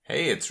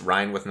Hey, it's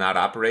Ryan with Not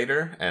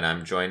Operator, and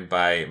I'm joined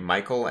by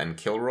Michael and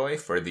Kilroy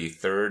for the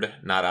third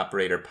Not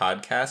Operator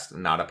podcast,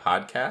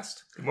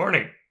 NotOpodcast. Good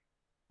morning.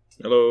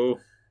 Hello.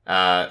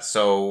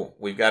 So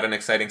we've got an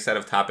exciting set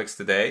of topics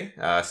today.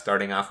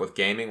 Starting off with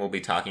gaming, we'll be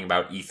talking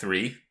about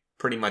E3,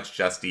 pretty much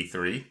just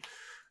E3.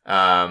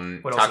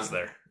 What else is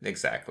there?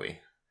 Exactly.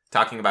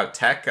 Talking about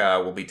tech,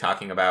 we'll be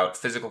talking about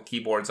physical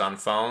keyboards on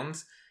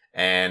phones,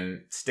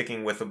 and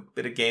sticking with a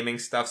bit of gaming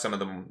stuff, some of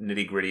the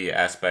nitty-gritty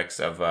aspects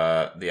of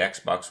the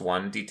Xbox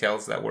One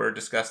details that were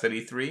discussed at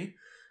E3.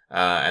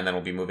 And then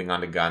we'll be moving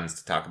on to guns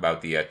to talk about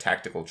the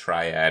tactical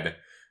Triad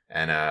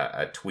and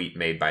a tweet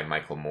made by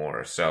Michael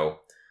Moore.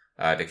 So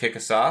to kick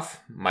us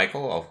off,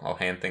 Michael, I'll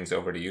hand things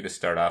over to you to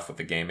start off with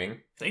the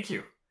gaming. Thank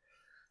you.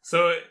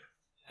 So,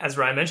 as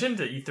Ryan mentioned,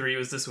 E3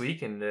 was this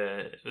week, and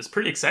it was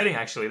pretty exciting,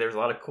 actually. There was a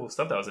lot of cool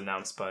stuff that was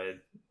announced by a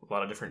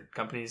lot of different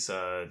companies.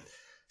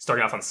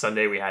 Starting off on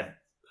Sunday, we had,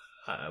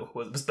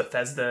 was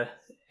Bethesda?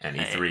 And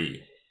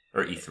E3.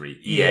 Or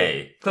E3.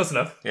 EA. Close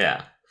enough.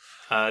 Yeah.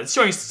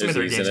 Showing some of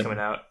their games coming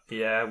out.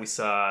 Yeah, we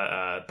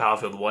saw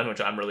Battlefield 1,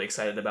 which I'm really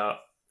excited about.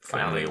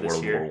 Finally, a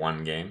World War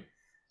I game.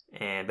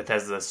 And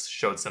Bethesda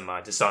showed some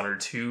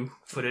Dishonored 2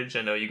 footage.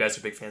 I know you guys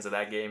are big fans of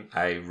that game.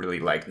 I really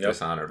liked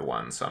Dishonored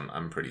 1, so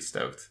I'm pretty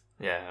stoked.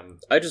 Yeah.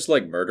 I just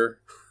like murder.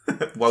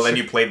 Well, then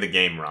you played the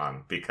game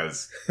wrong,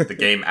 because the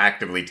game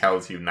actively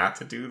tells you not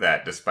to do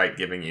that, despite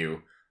giving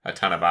you a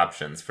ton of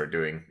options for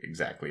doing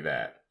exactly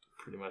that.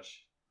 Pretty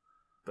much.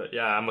 But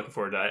yeah, I'm looking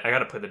forward to it. I got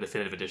to play the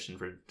definitive edition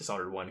for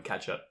Dishonored 1 to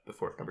catch up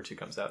before number 2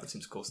 comes out. It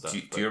seems cool stuff.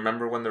 Do you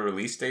remember when the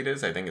release date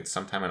is? I think it's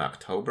sometime in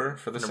October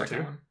for the Number second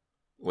 2? one.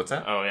 What's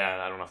that? Oh, yeah,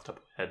 I don't know off the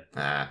top of my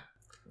head.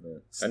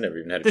 I never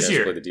even had a This chance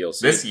year. to play the DLC.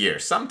 This year.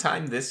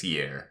 Sometime this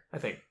year. I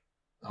think.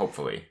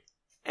 Hopefully.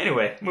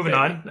 Anyway, moving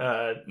on.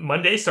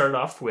 Monday started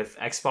off with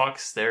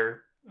Xbox,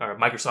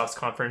 Microsoft's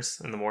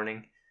conference in the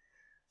morning.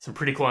 Some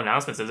pretty cool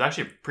announcements. It was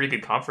actually a pretty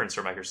good conference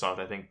for Microsoft.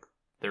 I think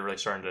they're really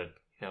starting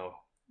to,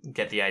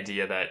 get the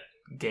idea that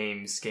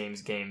games,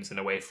 and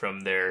away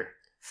from their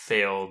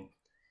failed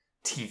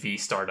TV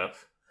startup.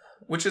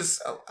 Which is,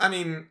 I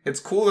mean, it's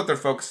cool that they're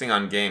focusing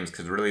on games,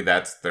 because really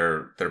that's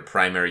their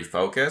primary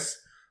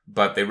focus.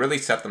 But they really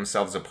set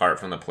themselves apart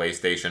from the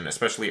PlayStation,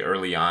 especially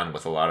early on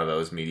with a lot of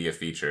those media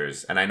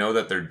features. And I know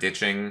that they're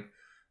ditching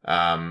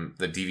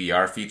the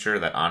DVR feature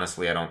that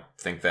honestly I don't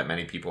think that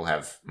many people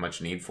have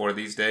much need for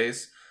these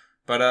days.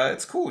 But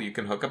it's cool. You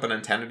can hook up a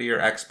Nintendo to your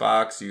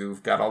Xbox.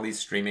 You've got all these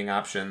streaming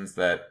options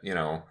that,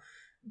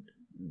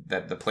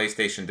 that the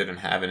PlayStation didn't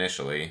have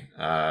initially.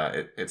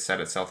 It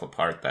set itself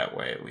apart that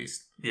way, at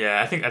least.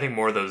 Yeah, I think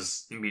more of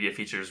those media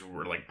features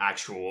were like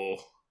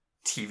actual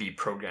TV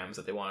programs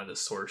that they wanted to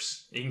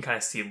source. You can kind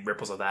of see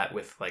ripples of that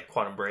with like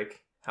Quantum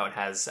Break, how it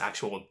has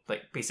actual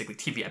like basically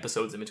TV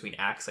episodes in between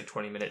acts, like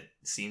 20-minute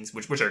scenes,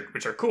 which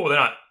are cool. They're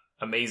not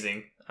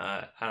amazing.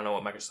 I don't know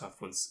what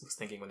Microsoft was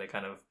thinking when they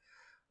kind of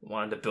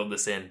wanted to build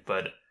this in,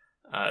 but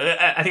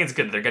I think it's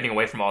good. They're getting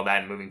away from all that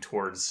and moving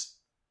towards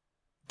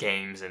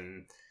games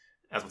and,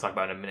 as we'll talk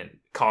about in a minute,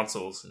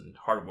 consoles and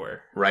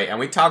hardware. Right, and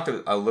we talked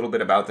a little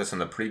bit about this in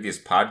the previous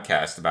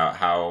podcast about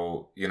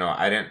how,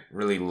 I didn't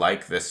really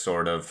like this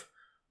sort of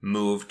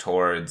move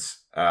towards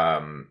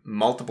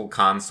multiple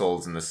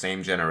consoles in the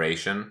same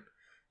generation,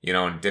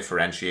 and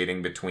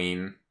differentiating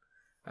between,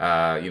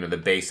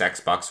 the base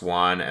Xbox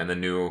One and the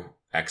new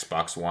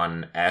Xbox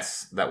One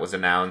S that was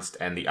announced,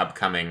 and the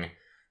upcoming,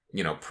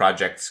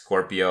 Project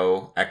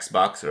Scorpio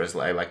Xbox, or as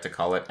I like to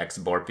call it,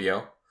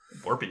 Xborpio.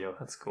 Borpio,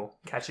 that's cool.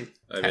 Catchy.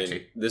 I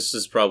mean, this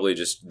is probably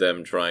just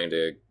them trying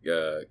to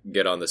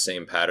get on the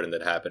same pattern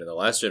that happened in the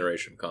last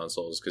generation of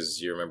consoles, because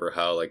you remember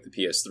how like the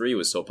PS3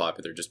 was so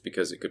popular just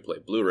because it could play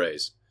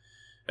Blu-rays,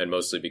 and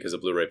mostly because a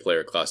Blu-ray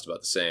player cost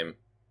about the same.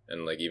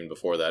 And like even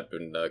before that,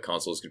 when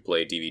consoles could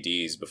play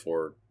DVDs,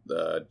 before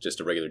just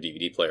a regular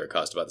DVD player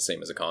cost about the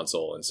same as a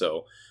console, and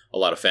so a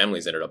lot of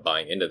families ended up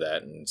buying into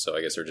that, and so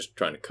I guess they're just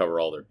trying to cover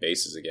all their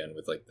bases again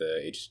with like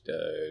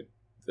the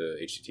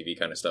HDTV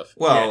kind of stuff.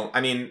 Well, yeah.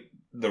 I mean,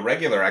 the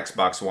regular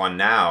Xbox One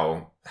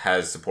now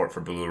has support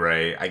for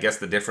Blu-ray. I guess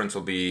the difference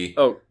will be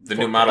the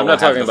new model will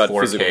have the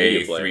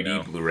 4K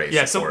 3D Blu-ray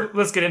support. So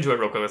let's get into it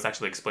real quick. Let's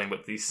actually explain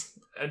what these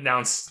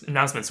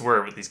announcements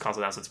were, what these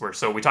console announcements were.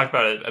 So we talked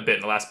about it a bit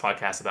in the last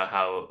podcast about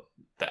how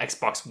the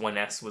Xbox One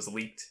S was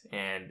leaked,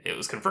 and it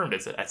was confirmed.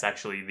 It's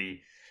actually the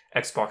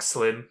Xbox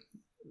Slim.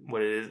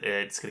 What it is,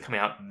 it's going to come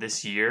out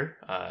this year,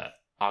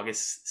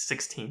 August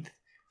 16th.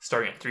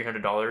 Starting at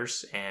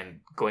 $300 and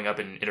going up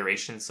in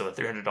iterations. So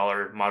the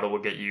 $300 model will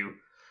get you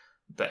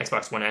the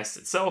Xbox One S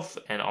itself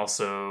and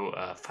also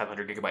a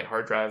 500 gigabyte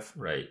hard drive.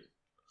 Right.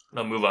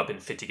 They'll move up in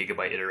 50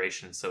 gigabyte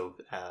iterations. So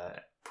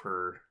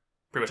pretty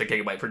much a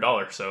gigabyte per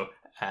dollar. So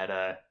at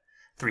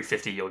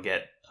 $350, you'll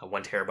get a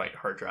 1 terabyte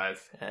hard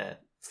drive.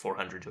 At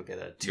 $400, you'll get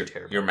a 2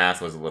 terabyte. Your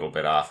math was a little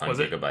bit off on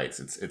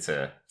gigabytes. It's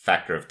a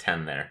factor of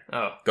 10 there.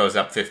 Oh. Goes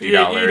up $50. You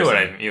know what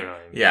I mean.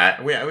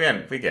 Yeah,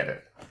 we get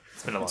it.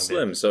 It's been a long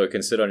slim, day. so it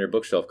can sit on your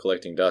bookshelf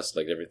collecting dust,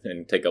 like everything,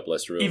 and take up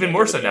less room. Even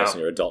more so now in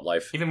your adult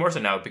life. Even more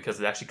so now because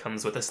it actually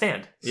comes with a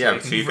stand. So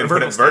you can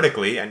put it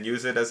vertically and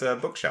use it as a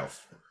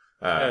bookshelf.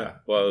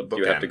 Well,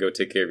 you have to go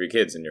take care of your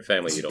kids and your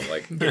family you don't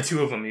like. Get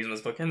two of them using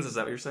those bookends. Is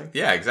that what you're saying?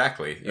 Yeah,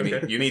 exactly.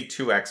 Okay. You need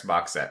two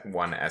Xbox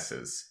One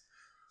S's.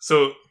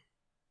 So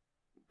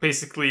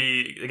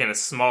basically, again,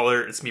 it's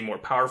smaller. It's going to be more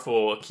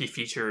powerful. Key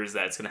feature is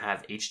that it's going to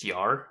have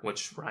HDR,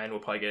 which Ryan will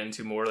probably get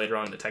into more later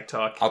on in the tech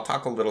talk. I'll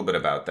talk a little bit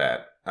about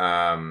that.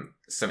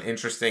 Some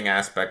interesting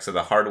aspects of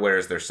the hardware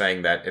is they're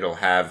saying that it'll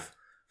have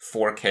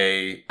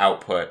 4K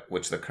output,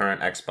 which the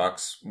current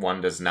Xbox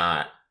One does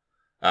not.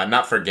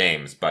 Not for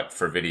games, but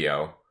for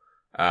video.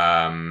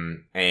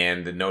 And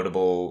the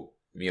notable,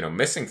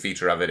 missing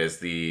feature of it is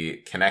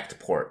the Kinect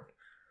port.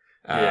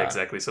 Yeah,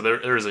 exactly. So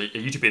there was a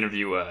YouTube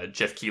interview.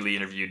 Jeff Keighley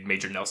interviewed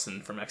Major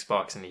Nelson from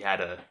Xbox, and he had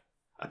a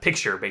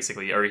picture,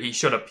 basically, or he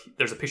showed up.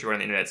 There's a picture on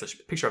the internet. It's a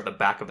picture of the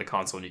back of the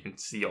console, and you can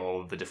see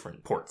all of the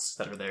different ports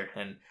that are there.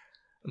 And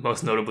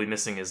most notably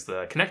missing is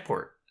the Kinect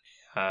port.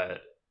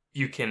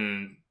 You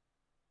can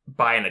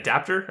buy an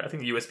adapter, I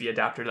think a USB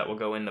adapter that will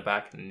go in the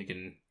back, and you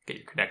can get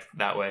your Kinect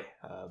that way.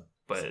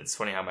 But it's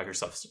funny how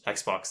Microsoft's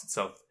Xbox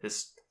itself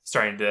is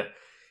starting to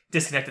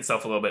disconnect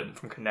itself a little bit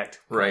from Kinect.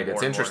 Right,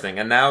 it's interesting.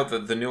 And now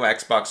the new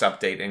Xbox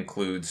update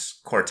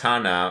includes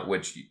Cortana,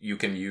 which you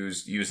can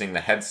use using the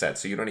headset,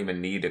 so you don't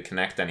even need a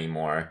Kinect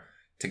anymore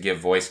to give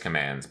voice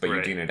commands, but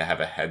you do need to have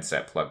a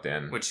headset plugged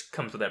in. Which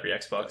comes with every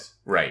Xbox.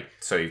 Right,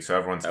 so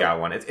everyone's got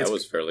one. That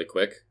was fairly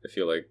quick. I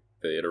feel like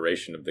the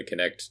iteration of the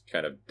Kinect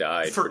kind of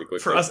died pretty quickly.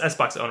 For us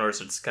Xbox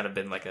owners, it's kind of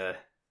been like a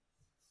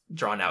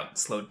drawn-out,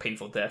 slowed,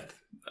 painful death.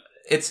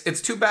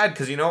 It's too bad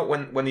because,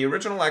 when the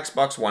original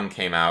Xbox One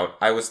came out,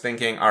 I was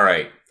thinking, all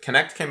right,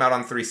 Kinect came out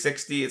on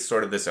 360. It's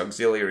sort of this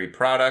auxiliary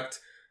product.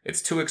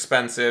 It's too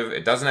expensive.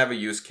 It doesn't have a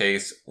use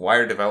case. Why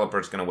are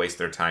developers going to waste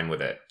their time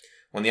with it?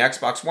 When the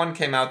Xbox One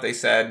came out, they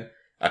said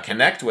a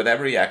Kinect with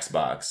every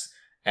Xbox.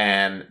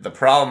 And the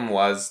problem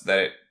was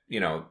that,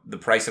 the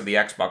price of the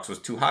Xbox was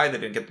too high. They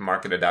didn't get the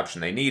market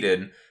adoption they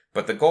needed.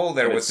 But the goal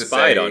there was to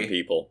say... on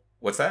people.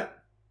 What's that?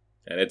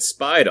 And it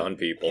spied on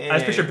people. I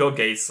just picture Bill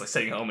Gates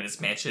sitting home in his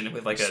mansion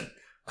with like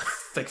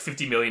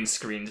 50 million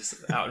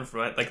screens out in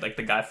front, like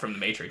the guy from The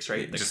Matrix,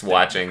 right? Just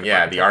watching,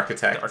 the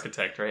architect. The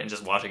architect, right? And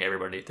just watching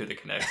everybody through the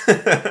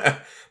Kinect.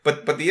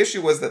 But the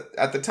issue was that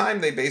at the time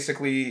they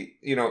basically,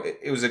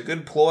 it was a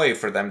good ploy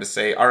for them to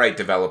say, all right,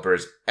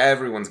 developers,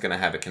 everyone's going to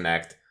have a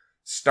Kinect.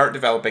 Start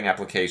developing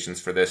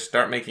applications for this.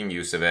 Start making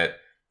use of it.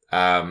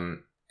 And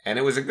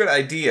it was a good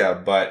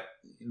idea, but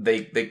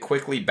they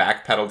quickly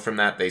backpedaled from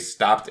that. They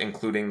stopped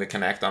including the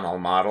Kinect on all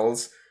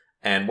models.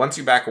 And once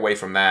you back away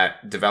from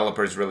that,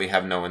 developers really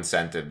have no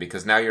incentive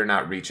because now you're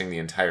not reaching the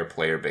entire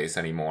player base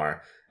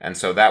anymore. And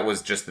so that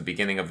was just the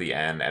beginning of the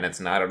end. And it's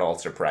not at all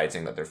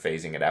surprising that they're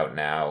phasing it out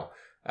now.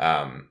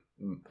 I'm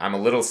a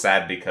little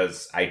sad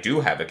because I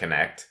do have a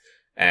Kinect.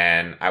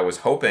 And I was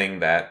hoping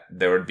that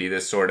there would be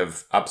this sort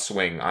of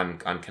upswing on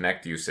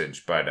Kinect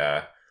usage.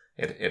 But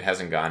it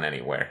hasn't gone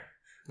anywhere,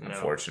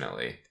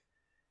 unfortunately.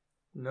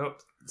 Nope.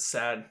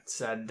 Sad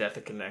death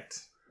of Kinect,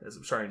 as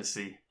I'm starting to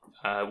see.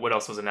 What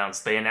else was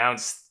announced? They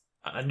announced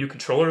a new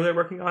controller they're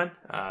working on.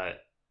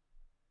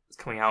 It's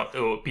coming out. It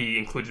will be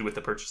included with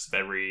the purchase of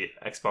every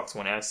Xbox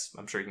One S.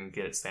 I'm sure you can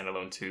get it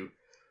standalone too.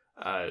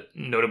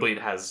 Notably,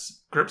 it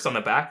has grips on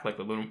the back, like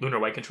the Lunar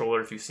White controller,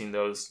 if you've seen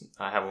those.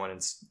 I have one.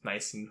 It's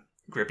nice and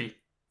grippy.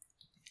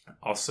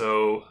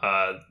 Also,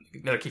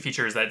 another key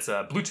feature is that it's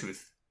a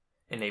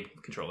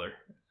Bluetooth-enabled controller.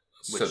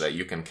 So that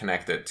you can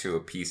connect it to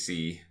a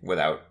PC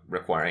without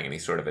requiring any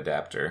sort of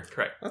adapter.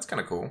 Correct. That's kind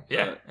of cool.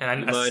 Yeah.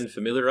 And do you mind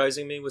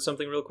familiarizing me with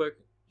something real quick?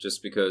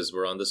 Just because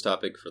we're on this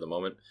topic for the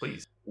moment.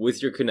 Please.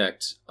 With your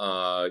Kinect,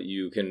 that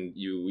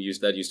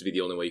used to be the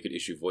only way you could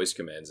issue voice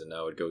commands, and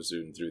now it goes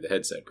through the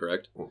headset,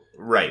 correct?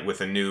 Right, with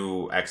a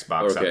new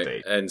Xbox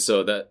update. And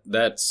so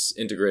that's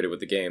integrated with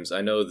the games. I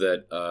know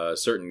that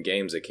certain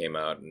games that came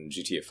out, and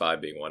GTA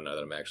 5 being one now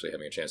that I'm actually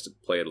having a chance to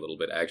play it a little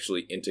bit,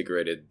 actually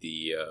integrated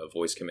the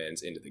voice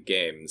commands into the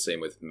game. Same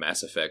with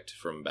Mass Effect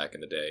from back in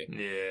the day.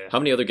 Yeah. How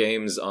many other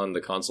games on the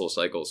console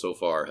cycle so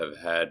far have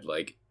had,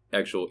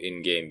 actual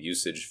in-game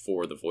usage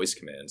for the voice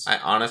commands? I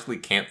honestly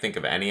can't think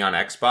of any on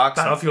Xbox.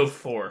 Battlefield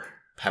 4.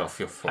 I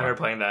remember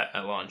playing that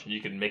at launch, and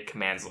you could make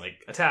commands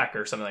like attack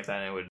or something like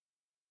that, and it would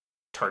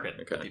target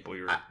the people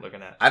you were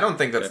looking at. I don't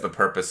think that's the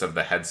purpose of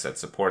the headset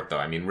support, though.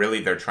 I mean,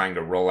 really, they're trying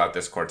to roll out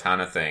this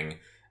Cortana thing,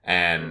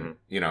 and,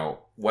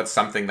 what's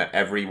something that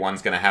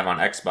everyone's going to have on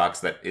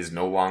Xbox that is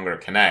no longer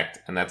Kinect,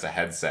 and that's a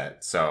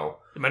headset, so...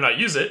 You might not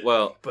use it,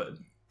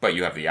 but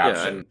you have the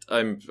option. Yeah,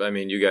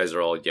 and you guys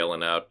are all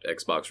yelling out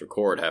Xbox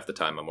Record half the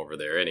time I'm over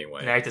there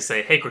anyway. And I have to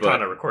say, hey,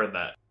 Cortana, record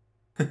that.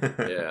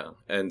 Yeah,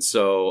 and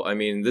so,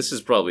 this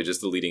is probably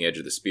just the leading edge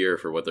of the spear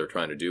for what they're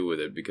trying to do with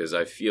it, because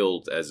I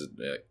feel,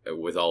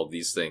 with all of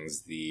these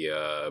things,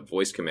 the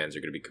voice commands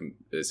are going to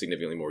be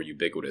significantly more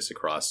ubiquitous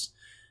across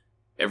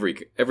every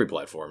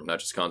platform, not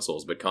just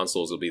consoles, but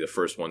consoles will be the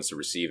first ones to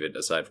receive it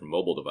aside from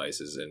mobile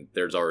devices, and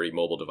there's already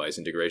mobile device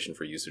integration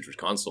for usage with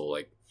console,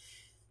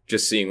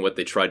 just seeing what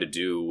they tried to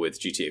do with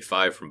GTA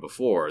 5 from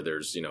before.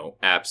 There's,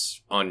 apps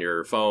on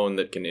your phone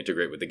that can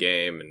integrate with the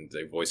game, and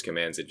the voice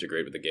commands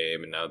integrate with the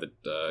game, and now that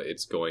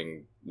it's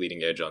going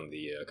leading edge on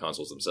the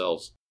consoles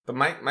themselves. But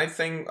my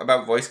thing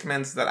about voice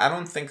commands is that I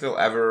don't think they'll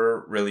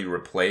ever really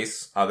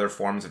replace other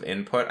forms of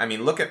input. I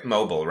mean, look at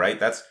mobile, right?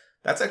 That's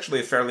actually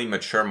a fairly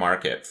mature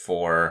market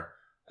for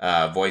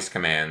voice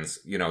commands.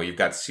 You've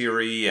got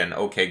Siri and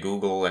OK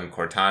Google and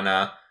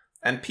Cortana,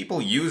 and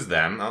people use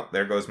them. Oh,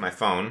 there goes my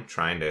phone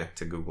trying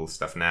to Google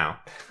stuff now.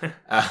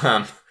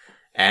 And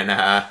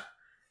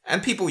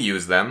people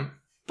use them,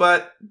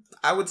 but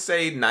I would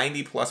say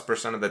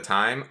 90+% of the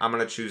time, I'm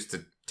going to choose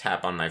to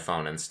tap on my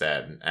phone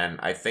instead. And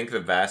I think the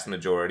vast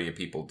majority of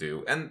people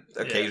do, and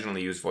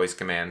occasionally use voice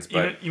commands.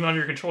 But even on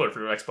your controller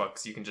for your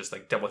Xbox, you can just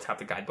double tap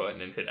the guide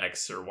button and hit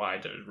X or Y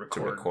to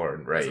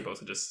record, right? As opposed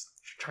to just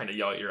trying to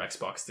yell at your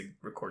Xbox to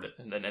record it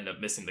and then end up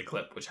missing the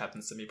clip, which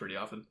happens to me pretty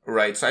often.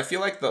 Right. So I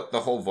feel like the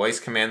whole voice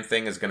command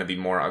thing is going to be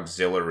more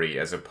auxiliary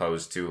as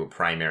opposed to a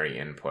primary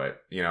input.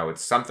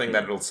 It's something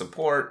that it'll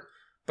support,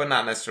 but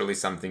not necessarily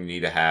something you need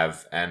to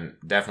have, and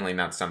definitely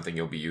not something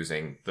you'll be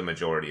using the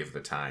majority of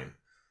the time.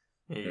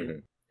 Mm-hmm.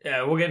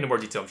 Yeah, we'll get into more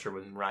detail, I'm sure,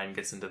 when Ryan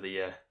gets into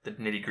the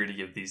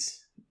nitty-gritty of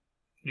these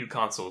new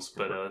consoles,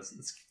 but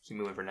let's keep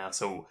moving for now.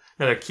 So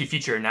another key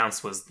feature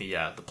announced was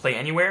the Play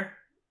Anywhere.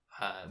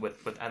 At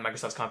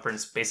Microsoft's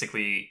conference,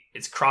 basically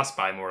it's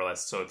cross-buy more or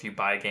less. So if you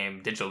buy a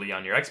game digitally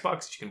on your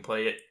Xbox, you can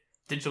play it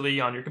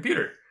digitally on your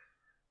computer.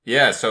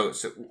 Yeah, so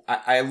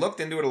I looked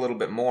into it a little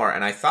bit more,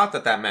 and I thought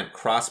that meant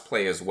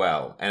cross-play as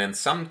well. And in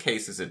some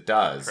cases it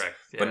does, correct,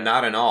 yeah. But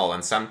not in all.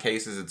 In some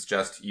cases it's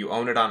just you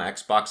own it on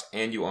Xbox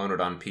and you own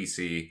it on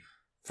PC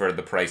for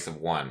the price of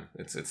one.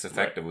 It's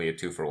effectively a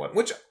 2-for-1,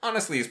 which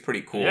honestly is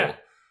pretty cool. Yeah.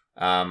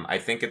 I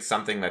think it's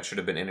something that should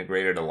have been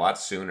integrated a lot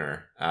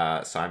sooner.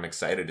 So I'm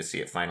excited to see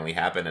it finally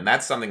happen. And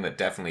that's something that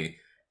definitely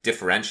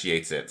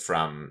differentiates it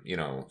from,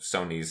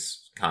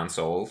 Sony's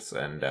consoles.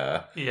 And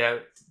yeah,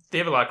 they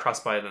have a lot of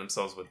cross-buy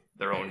themselves with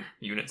their own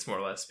units, more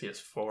or less.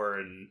 PS4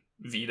 and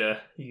Vita,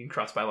 you can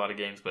cross-buy a lot of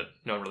games, but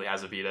no one really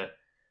has a Vita.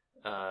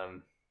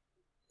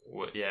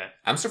 Yeah.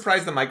 I'm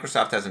surprised that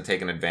Microsoft hasn't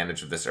taken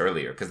advantage of this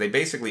earlier, because they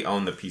basically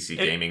own the PC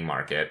gaming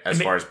market as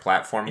far as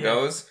platform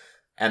goes.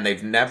 And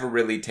they've never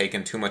really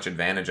taken too much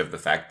advantage of the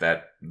fact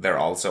that they're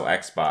also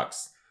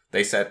Xbox.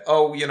 They said,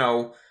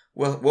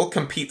 we'll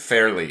compete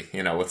fairly,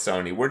 with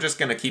Sony. We're just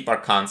going to keep our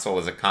console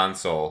as a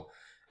console.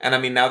 And I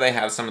mean, now they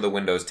have some of the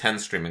Windows 10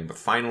 streaming, but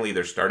finally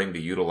they're starting to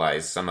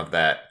utilize some of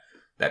that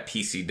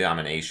PC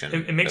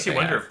domination. It makes you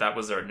wonder if that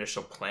was their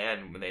initial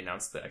plan when they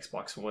announced the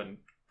Xbox One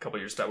a couple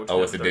years back.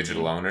 With the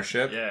digital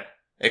ownership? Yeah.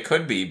 It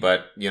could be,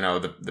 but,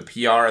 the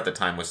PR at the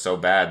time was so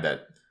bad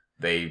that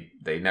they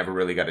never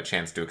really got a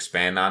chance to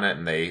expand on it,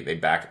 and they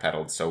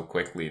backpedaled so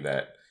quickly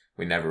that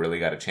we never really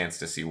got a chance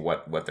to see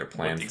what their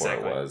plan for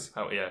it was.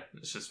 Oh, yeah.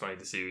 It's just funny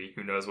to see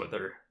who knows what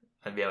they're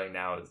unveiling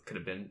now. It could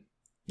have been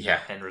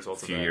end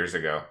results a few years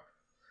ago.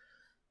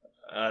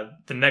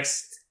 The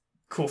next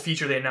cool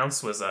feature they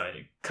announced was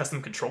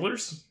custom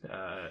controllers.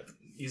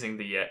 Using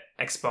the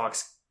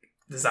Xbox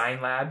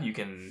Design Lab, you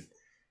can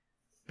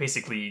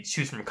basically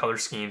choose from color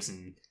schemes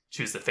and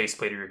choose the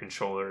faceplate of your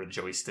controller, the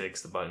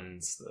joysticks, the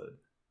buttons, the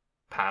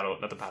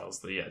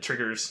the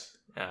triggers.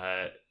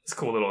 It's a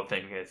cool little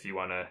thing if you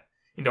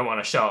don't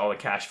want to shell out all the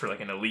cash for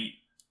an Elite,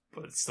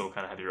 but still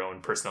kind of have your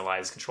own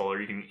personalized controller.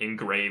 You can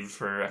engrave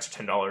for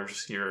extra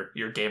 $10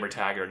 your gamer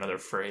tag or another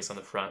phrase on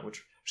the front,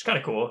 which is kind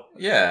of cool.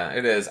 Yeah,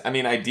 it is. I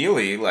mean,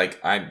 ideally,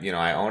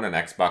 I own an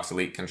Xbox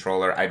Elite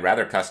controller. I'd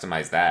rather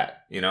customize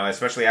that,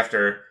 especially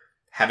after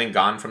having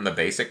gone from the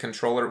basic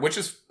controller, which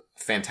is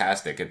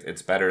fantastic.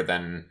 It's better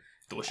than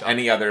DualShock.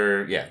 Any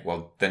other,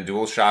 than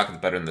DualShock.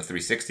 It's better than the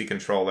 360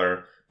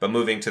 controller. But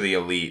moving to the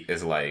Elite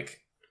is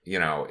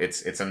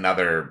it's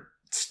another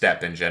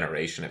step in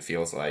generation, it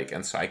feels like.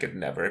 And so I could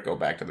never go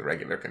back to the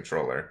regular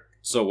controller.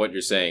 So what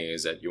you're saying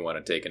is that you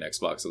want to take an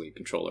Xbox Elite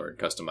controller and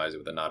customize it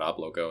with a NotOp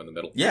logo in the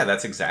middle? Yeah,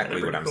 that's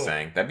exactly what I'm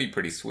saying. That'd be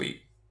pretty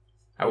sweet.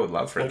 I would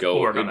love for it.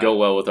 It'd go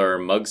well with our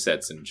mug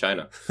sets in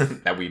China.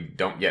 That we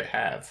don't yet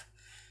have.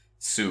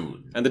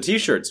 Soon. And the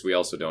t-shirts we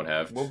also don't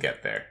have. We'll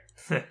get there.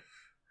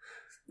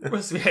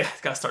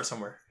 Gotta start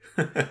somewhere.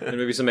 And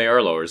maybe some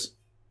AR lowers.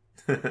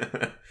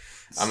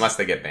 Unless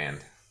they get banned.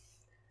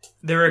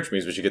 Which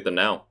means we should get them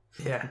now.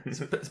 Yeah.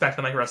 It's back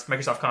to the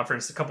Microsoft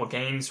conference. A couple of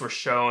games were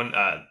shown.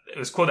 It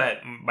was cool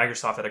that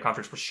Microsoft at their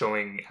conference was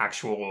showing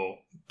actual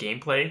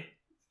gameplay.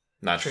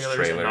 Not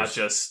trailers. And not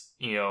just,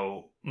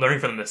 learning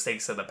from the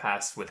mistakes of the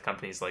past with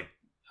companies like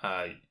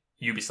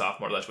Ubisoft,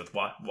 more or less, with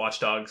Watch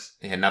Dogs.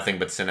 Yeah, nothing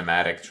but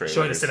cinematic trailers.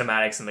 Showing the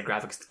cinematics and the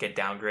graphics get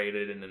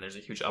downgraded, and then there's a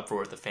huge uproar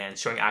with the fans.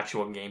 Showing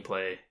actual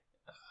gameplay.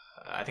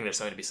 I think there's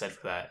something to be said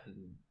for that.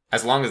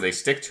 As long as they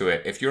stick to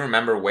it. If you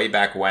remember way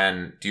back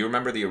when, do you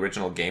remember the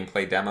original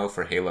gameplay demo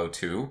for Halo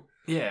 2?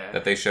 Yeah.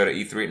 That they showed at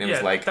E3, and it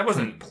was that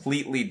wasn't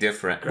completely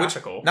different.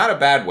 Graphical. Which, not a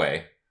bad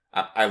way.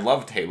 I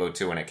loved Halo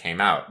 2 when it came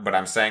out, but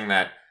I'm saying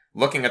that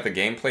looking at the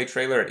gameplay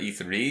trailer at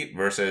E3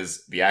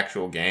 versus the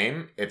actual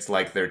game, it's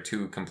like they're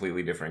two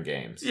completely different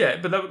games. Yeah,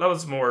 but that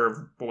was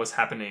more what was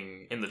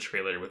happening in the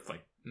trailer with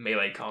like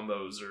melee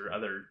combos or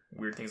other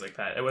weird things like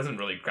that. It wasn't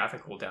really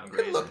graphical downgrades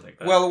or anything like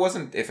that. Well, it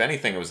wasn't. If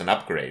anything, it was an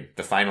upgrade.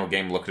 The final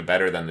game looked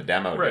better than the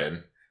demo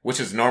did, which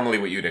is normally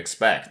what you'd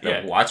expect.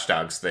 The Watch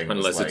Dogs thing,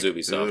 unless was it's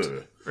Ubisoft,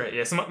 ugh. Right?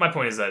 Yeah. So my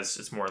point is that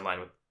it's more in line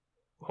with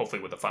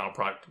hopefully what the final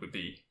product would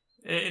be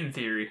in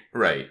theory.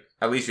 Right.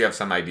 At least you have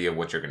some idea of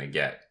what you're going to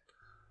get.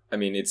 I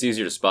mean, it's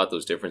easier to spot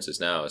those differences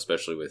now,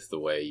 especially with the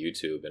way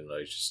YouTube and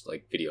just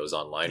like videos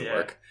online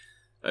work.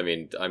 I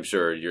mean, I'm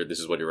sure this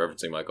is what you're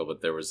referencing, Michael,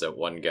 but there was that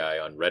one guy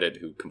on Reddit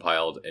who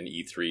compiled an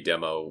E3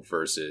 demo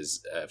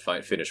versus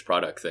a finished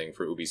product thing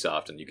for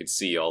Ubisoft, and you could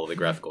see all of the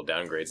graphical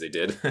downgrades they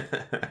did.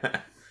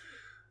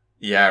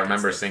 Yeah, I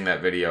remember seeing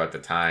that video at the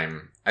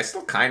time. I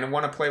still kind of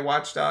want to play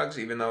Watch Dogs,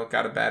 even though it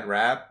got a bad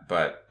rap,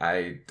 but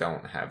I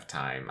don't have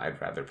time.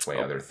 I'd rather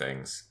play other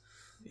things.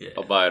 Yeah.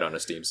 I'll buy it on a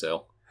Steam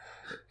sale.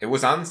 It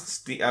was on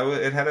Steam.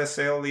 It had a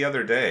sale the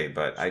other day,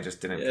 but I just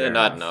didn't care.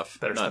 Not enough.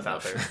 Better not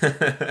stuff enough. out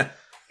there.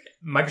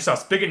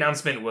 Microsoft's big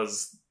announcement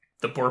was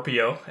the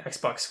Scorpio,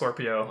 Xbox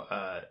Scorpio.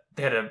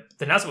 The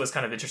announcement was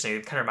kind of interesting.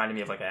 It kind of reminded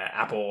me of like an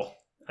Apple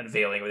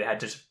unveiling where they had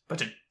just a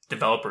bunch of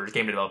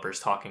game developers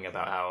talking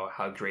about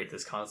how great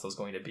this console is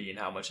going to be and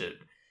how much it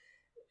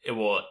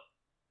will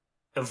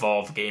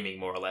evolve gaming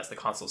more or less, the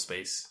console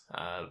space.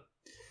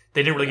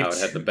 They didn't really get it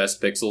had the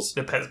best pixels.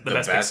 The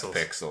best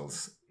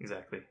pixels.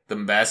 Exactly. The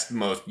best,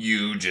 most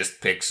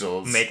hugest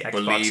pixels. Make Xbox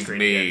Believe great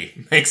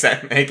me.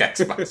 again. Make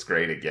Xbox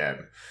great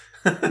again.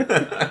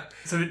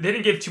 So they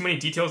didn't give too many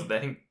details, but I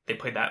think they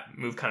played that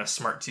move kind of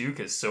smart too,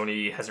 because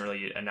Sony hasn't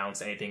really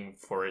announced anything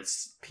for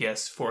its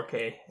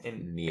PS4K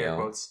in air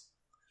quotes.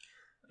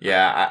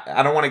 Yeah,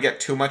 I don't want to get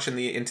too much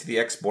into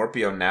the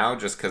Scorpio now,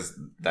 just because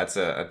that's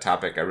a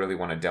topic I really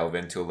want to delve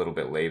into a little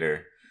bit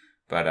later.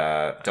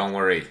 But don't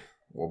worry,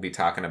 we'll be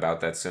talking about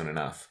that soon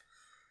enough.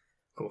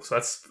 Cool. So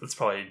that's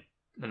probably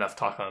enough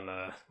talk on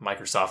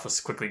Microsoft.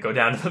 Let's quickly go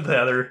down to the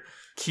other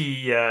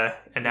key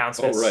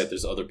announcements. Oh, right.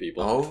 There's other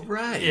people. Oh,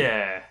 right.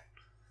 Yeah.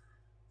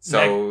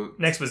 So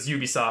next was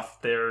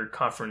Ubisoft. Their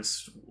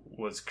conference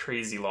was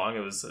crazy long. It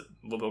was a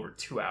little over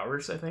 2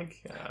 hours, I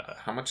think.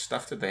 How much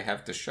stuff did they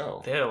have to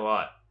show? They had a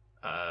lot.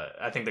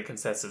 I think the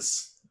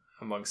consensus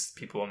amongst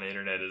people on the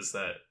internet is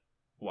that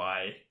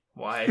why?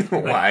 Why?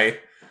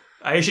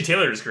 Aisha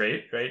Taylor is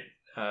great, right?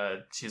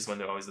 She's the one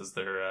who always does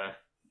their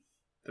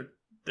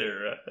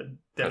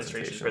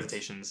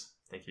presentations.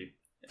 Thank you.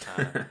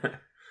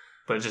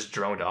 But it just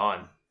droned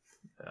on.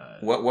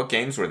 What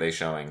games were they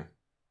showing?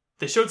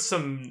 They showed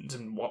some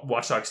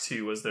Watch Dogs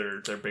 2 was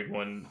their big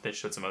one. They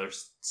showed some other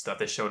stuff.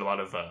 They showed a lot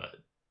of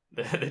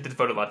they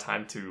devoted a lot of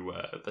time to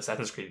the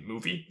Assassin's Creed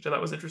movie, which I thought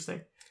was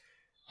interesting.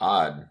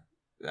 Odd.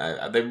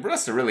 They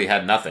must have really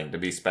had nothing to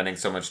be spending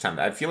so much time.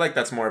 I feel like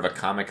that's more of a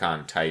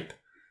Comic-Con type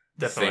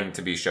thing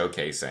to be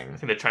showcasing. I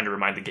think they're trying to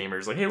remind the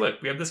gamers, like, hey,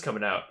 look, we have this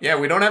coming out. Yeah,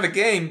 we don't have a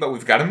game, but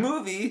we've got a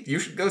movie. You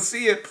should go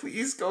see it.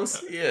 Please go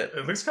see it.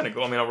 It looks kind of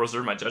cool. I mean, I'll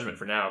reserve my judgment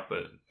for now,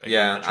 but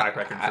yeah, the track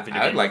record for video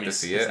I'd game like to movies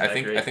see it. isn't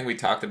that great. I think we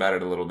talked about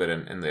it a little bit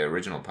in the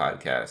original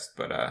podcast,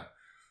 but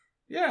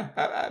yeah,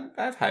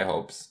 I have high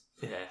hopes.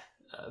 Yeah.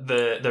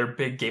 Their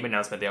big game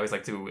announcement, they always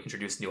like to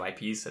introduce new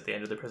IPs at the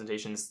end of their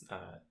presentations.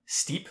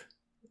 Steep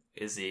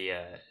is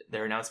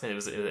their announcement. It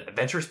was an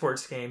adventure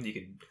sports game. You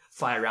could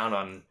fly around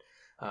on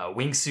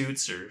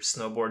wingsuits or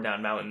snowboard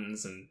down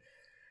mountains, and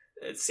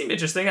it seemed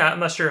interesting. I'm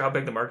not sure how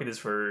big the market is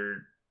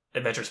for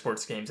adventure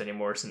sports games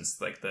anymore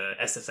since like the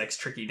SSX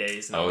Tricky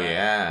days. And all that.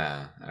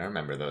 Yeah, I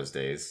remember those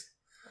days.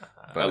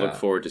 But I look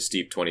forward to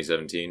Steep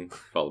 2017,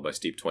 followed by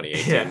Steep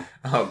 2018. Yeah.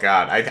 Oh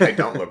God, I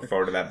don't look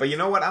forward to that. But you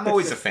know what? I'm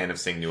always a fan of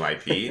seeing new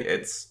IP.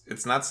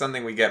 It's not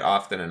something we get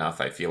often enough.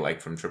 I feel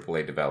like from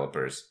AAA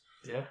developers.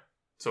 Yeah.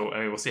 So I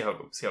mean, we'll see how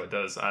it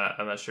does.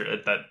 I'm not sure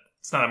that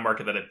it's not a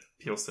market that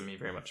appeals to me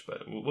very much,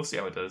 but we'll see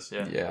how it does.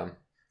 Yeah. Yeah.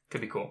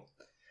 Could be cool.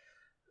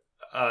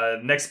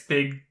 Next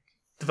big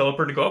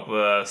developer to go up,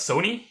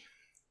 Sony.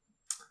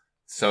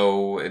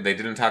 So they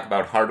didn't talk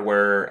about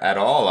hardware at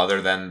all,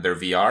 other than their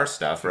VR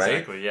stuff, right?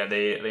 Exactly. Yeah,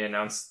 they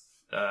announced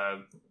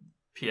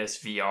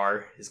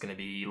PSVR is going to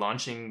be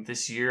launching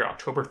this year,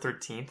 October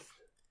 13th,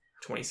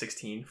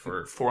 2016,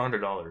 for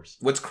 $400.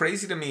 What's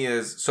crazy to me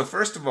is, so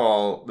first of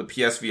all, the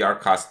PSVR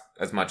cost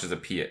as much as a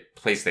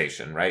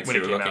PlayStation, right? When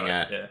so you're looking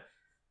at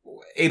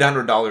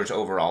 $800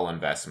 overall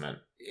investment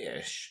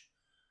ish.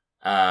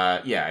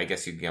 Yeah, I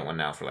guess you can get one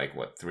now for like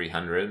what,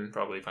 $300?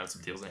 Probably find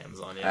some deals on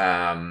Amazon.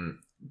 Yeah.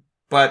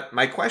 But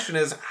my question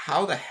is,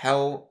 how the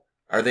hell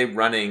are they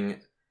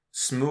running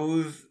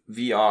smooth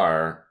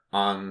VR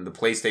on the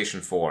PlayStation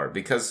 4?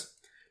 Because,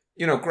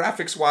 you know,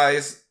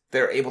 graphics-wise,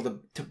 they're able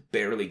to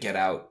barely get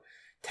out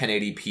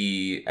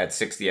 1080p at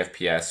 60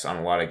 FPS on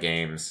a lot of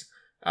games.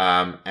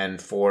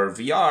 And for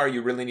VR,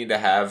 you really need to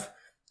have,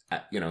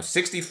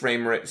 60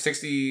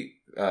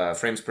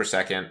 frames per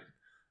second.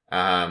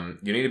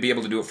 You need to be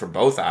able to do it for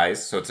both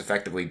eyes, so it's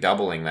effectively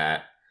doubling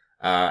that.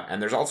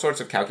 And there's all sorts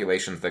of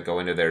calculations that go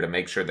into there to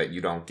make sure that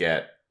you don't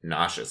get,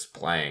 nauseous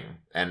playing.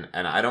 And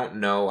I don't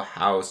know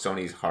how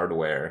Sony's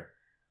hardware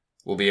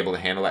will be able to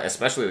handle that,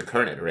 especially the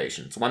current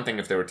iteration. It's one thing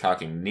if they were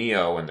talking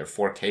Neo and their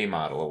 4K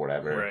model or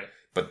whatever, Right.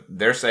 but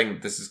they're saying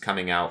that this is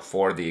coming out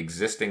for the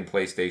existing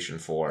PlayStation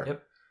 4.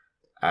 Yep.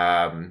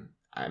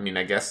 I mean,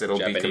 I guess it'll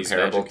Japanese be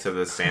comparable magic. to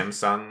the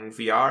Samsung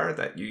VR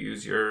that you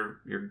use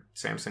your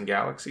Samsung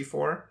Galaxy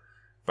for,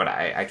 but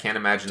I can't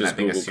imagine Does that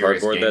being Google a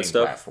serious Cardboard that gaming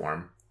stuff?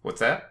 platform.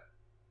 What's that?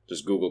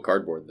 Just Google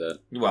Cardboard that.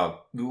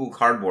 Well, Google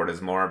Cardboard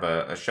is more of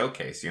a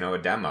showcase, a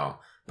demo.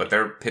 But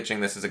they're pitching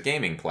this as a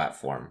gaming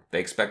platform.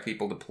 They expect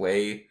people to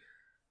play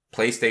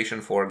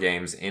PlayStation 4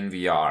 games in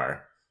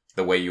VR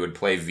the way you would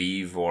play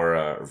Vive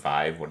or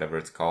Vive, whatever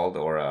it's called,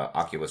 or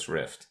Oculus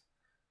Rift.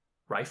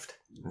 Rift?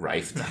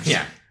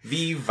 Yeah.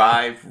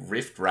 Vive,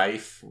 Rift,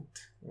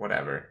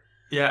 whatever.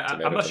 Yeah,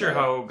 Tomato, I'm not sure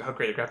tomato. how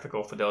great the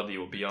graphical fidelity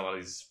will be on all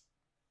these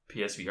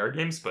PSVR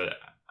games, but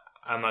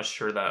I'm not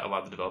sure that a lot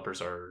of the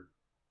developers are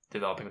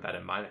developing with that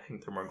in mind. I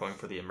think they're more going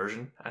for the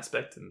immersion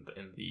aspect and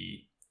the,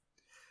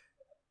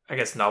 I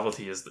guess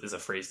novelty is a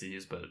phrase to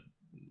use, but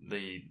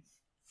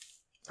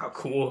how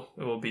cool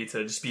it will be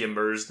to just be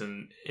immersed. Thank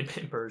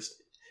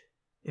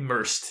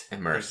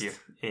you,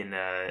 in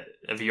a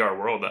VR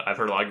world. I've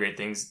heard a lot of great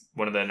things.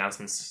 One of the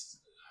announcements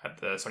at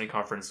the Sony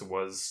conference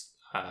was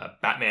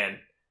Batman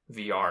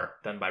VR,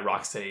 done by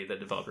Rocksteady, the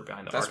developer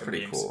behind the That's Arkham pretty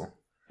games. cool.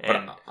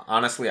 And But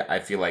honestly, I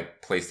feel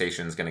like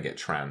PlayStation is going to get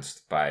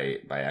trounced by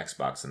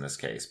Xbox in this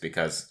case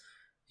because,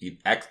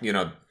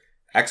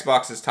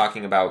 Xbox is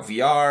talking about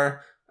VR.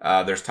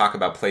 There's talk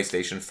about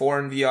PlayStation 4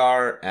 in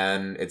VR,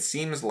 and it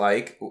seems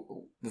like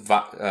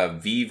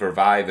Vive or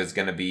Vive is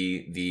going to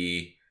be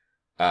the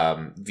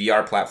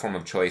VR platform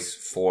of choice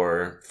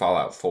for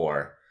Fallout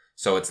 4.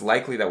 So it's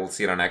likely that we'll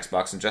see it on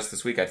Xbox. And just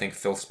this week, I think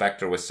Phil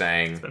Spector was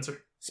saying...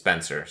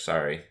 Spencer,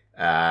 sorry.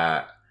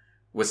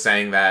 Was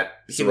saying that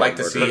he'd like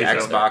to see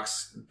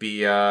Xbox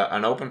be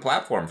an open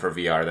platform for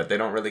VR, that they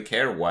don't really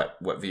care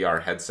what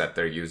VR headset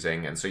they're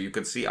using. And so you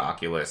could see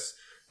Oculus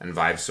and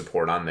Vive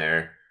support on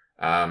there.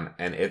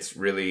 And it's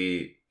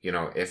really,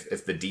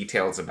 if the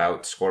details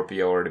about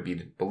Scorpio are to be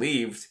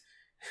believed,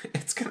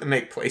 it's going to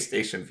make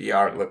PlayStation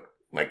VR look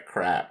like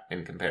crap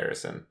in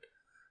comparison.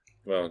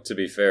 Well, to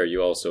be fair,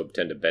 you also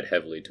tend to bet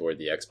heavily toward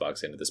the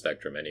Xbox end of the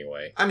spectrum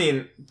anyway. I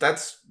mean,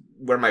 that's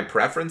where my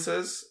preference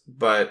is,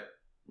 but,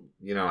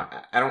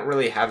 I don't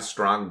really have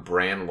strong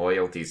brand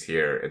loyalties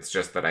here. It's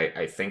just that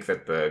I think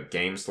that the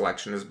game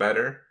selection is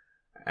better,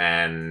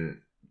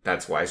 and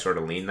that's why I sort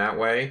of lean that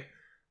way.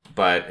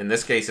 But in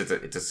this case,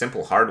 it's a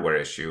simple hardware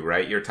issue,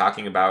 right? You're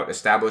talking about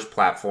established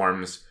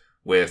platforms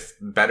with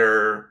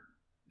better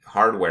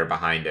hardware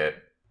behind it,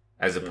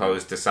 as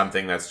opposed to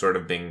something that's sort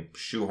of being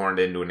shoehorned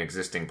into an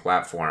existing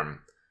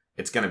platform.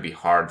 It's going to be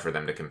hard for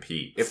them to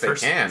compete. If they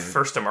can.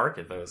 First to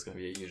market, though, is going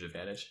to be a huge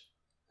advantage.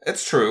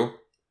 It's true.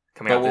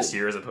 Coming out this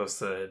year as opposed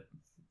to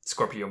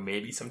Scorpio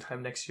maybe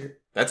sometime next year.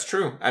 That's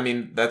true. I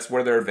mean, that's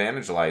where their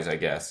advantage lies, I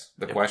guess.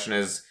 The question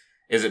is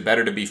it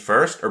better to be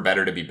first or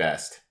better to be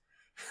best?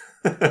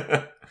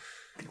 Good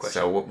question.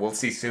 So we'll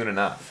see soon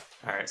enough.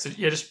 All right. So,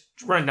 just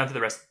running down to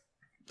the rest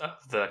of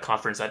the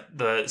conference.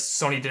 The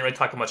Sony didn't really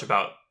talk much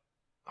about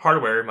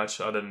hardware, much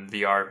other than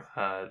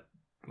VR.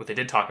 What they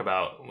did talk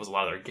about was a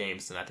lot of their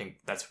games, and I think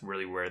that's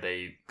really where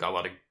they got a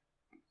lot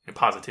of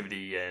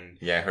positivity. And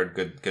yeah, I heard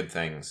good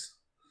things.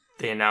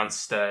 They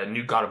announced a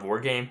new God of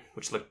War game,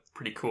 which looked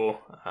pretty cool.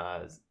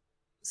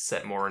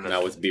 Set more in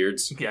now with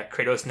beards. Yeah,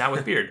 Kratos now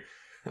with beard.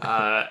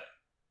 I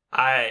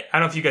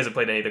don't know if you guys have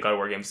played any of the God of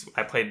War games.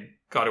 I played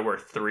God of War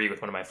 3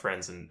 with one of my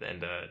friends and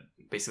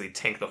basically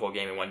tanked the whole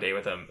game in one day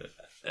with him.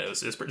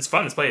 It's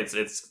fun to play.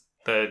 It's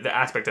the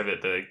aspect of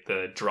it,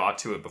 the draw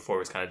to it before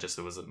was kind of just,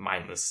 it was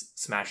mindless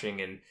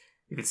smashing, and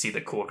you could see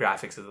the cool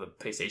graphics of the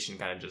PlayStation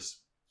kind of just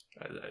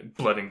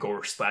blood and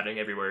gore splattering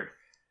everywhere.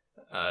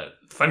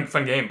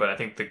 Fun game, but I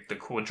think the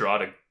cool draw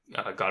to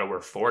God of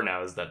War 4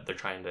 now is that they're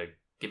trying to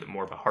give it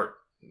more of a heart.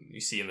 You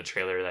see in the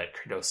trailer that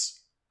Kratos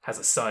has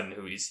a son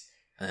who he's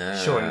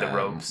showing the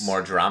ropes.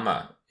 More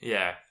drama.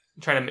 Yeah.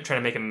 Trying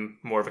to make him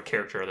more of a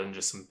character other than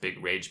just some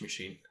big rage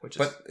machine.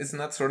 But isn't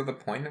that sort of the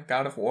point of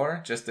God of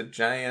War? Just a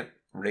giant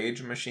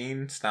rage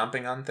machine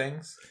stomping on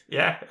things?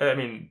 Yeah, I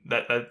mean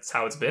that's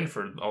how it's been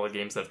for all the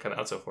games that have come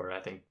out so far. I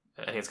think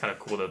it's kind of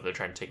cool that they're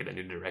trying to take it in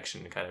a new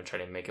direction and kind of try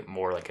to make it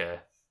more like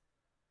a...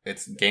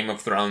 It's Game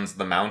of Thrones,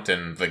 the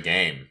mountain, the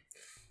game.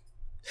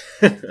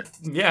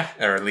 Yeah.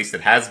 Or at least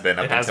it has been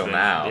up until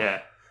now.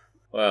 Yeah.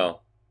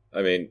 Well,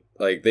 I mean,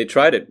 like, they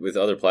tried it with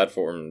other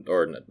platform,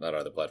 or not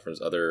other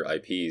platforms, other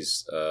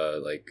IPs,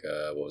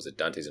 what was it,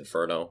 Dante's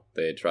Inferno.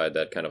 They tried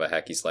that kind of a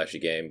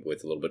hacky-slashy game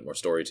with a little bit more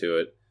story to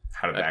it.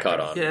 How did that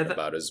caught go? on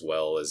about as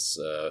well as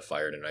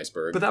Fire in an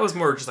Iceberg. But that was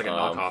more just like a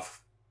knockoff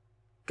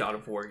God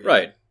of War game.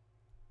 Right.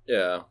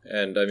 Yeah,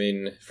 and I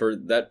mean, for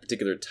that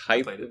particular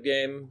type of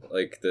game,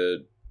 like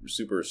the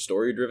super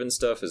story-driven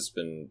stuff has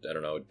been, I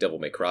don't know, Devil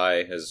May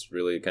Cry has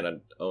really kind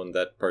of owned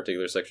that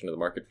particular section of the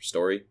market for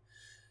story.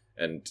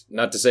 And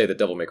not to say that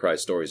Devil May Cry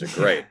stories are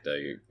great.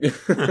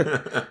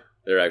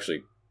 They're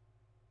actually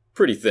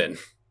pretty thin.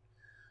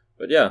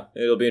 But yeah,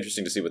 it'll be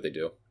interesting to see what they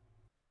do.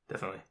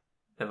 Definitely.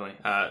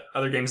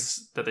 Other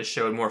games that they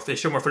showed more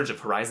footage of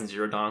Horizon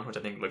Zero Dawn, which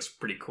I think looks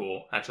pretty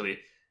cool. Actually,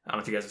 I don't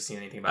know if you guys have seen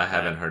anything about that. I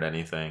haven't heard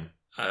anything.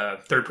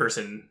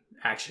 Third-person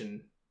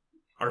action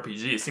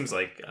RPG. It seems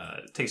like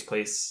it takes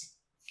place.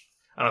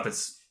 I don't know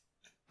if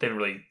they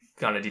haven't really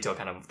gone into detail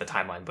kind of the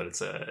timeline, but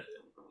it's a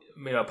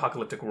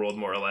apocalyptic world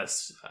more or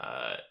less.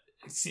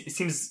 It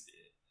seems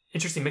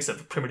interesting mix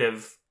of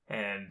primitive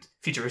and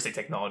futuristic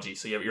technology.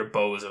 So you have your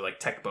bows are like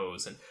tech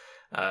bows, and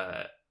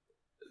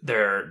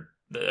they're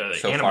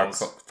so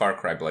animals. Far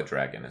Cry Blood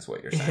Dragon is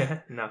what you're saying. Yeah,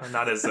 no,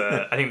 not as.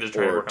 I think they're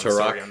trying to work on the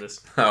story on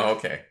this. Oh,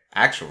 okay.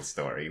 Actual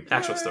story.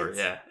 Actual story,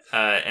 yeah.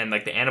 And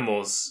like the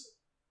animals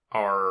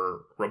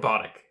are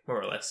robotic,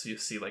 more or less. You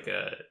see like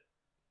a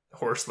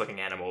horse-looking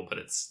animal, but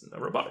it's a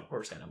robotic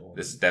horse animal.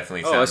 This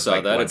definitely sounds I saw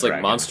like that. Blood It's like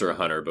Dragon. Monster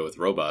Hunter, but with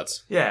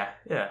robots. Yeah.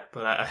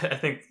 But I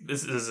think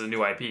this is a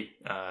new IP.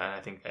 And I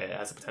think it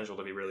has the potential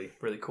to be really,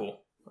 really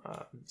cool.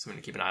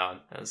 Something to keep an eye on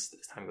as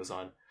time goes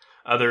on.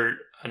 Other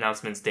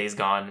announcements: Days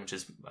Gone, which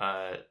is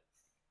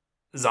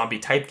zombie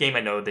type game. I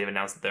know they've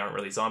announced that they aren't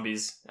really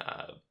zombies.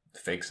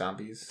 Fake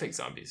zombies? Fake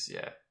zombies,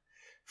 yeah.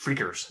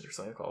 Freakers, there's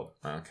something called.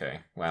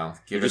 Okay. Well,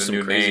 give They're it just a new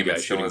some crazy name. guy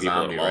It's still a shooting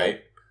people in zombie, a mall.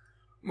 right?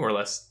 More or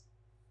less.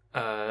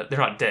 They're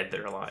not dead,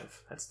 they're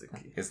alive. That's the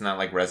key. It's not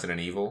like Resident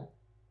Evil?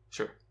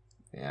 Sure.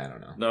 Yeah, I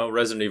don't know. No,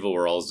 Resident Evil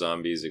were all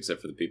zombies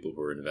except for the people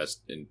who were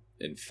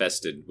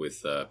infested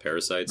with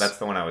parasites. That's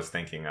the one I was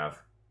thinking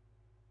of.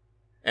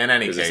 In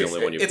any 'Cause case, it's the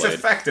only one you it's played.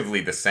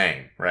 effectively the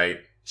same, right?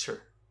 Sure.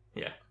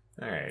 Yeah,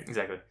 All right.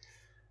 exactly.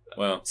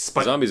 Well,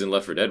 zombies in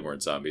Left 4 Dead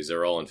weren't zombies. They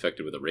were all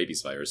infected with a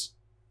rabies virus.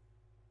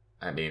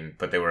 I mean,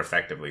 but they were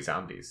effectively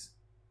zombies.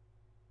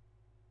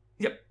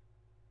 Yep.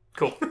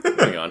 Cool.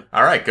 Moving on.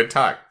 All right, good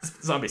talk.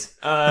 Zombies.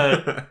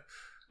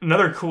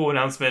 Another cool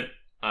announcement,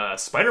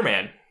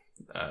 Spider-Man,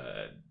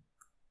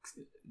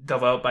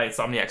 developed by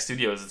Insomniac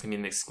Studios. It's going to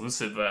be an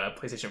exclusive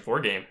PlayStation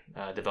 4 game,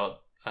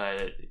 developed,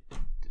 I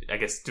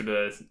guess, due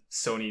to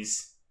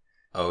Sony's...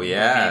 Oh,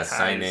 yeah, ties.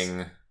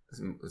 signing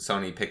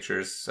Sony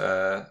Pictures,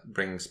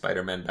 bringing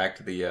Spider-Man back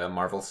to the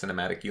Marvel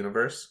Cinematic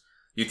Universe.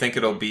 You think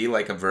it'll be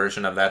like a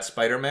version of that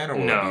Spider-Man, or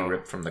will it be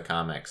ripped from the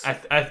comics? I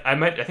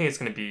think it's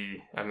going to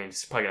be... I mean,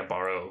 it's probably going to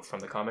borrow from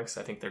the comics.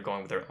 I think they're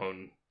going with their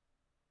own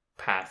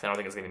path. I don't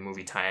think it's going to be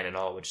movie tie-in at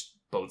all, which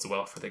bodes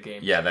well for the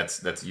game. Yeah,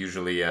 that's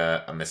usually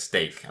a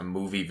mistake. A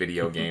movie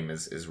video game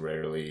is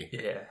rarely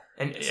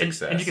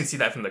success. And you can see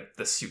that from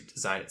the suit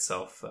design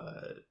itself.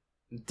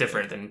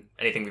 Different than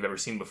anything we've ever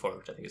seen before,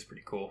 which I think is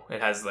pretty cool.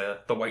 It has the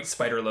white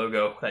spider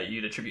logo that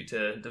you'd attribute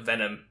to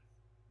Venom,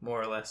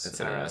 more or less. That's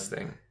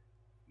interesting.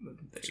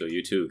 So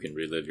you too can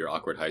relive your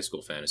awkward high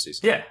school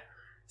fantasies. Yeah.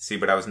 See,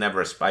 but I was never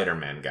a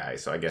Spider-Man guy,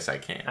 so I guess I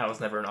can't. I was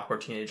never an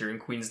awkward teenager in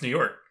Queens, New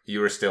York.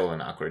 You were still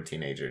an awkward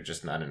teenager,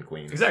 just not in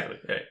Queens. Exactly.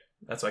 Right.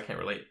 That's why I can't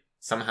relate.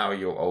 Somehow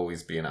you'll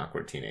always be an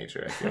awkward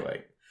teenager, I feel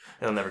like.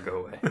 It'll never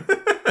go away.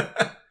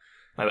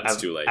 It's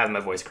too late. As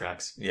my voice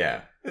cracks.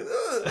 Yeah.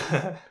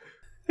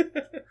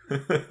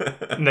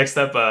 Next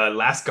up,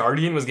 Last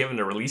Guardian was given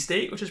a release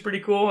date, which is pretty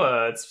cool.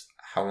 It's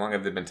How long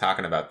have they been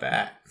talking about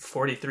that?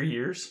 43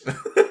 years.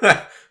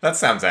 That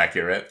sounds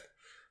accurate.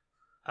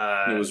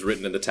 It was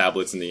written in the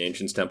tablets in the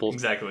Ancients Temple.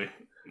 Exactly.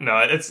 No,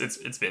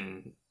 it's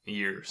been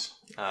years.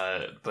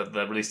 But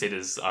the release date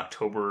is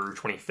October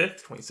 25th,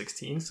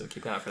 2016. So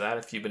keep an eye out for that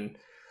if you've been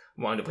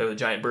wanting to play with a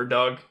giant bird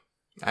dog.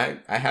 I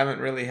haven't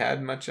really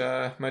had much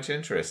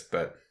interest,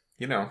 but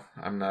you know,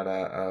 I'm not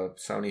a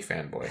Sony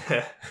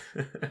fanboy.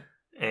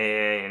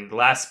 And the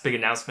last big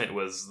announcement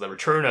was the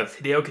return of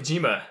Hideo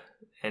Kojima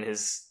and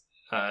his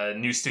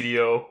new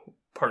studio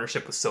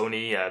partnership with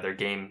Sony, their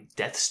game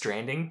Death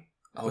Stranding.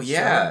 Oh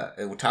yeah,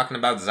 we're talking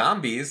about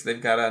zombies.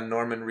 They've got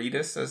Norman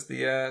Reedus as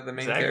the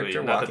main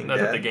character. Not Walking that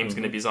Dead. the game's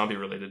going to be zombie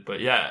related, but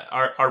yeah,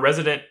 our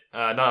resident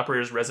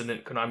non-operators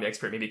resident Konami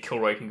expert, maybe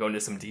Kilroy, can go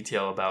into some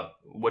detail about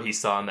what he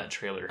saw in that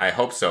trailer. I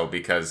hope so,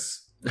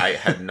 because I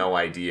had no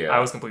idea. I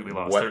was completely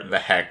lost. What the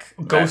heck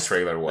that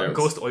trailer was.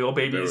 Ghost oil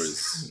There babies.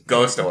 was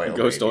Ghost oil.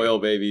 Ghost oil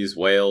babies,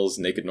 whales,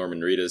 naked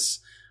Norman Reedus.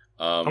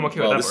 I'm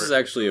okay with that this part. is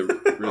actually a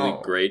really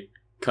Oh. great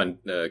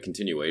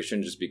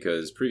continuation, just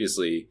because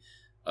previously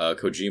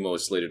Kojima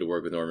was slated to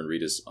work with Norman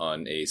Reedus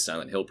on a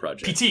Silent Hill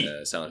project.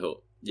 PT. Silent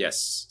Hill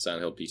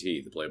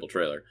PT, the playable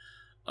trailer.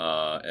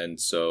 And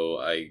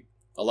so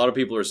a lot of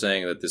people are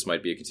saying that this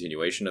might be a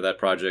continuation of that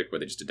project, where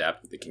they just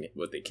adapt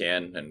what they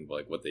can and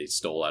like what they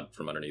stole out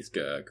from underneath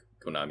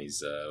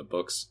Konami's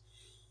books.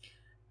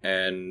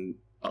 And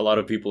a lot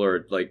of people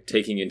are like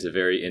taking into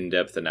very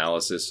in-depth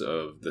analysis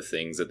of the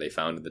things that they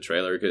found in the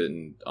trailer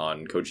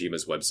on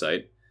Kojima's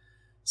website,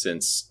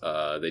 since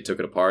they took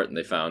it apart and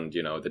they found,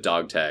 the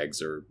dog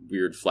tags or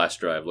weird flash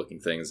drive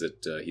looking things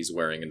that he's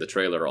wearing in the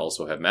trailer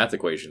also have math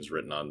equations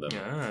written on them.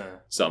 Ah.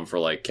 Some for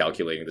like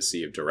calculating the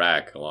Sea of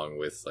Dirac, along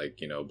with like,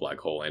 black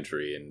hole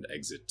entry and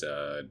exit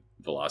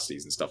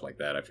velocities and stuff like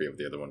that. I forget what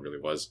the other one really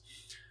was.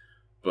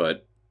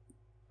 But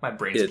My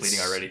brain's bleeding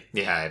already.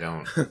 Yeah, I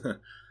don't.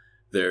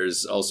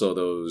 There's also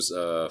those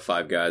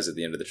 5 guys at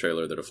the end of the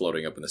trailer that are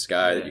floating up in the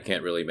sky that you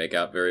can't really make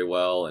out very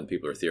well, and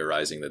people are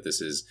theorizing that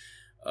this is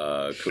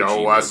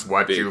show us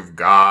what you've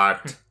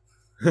got.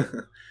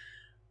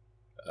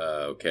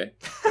 Okay.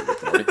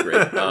 Rick and Morty,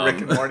 great.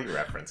 Rick and Morty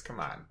reference, come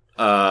on.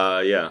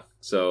 Yeah.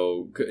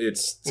 So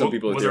it's some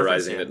people are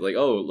theorizing that, like,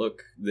 oh,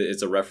 look,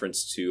 it's a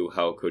reference to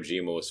how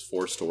Kojima was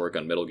forced to work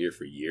on Metal Gear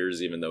for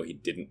years, even though he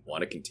didn't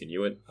want to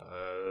continue it.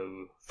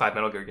 5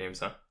 Metal Gear games,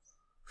 huh?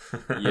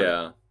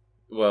 Yeah.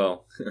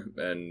 Well,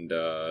 and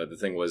the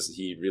thing was,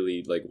 he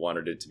really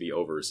wanted it to be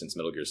over since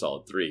Metal Gear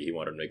Solid 3. He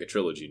wanted to make a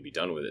trilogy and be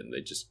done with it, and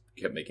they just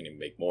kept making him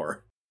make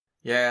more.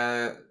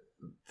 Yeah,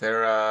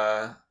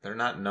 they're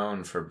not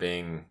known for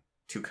being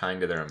too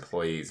kind to their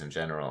employees in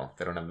general.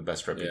 They don't have the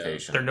best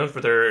reputation. They're known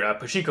for their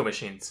Pachinko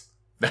machines.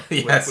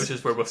 Yes. Which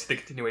is where we'll see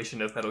the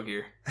continuation of Metal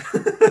Gear.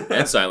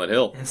 And Silent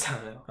Hill.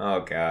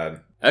 Oh,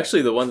 God.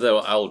 Actually, the one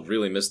that I'll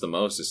really miss the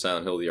most is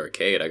Silent Hill the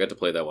arcade. I got to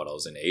play that when I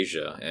was in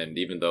Asia, and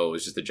even though it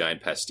was just a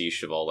giant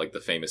pastiche of all the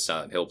famous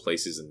Silent Hill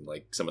places and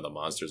some of the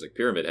monsters like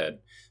Pyramid Head,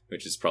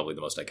 which is probably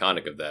the most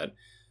iconic of that,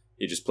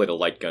 you just played a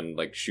light gun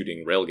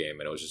shooting rail game,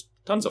 and it was just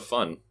tons of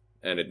fun.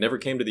 And it never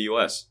came to the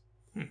US.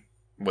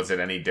 Was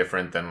it any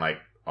different than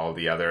all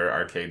the other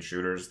arcade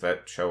shooters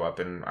that show up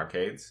in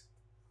arcades?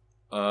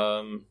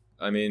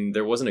 I mean,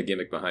 there wasn't a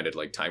gimmick behind it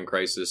like Time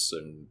Crisis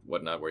and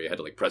whatnot, where you had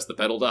to press the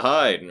pedal to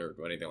hide or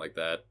anything like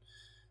that.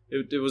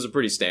 It was a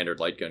pretty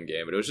standard light gun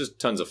game, but it was just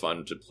tons of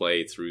fun to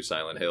play through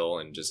Silent Hill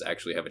and just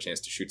actually have a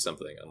chance to shoot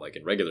something, unlike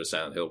in regular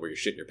Silent Hill where you're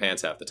shitting your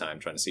pants half the time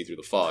trying to see through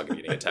the fog and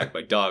getting attacked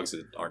by dogs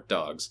that aren't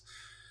dogs.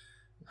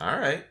 All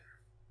right.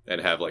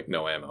 And have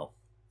no ammo,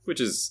 which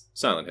is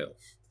Silent Hill.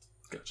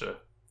 Gotcha.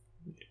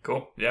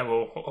 Cool. Yeah,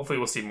 well, hopefully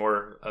we'll see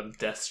more of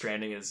Death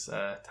Stranding as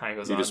time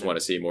goes on. You just want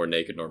to see more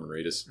naked Norman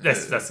Reedus.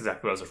 That's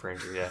exactly what I was referring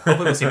to, yeah.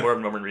 Hopefully we'll see more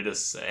of Norman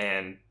Reedus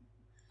and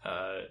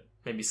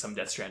maybe some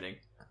Death Stranding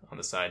on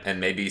the side. And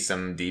maybe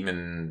some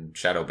demon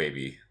shadow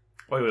baby.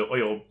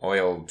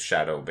 Oil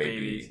shadow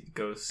baby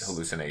ghost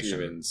hallucination.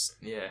 Demons.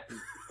 Yeah.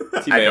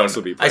 He may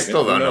also be pregnant. I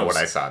still don't know what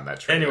I saw in that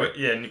trailer. Anyway,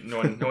 yeah,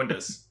 no one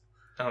does.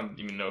 I don't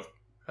even know if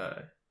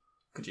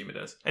Kojima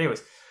does.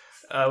 Anyways,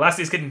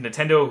 lastly, let's get into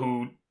Nintendo,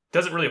 who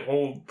doesn't really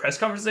hold press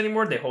conferences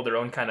anymore. They hold their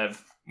own kind of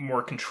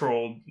more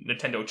controlled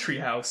Nintendo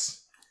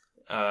treehouse.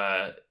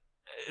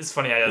 It's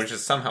funny, which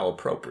is somehow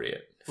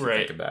appropriate if you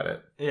think about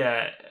it.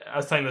 Yeah, I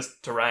was telling this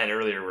to Ryan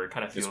earlier, where it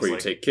kind of feels it's where you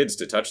take kids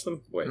to touch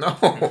them. Wait, no,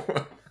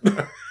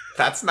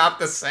 that's not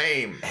the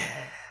same.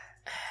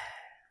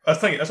 I was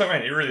telling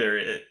Ryan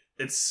earlier.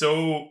 It's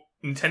so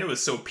Nintendo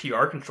is so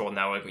PR controlled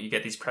now. When you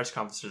get these press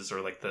conferences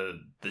or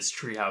this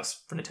treehouse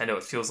for Nintendo,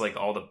 it feels like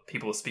all the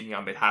people speaking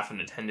on behalf of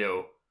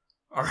Nintendo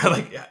are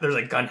there's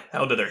a gun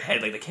held to their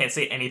head. They can't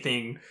say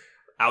anything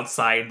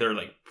outside their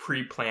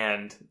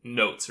pre-planned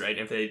notes, right?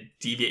 If they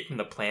deviate from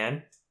the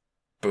plan,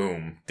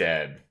 boom,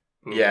 dead.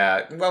 Boom.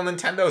 Yeah, well,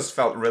 Nintendo's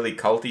felt really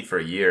culty for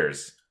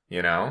years,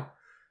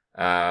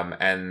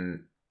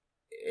 and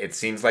it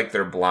seems like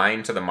they're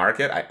blind to the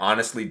market. I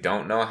honestly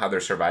don't know how they're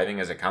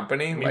surviving as a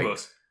company.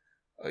 Amiibos.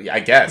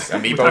 I guess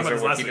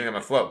Amiibos are keeping them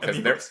afloat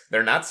because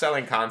they're not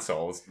selling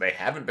consoles. They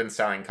haven't been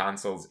selling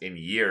consoles in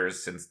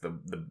years since the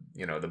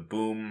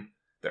boom.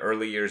 The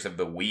early years of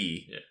the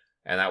Wii,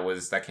 and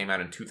that came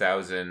out in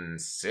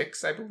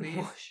 2006, I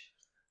believe.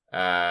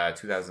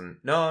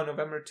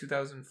 November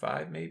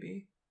 2005,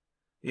 maybe.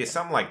 Yeah,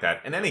 something like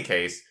that. In any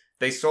case,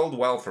 they sold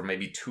well for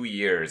maybe 2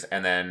 years,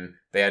 and then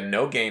they had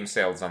no game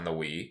sales on the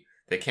Wii.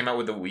 They came out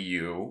with the Wii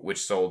U,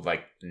 which sold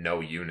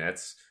no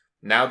units.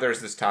 Now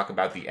there's this talk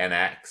about the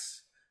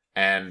NX,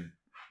 and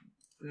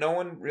no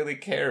one really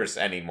cares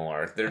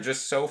anymore. They're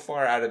just so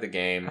far out of the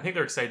game. I think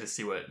they're excited to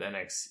see what the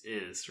NX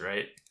is,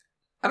 right?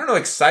 I don't know,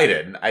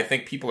 excited. I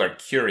think people are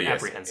curious.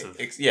 Apprehensive.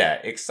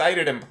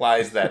 Excited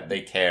implies that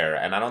they care,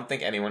 and I don't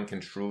think anyone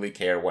can truly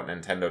care what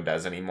Nintendo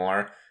does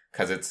anymore,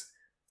 because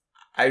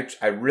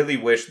I really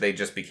wish they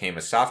just became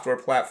a software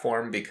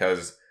platform,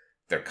 because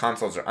their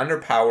consoles are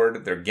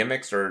underpowered, their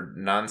gimmicks are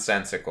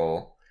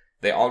nonsensical,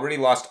 they already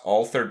lost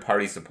all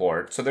third-party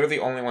support, so they're the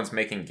only ones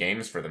making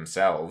games for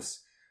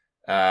themselves.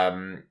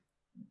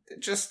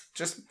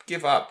 Just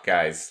give up,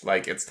 guys.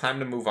 It's time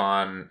to move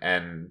on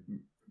and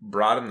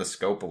broaden the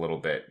scope a little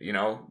bit,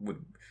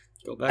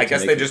 I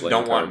guess they just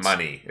don't want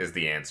money is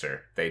the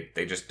answer.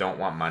 They just don't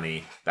want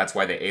money. That's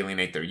why they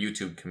alienate their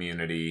YouTube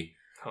community.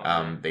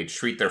 They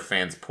treat their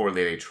fans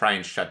poorly. They try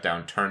and shut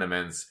down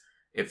tournaments.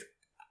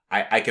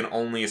 I can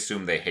only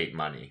assume they hate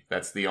money.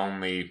 That's the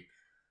only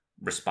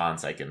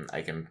response I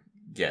can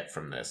get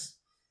from this.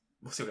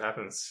 We'll see what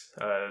happens.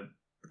 A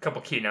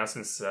couple key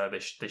announcements.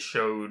 They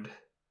showed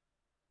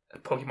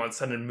Pokemon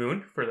Sun and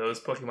Moon for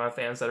those Pokemon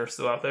fans that are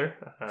still out there.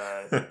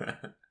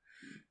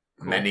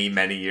 Cool.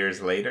 Many years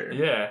later.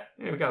 Yeah,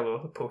 we got a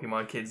little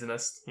Pokemon kids in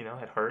us,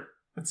 at heart.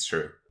 That's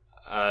true.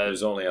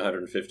 There's only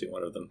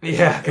 151 of them.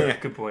 Yeah,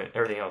 good point.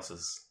 Everything else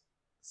is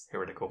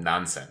heretical.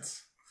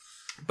 Nonsense.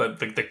 But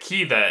the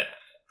key that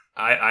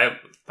I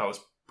thought was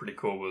pretty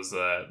cool was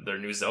their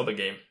new Zelda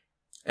game.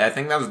 I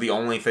think that was the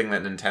only thing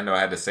that Nintendo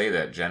had to say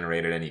that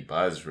generated any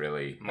buzz,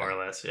 really. More or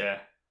less, yeah.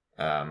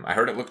 I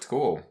heard it looked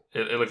cool.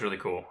 It looked really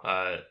cool.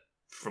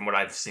 From what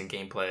I've seen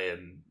gameplay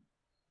and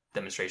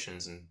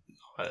demonstrations, and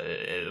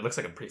it looks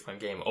like a pretty fun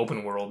game.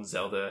 Open world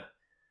Zelda,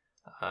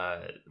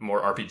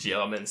 more RPG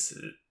elements.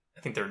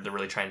 I think they're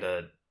really trying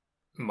to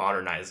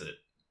modernize it.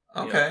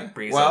 Okay.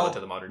 Bring Zelda to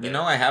the modern day.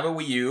 I have a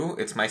Wii U.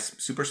 It's my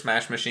Super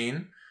Smash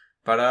machine.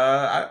 But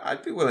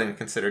I'd be willing to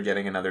consider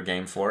getting another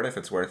game for it if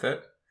it's worth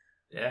it.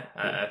 Yeah,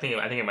 I think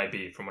it might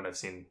be. From what I've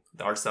seen,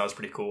 the art style is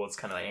pretty cool. It's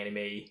kind of like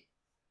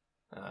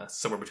anime,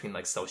 somewhere between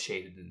like cel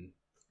shaded and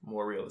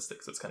more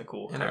realistic. So it's kind of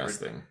cool.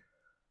 Interesting.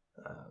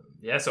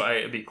 Yeah, so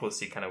it'd be cool to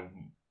see kind of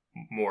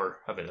more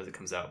of it as it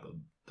comes out. But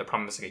they're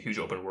promising a huge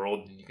open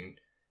world, and you can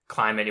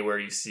climb anywhere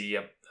you see,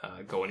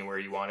 go anywhere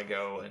you want to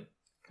go, and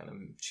kind of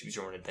choose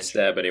your own adventure.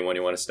 Stab anyone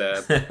you want to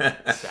stab.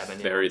 Stab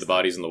anyone. Bury the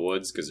bodies in the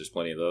woods because there's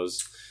plenty of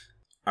those.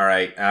 All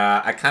right,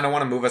 I kind of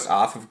want to move us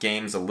off of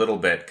games a little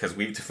bit because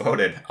we've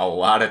devoted a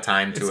lot of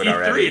time to it E3,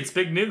 already. It's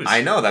big news.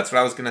 I know, that's what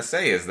I was going to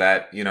say, is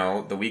that,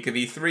 the week of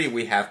E3,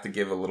 we have to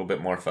give a little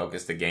bit more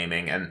focus to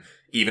gaming, and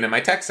even in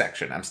my tech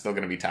section, I'm still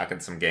going to be talking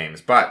some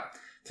games. But,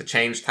 to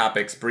change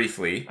topics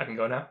briefly... I can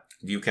go now?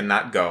 You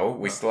cannot go.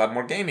 We still have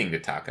more gaming to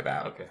talk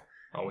about. Okay,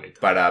 I'll wait.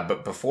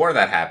 But before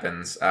that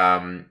happens,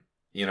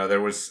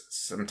 there was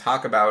some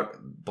talk about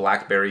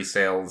BlackBerry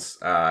sales,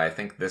 I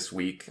think this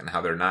week, and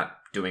how they're not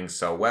doing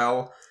so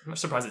well. I'm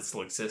surprised it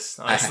still exists,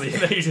 honestly.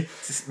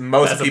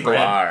 Most people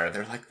are.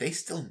 They're like, they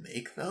still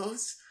make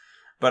those?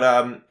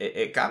 But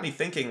it got me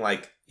thinking,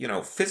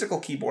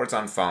 physical keyboards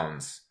on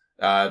phones.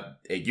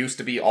 It used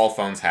to be all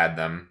phones had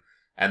them.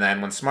 And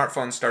then when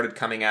smartphones started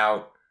coming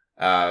out,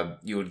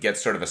 you would get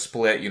sort of a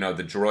split.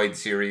 The Droid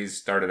series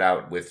started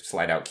out with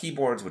slide-out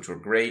keyboards, which were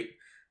great.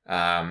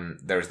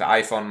 There's the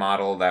iPhone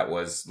model that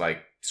was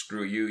like,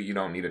 screw you, you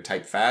don't need to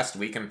type fast.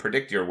 We can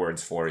predict your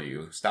words for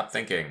you. Stop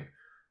thinking.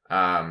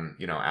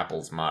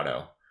 Apple's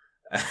motto.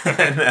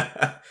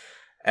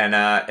 and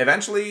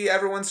eventually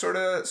everyone sort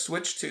of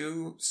switched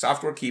to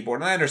software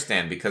keyboard. And I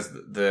understand because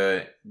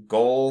the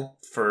goal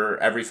for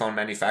every phone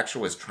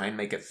manufacturer was try and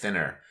make it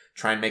thinner,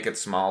 try and make it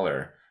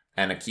smaller.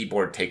 And a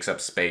keyboard takes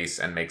up space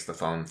and makes the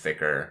phone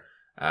thicker.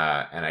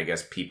 And I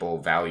guess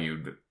people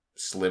valued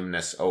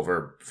slimness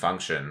over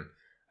function.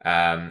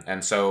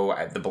 And so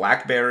the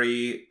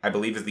BlackBerry, I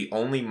believe, is the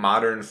only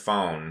modern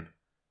phone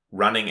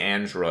running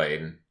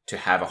Android to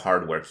have a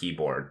hardware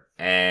keyboard.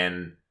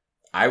 And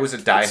I was a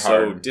diehard... It's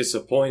so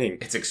disappointing.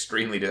 It's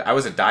extremely... I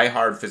was a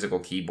diehard physical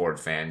keyboard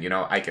fan.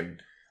 I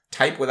could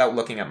type without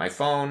looking at my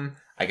phone.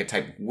 I could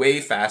type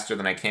way faster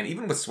than I can,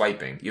 even with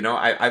swiping.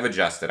 I've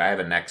adjusted. I have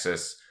a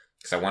Nexus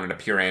because I wanted a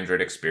pure Android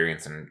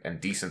experience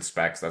and decent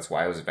specs. That's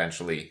why I was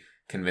eventually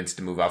convinced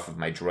to move off of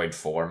my Droid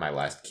 4, my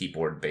last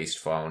keyboard-based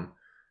phone.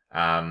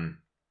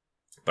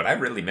 But I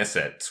really miss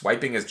it.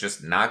 Swiping is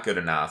just not good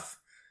enough.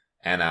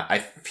 And I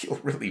feel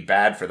really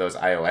bad for those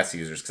iOS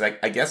users because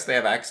I guess they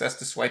have access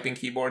to swiping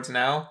keyboards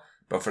now.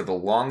 But for the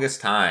longest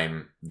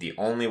time, the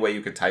only way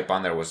you could type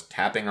on there was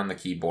tapping on the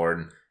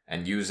keyboard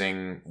and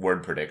using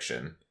word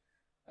prediction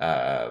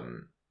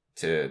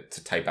to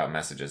type out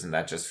messages. And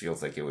that just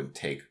feels like it would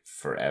take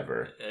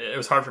forever. It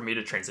was hard for me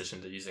to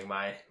transition to using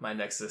my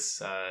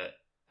Nexus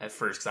at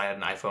first because I had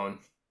an iPhone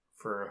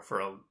for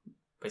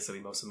basically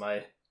most of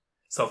my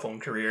cell phone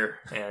career.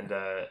 And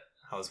I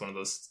was one of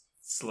those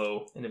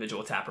slow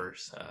individual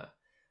tappers,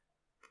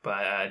 but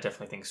I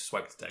definitely think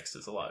swipe to text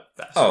is a lot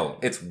faster. Oh,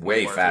 it's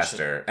way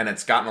faster, efficient. And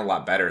it's gotten a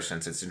lot better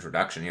since its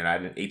introduction. I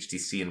had an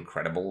HTC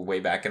Incredible way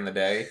back in the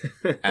day,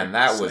 and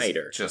that was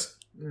just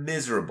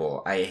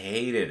miserable. I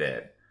hated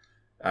it.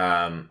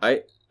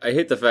 I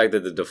hate the fact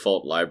that the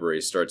default library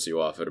starts you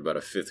off at about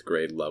a 5th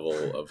grade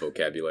level of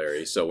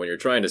vocabulary. So when you're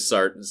trying to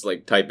start, it's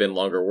like type in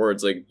longer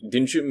words. Like,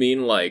 didn't you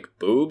mean like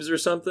boobs or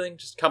something?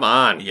 Just come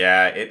on.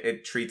 Yeah,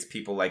 it treats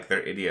people like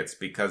they're idiots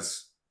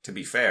because, to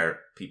be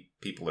fair,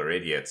 people are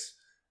idiots.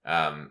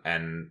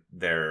 And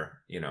they're,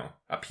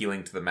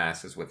 appealing to the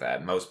masses with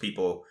that. Most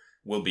people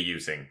will be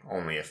using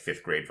only a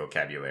 5th grade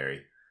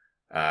vocabulary.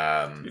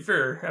 To be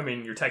fair,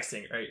 you're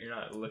texting, right? You're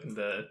not looking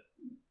to,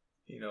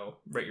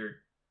 write your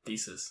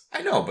thesis.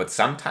 I know, but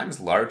sometimes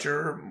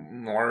larger,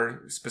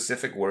 more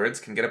specific words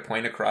can get a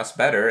point across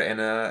better in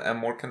a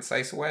more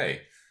concise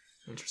way.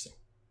 Interesting.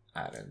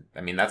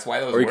 That's why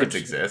those words words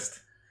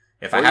exist.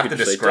 If I have to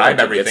describe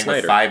everything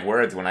with 5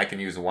 words when I can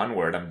use 1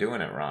 word, I'm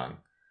doing it wrong.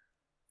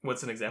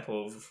 What's an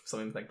example of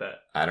something like that?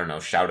 I don't know,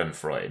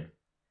 Schadenfreude.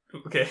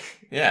 Okay.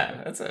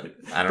 Yeah, that's it.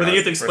 I don't know. But then you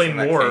have to explain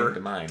more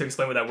to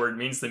explain what that word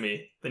means to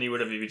me than you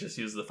would have if you just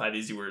used the 5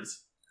 easy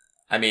words.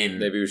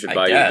 Maybe we should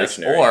buy you a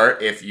dictionary. Or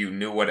if you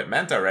knew what it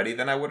meant already,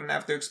 then I wouldn't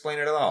have to explain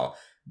it at all.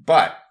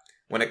 But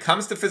when it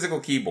comes to physical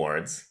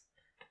keyboards,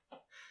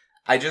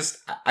 I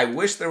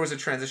wish there was a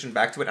transition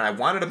back to it, and I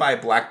wanted to buy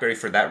a BlackBerry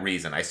for that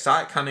reason. I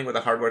saw it coming with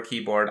a hardware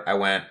keyboard. I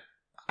went,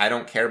 I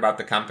don't care about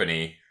the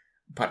company,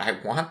 but I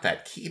want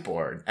that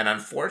keyboard. And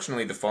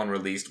unfortunately, the phone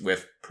released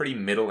with pretty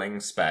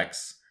middling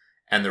specs,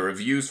 and the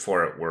reviews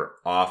for it were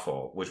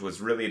awful, which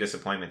was really a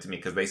disappointment to me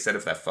because they said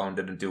if that phone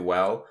didn't do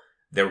well,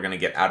 they were going to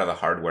get out of the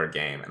hardware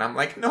game. And I'm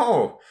like,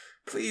 no,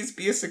 please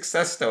be a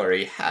success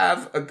story.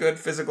 Have a good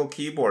physical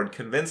keyboard.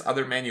 Convince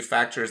other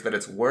manufacturers that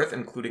it's worth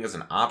including as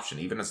an option,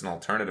 even as an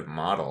alternative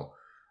model.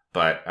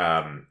 But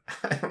I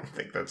don't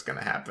think that's going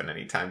to happen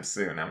anytime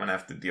soon. I'm going to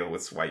have to deal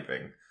with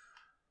swiping.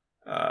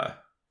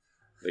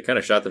 They kind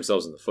of shot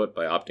themselves in the foot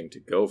by opting to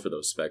go for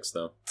those specs,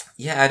 though.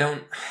 Yeah,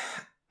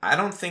 I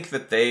don't think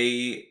that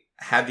they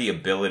had the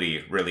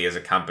ability, really, as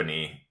a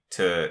company,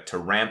 to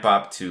ramp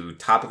up to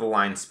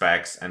top-of-the-line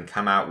specs and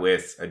come out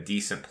with a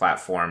decent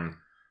platform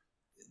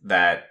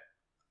that,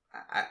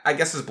 I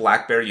guess as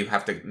BlackBerry, you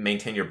have to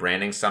maintain your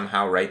branding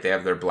somehow, right? They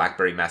have their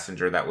BlackBerry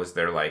Messenger. That was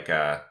their,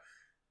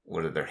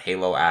 their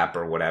Halo app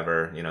or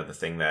whatever, the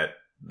thing that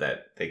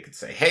they could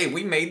say, hey,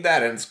 we made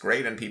that and it's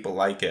great and people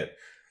like it.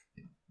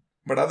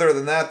 But other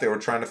than that, they were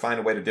trying to find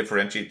a way to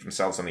differentiate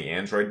themselves on the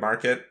Android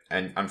market.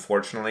 And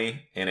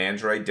unfortunately, in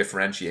Android,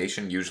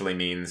 differentiation usually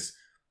means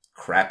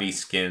crappy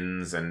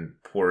skins and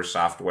poor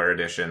software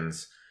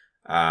additions.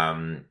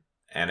 And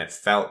it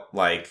felt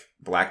like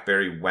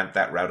BlackBerry went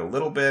that route a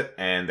little bit,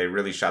 and they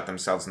really shot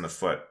themselves in the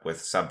foot with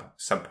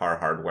subpar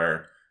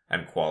hardware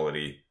and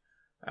quality.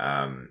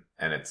 And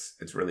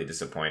it's really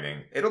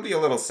disappointing. It'll be a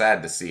little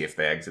sad to see if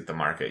they exit the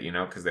market,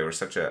 because they were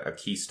such a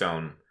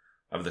keystone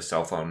of the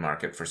cell phone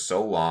market for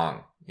so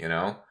long,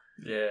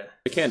 Yeah.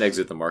 They can't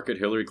exit the market.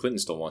 Hillary Clinton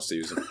still wants to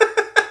use them.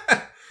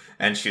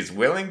 And she's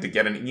willing to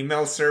get an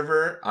email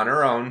server on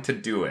her own to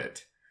do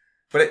it.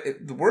 But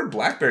the word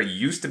BlackBerry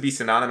used to be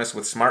synonymous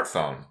with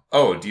smartphone.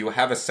 Oh, do you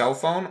have a cell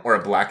phone or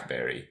a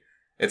BlackBerry?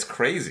 It's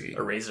crazy.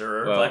 A Razor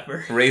or a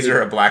BlackBerry?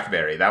 Razor or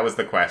BlackBerry? That was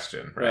the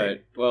question,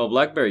 right? Well,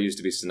 BlackBerry used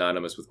to be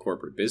synonymous with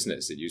corporate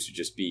business. It used to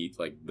just be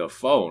like the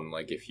phone.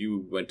 Like if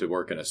you went to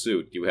work in a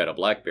suit, you had a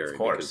BlackBerry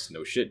because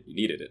no shit, you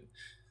needed it.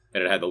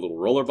 And it had the little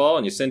roller ball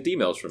and you sent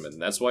emails from it.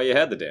 And that's why you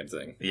had the damn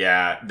thing.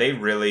 Yeah, they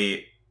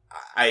really...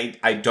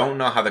 I don't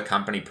know how the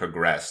company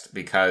progressed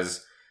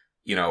because,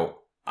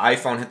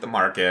 iPhone hit the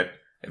market.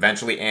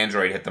 Eventually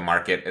Android hit the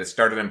market. It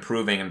started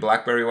improving and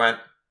BlackBerry went...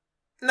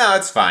 No,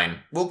 it's fine.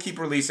 We'll keep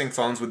releasing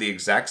phones with the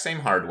exact same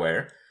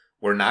hardware.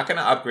 We're not going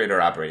to upgrade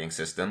our operating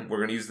system. We're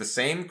going to use the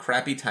same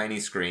crappy tiny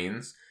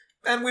screens.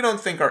 And we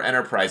don't think our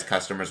enterprise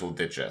customers will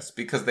ditch us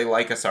because they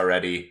like us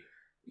already.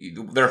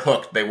 They're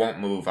hooked. They won't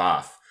move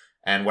off.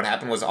 And what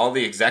happened was all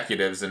the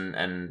executives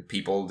and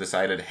people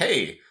decided,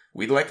 hey,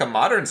 we'd like a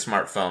modern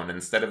smartphone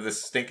instead of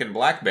this stinking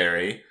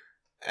BlackBerry.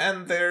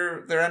 And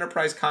their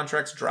enterprise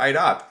contracts dried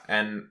up.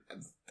 And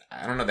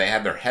I don't know, they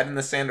had their head in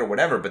the sand or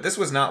whatever, but this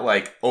was not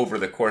like over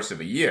the course of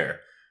a year.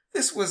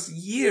 This was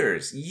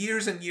years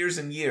and years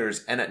and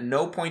years, and at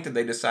no point did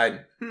they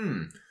decide,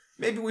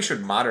 maybe we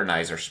should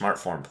modernize our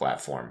smartphone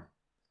platform.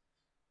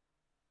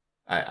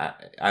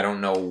 I don't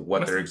know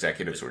what their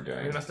executives were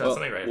doing. They must have done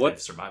something right if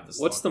they've survived this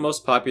What's long. the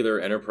most popular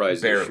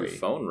enterprise issue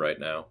phone right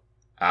now?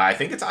 I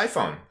think it's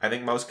iPhone. I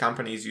think most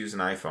companies use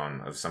an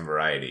iPhone of some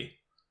variety.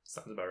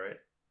 Sounds about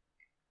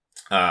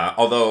right.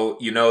 Although,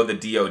 the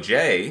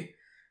DOJ...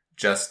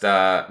 just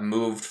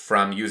moved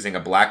from using a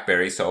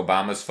BlackBerry, so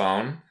Obama's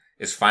phone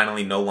is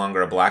finally no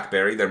longer a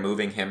BlackBerry. They're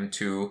moving him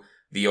to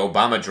the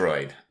Obama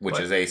Droid, which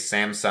is a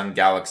Samsung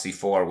Galaxy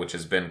 4, which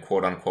has been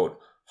quote-unquote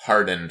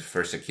hardened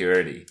for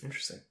security.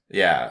 Interesting.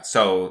 Yeah,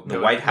 so the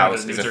White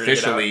House is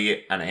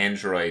officially an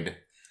Android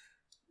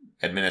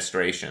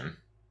administration.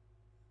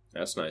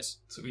 That's nice.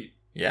 Sweet.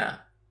 Yeah,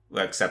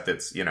 except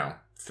it's,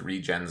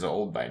 3 gens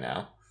old by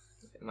now.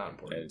 Not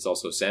important. And it's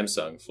also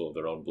Samsung, full of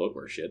their own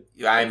bloatware shit.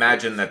 I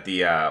imagine that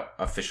the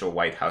official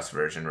White House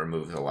version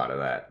removes a lot of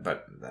that,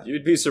 but...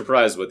 You'd be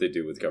surprised what they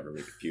do with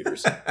government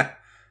computers.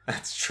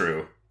 That's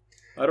true.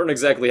 I don't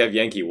exactly have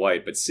Yankee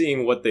White, but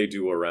seeing what they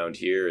do around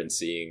here and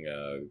seeing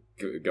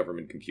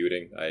government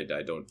computing, I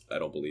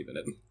don't believe in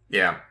it.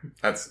 Yeah,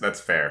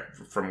 that's fair.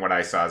 From what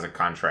I saw as a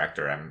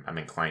contractor, I'm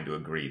inclined to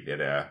agree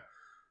that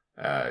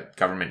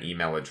government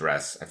email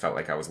address, I felt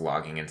like I was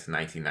logging into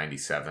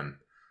 1997.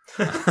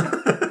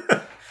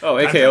 Oh,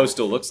 AKO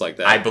still looks like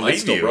that. I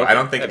believe you. I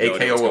don't think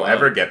AKO will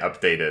ever on. get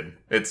updated.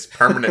 It's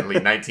permanently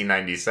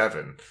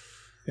 1997.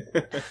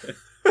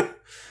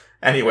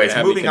 Anyways,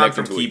 moving on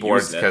from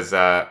keyboards because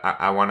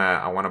I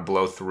wanna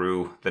blow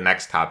through the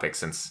next topic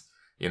since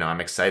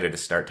I'm excited to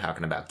start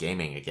talking about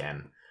gaming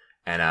again,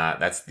 and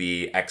that's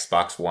the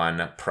Xbox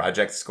One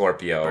Project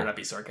Scorpio. Better not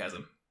be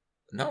sarcasm.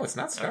 No, it's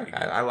not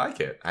sarcasm. I like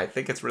it. I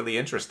think it's really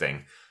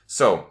interesting.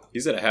 So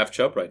he's at a half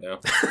chub right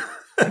now.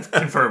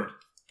 Confirmed.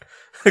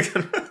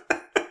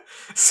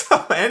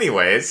 So,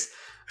 anyways,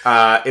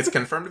 it's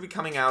confirmed to be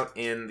coming out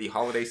in the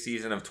holiday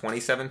season of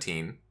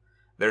 2017.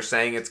 They're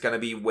saying it's going to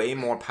be way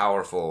more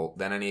powerful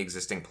than any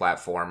existing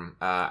platform.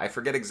 I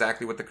forget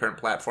exactly what the current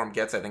platform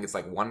gets. I think it's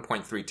like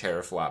 1.3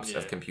 teraflops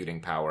of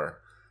computing power.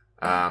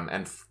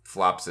 And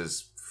flops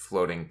is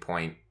floating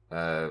point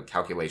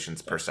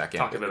calculations per second.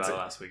 Talked about that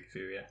last week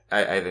too, yeah.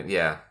 I think,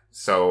 yeah.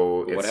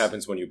 So what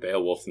happens when you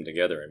Beowulf them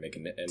together and make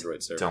an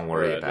Android server? Don't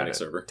worry about it.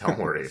 Server? Don't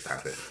worry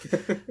about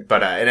it.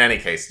 But in any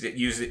case,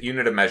 use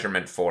unit of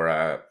measurement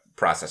for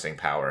processing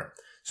power.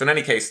 So in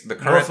any case, the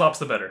current... More flops,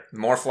 the better.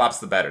 More flops,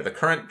 the better. The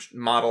current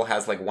model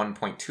has like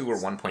 1.2 or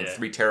 1.3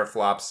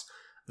 teraflops.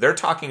 They're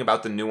talking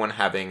about the new one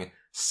having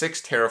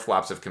 6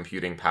 teraflops of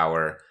computing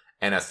power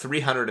and a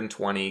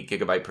 320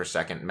 gigabyte per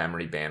second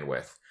memory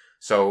bandwidth.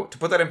 So to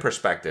put that in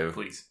perspective,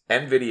 Please.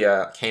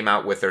 NVIDIA came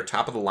out with their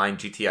top-of-the-line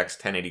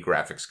GTX 1080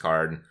 graphics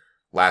card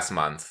last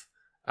month.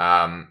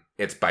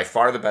 It's by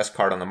far the best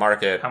card on the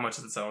market. How much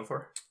is it selling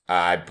for?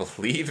 I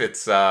believe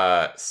it's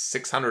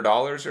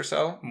 $600 or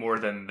so. More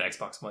than the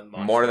Xbox One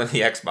launch. More than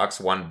the Xbox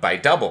One by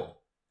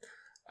double.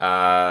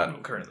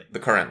 Currently. The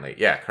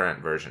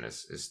current version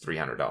is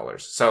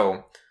 $300.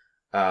 So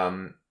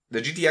the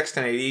GTX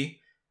 1080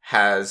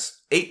 has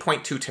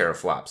 8.2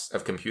 teraflops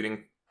of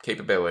computing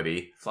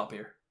capability.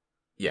 Floppier.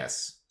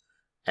 Yes.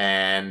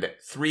 And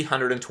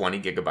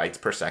 320 gigabytes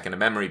per second of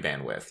memory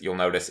bandwidth. You'll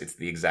notice it's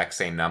the exact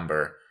same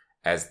number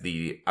as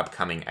the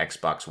upcoming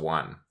Xbox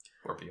One.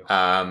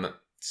 Scorpio.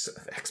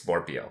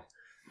 Scorpio.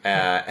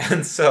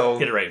 And so...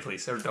 Get it right,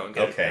 please. Or don't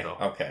get it at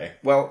all. Okay.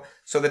 Well,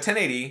 so the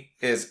 1080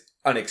 is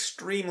an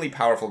extremely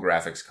powerful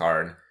graphics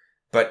card,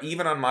 but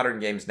even on modern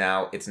games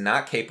now, it's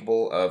not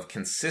capable of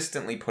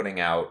consistently putting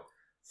out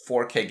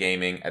 4K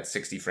gaming at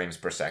 60 frames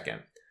per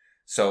second.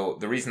 So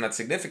the reason that's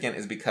significant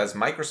is because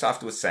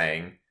Microsoft was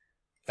saying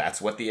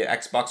that's what the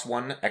Xbox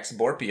One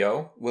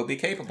Scorpio will be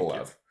capable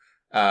of,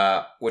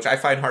 which I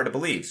find hard to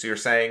believe. So you're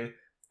saying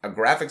a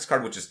graphics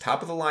card which is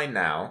top of the line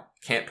now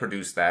can't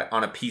produce that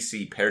on a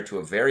PC paired to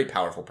a very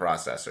powerful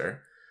processor,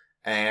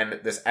 and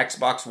this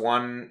Xbox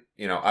One,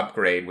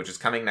 upgrade, which is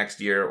coming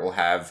next year, will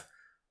have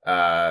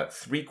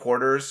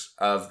 3/4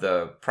 of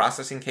the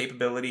processing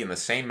capability and the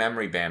same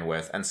memory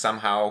bandwidth, and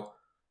somehow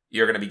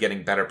you're going to be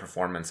getting better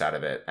performance out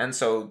of it. And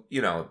so,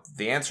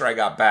 the answer I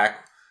got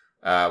back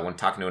when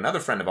talking to another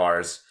friend of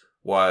ours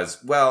was,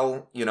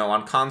 well,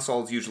 on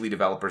consoles, usually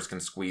developers can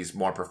squeeze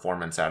more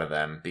performance out of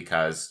them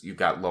because you've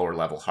got lower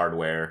level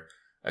hardware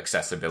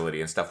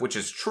accessibility and stuff, which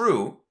is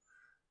true,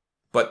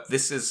 but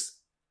this is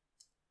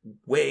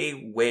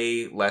way,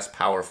 way less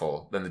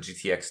powerful than the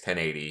GTX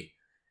 1080.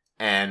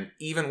 And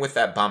even with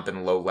that bump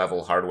in low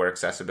level hardware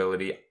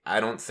accessibility, I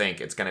don't think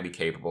it's going to be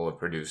capable of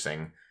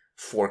producing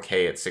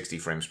 4K at 60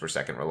 frames per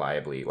second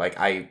reliably. Like,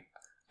 I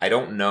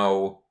don't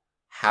know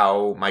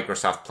how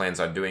Microsoft plans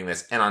on doing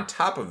this. And on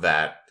top of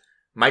that,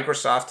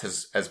 Microsoft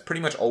has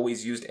pretty much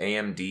always used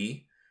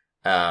AMD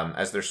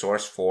as their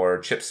source for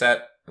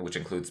chipset, which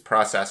includes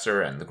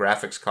processor and the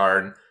graphics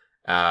card.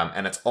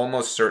 And it's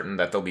almost certain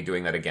that they'll be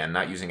doing that again,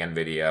 not using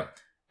NVIDIA.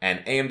 And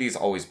AMD's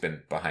always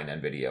been behind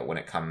NVIDIA when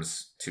it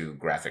comes to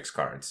graphics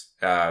cards.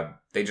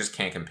 They just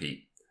can't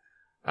compete.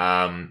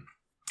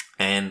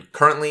 And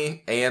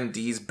currently,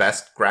 AMD's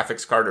best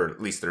graphics card, or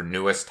at least their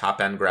newest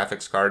top-end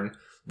graphics card, will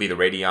be the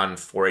Radeon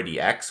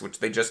 480X, which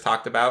they just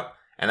talked about.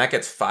 And that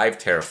gets 5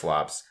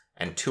 teraflops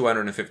and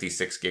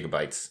 256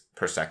 gigabytes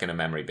per second of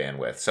memory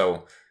bandwidth.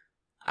 So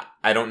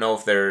I don't know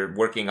if they're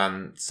working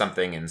on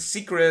something in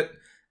secret,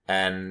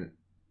 and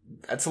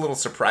that's a little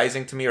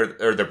surprising to me,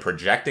 or they're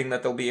projecting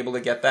that they'll be able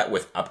to get that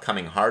with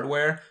upcoming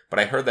hardware. But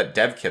I heard that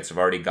dev kits have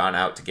already gone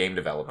out to game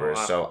developers,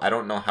 so I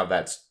don't know how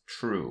that's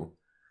true.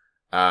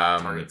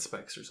 Target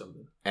specs or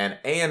something. And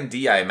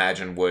AMD, I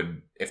imagine,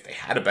 would, if they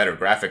had a better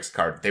graphics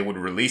card, they would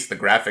release the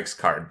graphics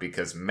card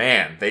because,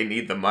 man, they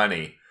need the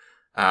money.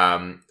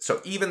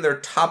 So even their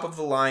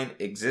top-of-the-line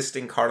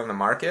existing card on the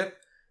market,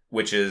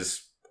 which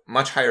is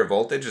much higher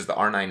voltage, is the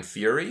R9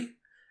 Fury,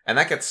 and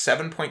that gets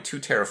 7.2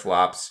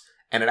 teraflops,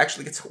 and it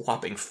actually gets a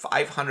whopping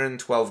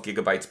 512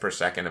 gigabytes per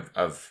second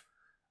of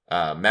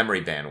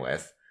memory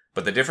bandwidth.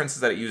 But the difference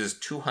is that it uses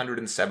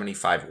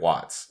 275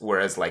 watts,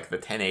 whereas like the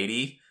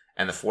 1080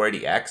 and the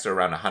 480X are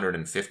around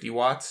 150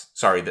 watts.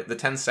 Sorry, the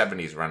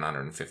 1070 is around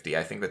 150.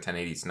 I think the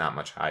 1080 is not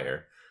much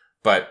higher.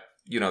 But,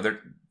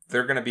 they're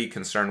going to be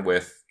concerned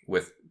with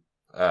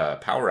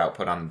power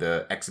output on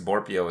the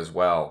Scorpio as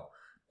well.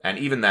 And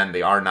even then, the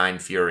R9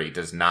 Fury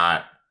does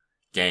not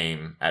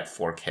game at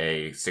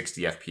 4K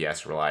 60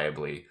 FPS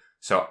reliably.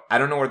 So I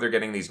don't know where they're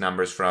getting these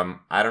numbers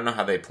from. I don't know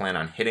how they plan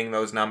on hitting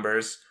those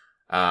numbers.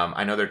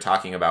 I know they're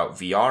talking about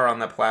VR on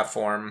the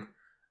platform.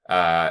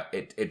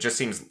 It just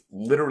seems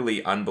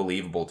literally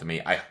unbelievable to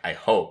me. I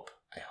hope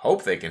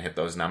they can hit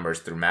those numbers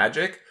through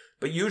magic.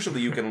 But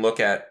usually you can look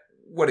at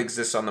what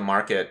exists on the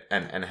market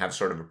and have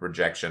sort of a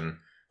projection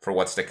for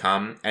what's to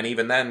come. And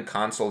even then,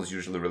 consoles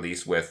usually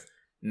release with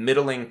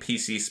middling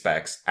PC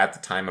specs at the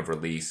time of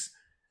release.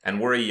 And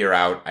we're a year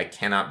out. I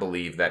cannot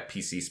believe that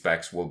PC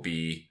specs will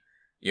be,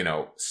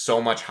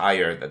 so much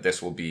higher that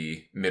this will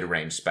be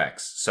mid-range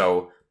specs.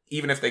 So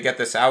even if they get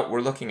this out,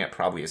 we're looking at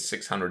probably a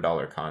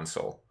 $600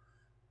 console.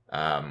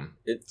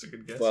 It's a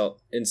good guess. Well,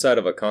 inside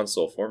of a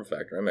console form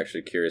factor, I'm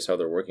actually curious how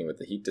they're working with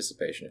the heat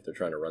dissipation if they're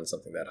trying to run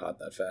something that hot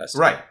that fast.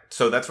 Right.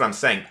 So that's what I'm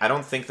saying. I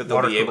don't think that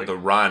they'll be able to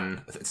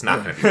run... It's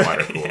not going to be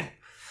water cooled. Yeah.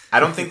 I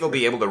don't think they'll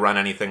be able to run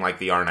anything like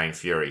the R9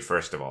 Fury,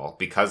 first of all,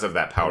 because of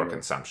that power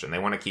consumption. They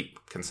want to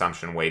keep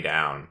consumption way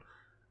down.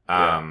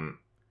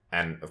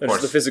 And of course...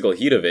 Just the physical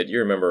heat of it. You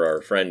remember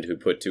our friend who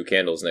put 2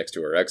 candles next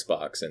to her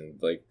Xbox and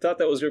thought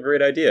that was a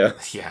great idea.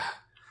 Yeah.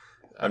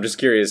 I'm just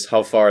curious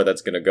how far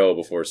that's going to go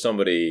before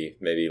somebody,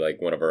 maybe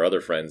like one of our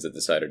other friends that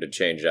decided to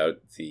change out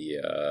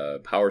the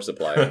power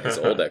supply on his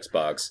old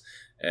Xbox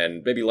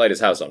and maybe light his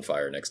house on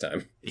fire next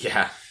time.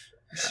 Yeah.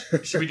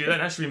 Should we do that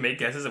now? Should we make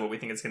guesses of what we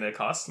think it's going to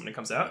cost when it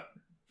comes out?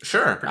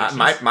 Sure.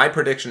 My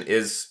prediction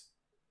is,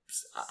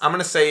 I'm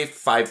going to say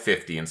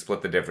 $550 and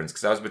split the difference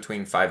because I was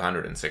between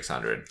 $500 and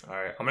 $600. All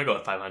right, I'm going to go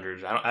with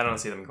 $500. I don't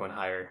see them going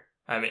higher.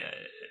 I mean,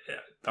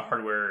 the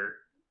hardware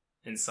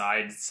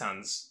inside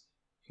sounds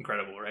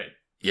incredible, right?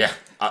 Yeah,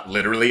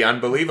 literally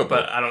unbelievable.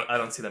 But I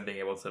don't see them being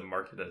able to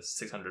market a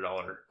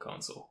 $600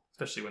 console,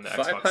 especially when the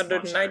Xbox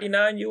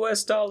 $599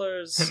 US.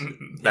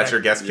 That's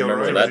your guess, Killer?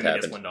 Remember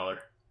that happened? $1.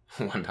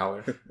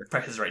 $1.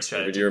 Price is Right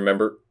strategy. Do you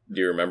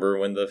remember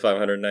when the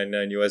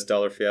 $599 US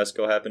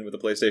fiasco happened with the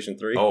PlayStation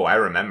 3? Oh, I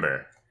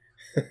remember.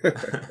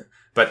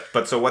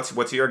 But so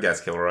what's your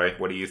guess, Kilroy?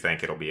 What do you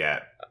think it'll be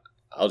at?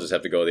 I'll just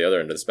have to go the other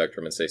end of the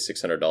spectrum and say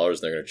 $600, and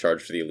they're going to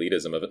charge for the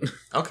elitism of it.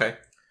 Okay.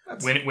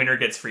 Winner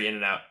gets free in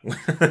and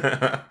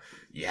out.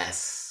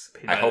 Yes.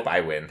 I hope I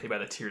win. Pay by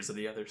the tears of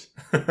the others.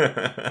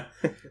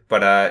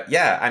 But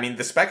yeah, I mean,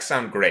 the specs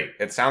sound great.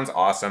 It sounds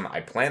awesome.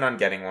 I plan on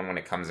getting one when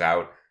it comes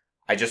out.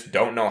 I just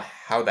don't know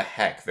how the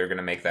heck they're going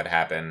to make that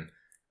happen.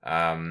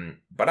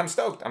 But I'm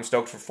stoked. I'm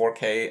stoked for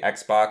 4K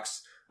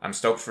Xbox. I'm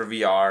stoked for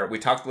VR. We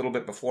talked a little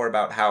bit before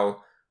about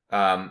how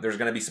there's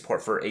going to be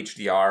support for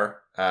HDR,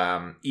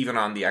 even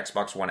on the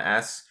Xbox One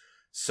S.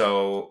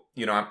 So,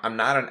 I'm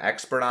not an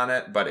expert on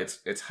it, but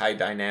it's high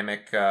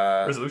dynamic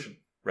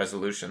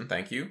resolution.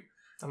 Thank you.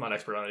 I'm not an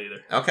expert on it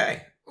either.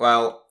 Okay.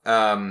 Well,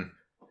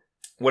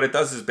 what it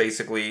does is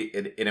basically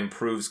it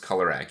improves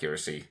color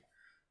accuracy.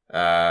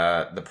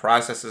 The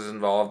processes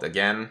involved,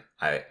 again,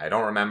 I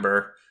don't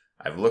remember.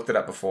 I've looked it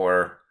up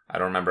before. I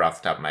don't remember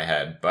off the top of my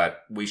head,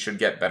 but we should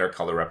get better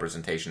color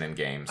representation in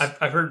games.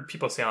 I've heard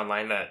people say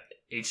online that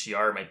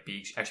HDR might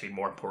be actually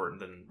more important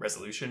than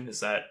resolution.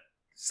 Is that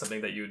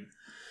something that you'd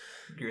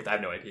agree with? I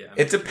have no idea.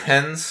 It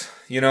depends,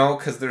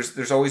 because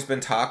there's always been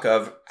talk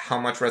of how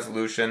much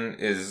resolution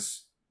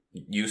is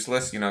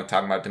useless,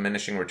 talking about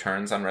diminishing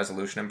returns on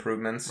resolution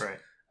improvements.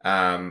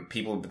 Right.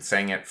 People have been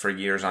saying it for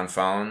years on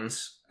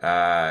phones.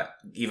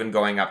 Even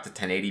going up to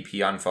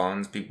 1080p on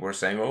phones, people were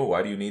saying, oh,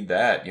 why do you need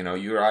that?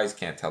 Your eyes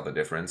can't tell the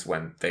difference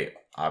when they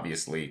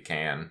obviously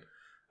can.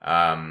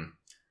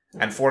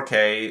 And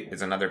 4K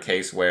is another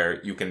case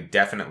where you can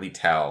definitely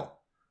tell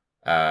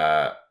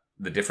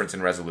the difference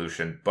in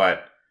resolution,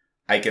 but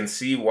I can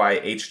see why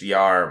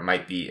HDR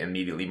might be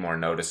immediately more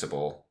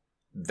noticeable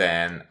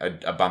than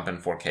a bump in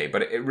 4K.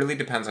 But it really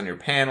depends on your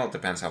panel. It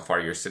depends how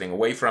far you're sitting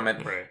away from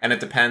it. Right. And it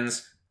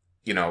depends,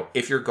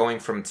 if you're going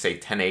from, say,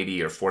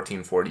 1080 or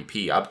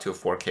 1440p up to a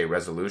 4K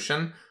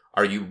resolution,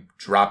 are you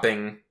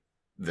dropping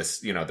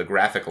this, the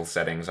graphical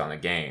settings on a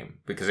game?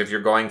 Because if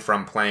you're going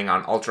from playing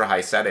on ultra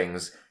high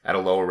settings at a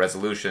lower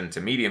resolution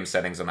to medium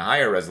settings on a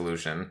higher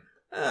resolution,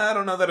 I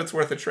don't know that it's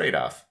worth a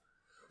trade-off.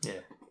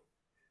 Yeah.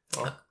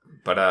 Well,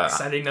 but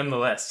exciting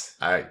nonetheless.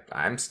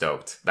 I'm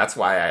stoked. That's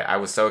why I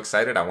was so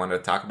excited. I wanted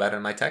to talk about it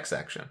in my tech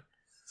section.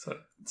 So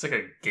it's like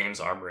a games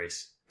arm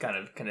race.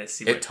 Kind of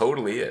see. It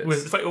totally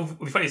is. It'll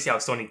be funny to see how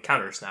Sony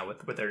counters now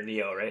with their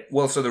Neo, right?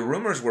 Well, so the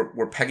rumors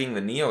were pegging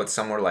the Neo at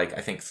somewhere like,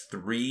 I think,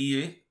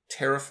 3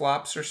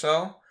 teraflops or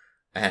so.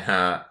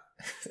 And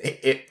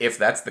if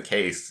that's the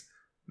case,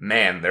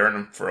 man, they're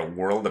in for a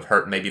world of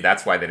hurt. Maybe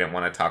that's why they didn't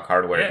want to talk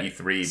hardware at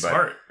E3.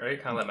 Smart,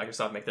 right? Kind of let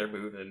Microsoft make their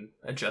move and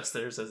adjust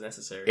theirs as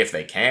necessary. If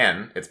they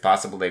can, it's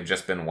possible they've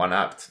just been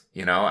one-upped.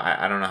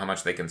 I don't know how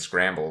much they can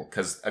scramble.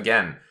 Because,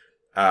 again,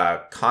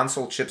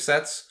 console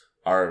chipsets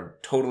are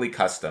totally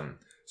custom.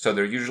 So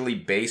they're usually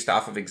based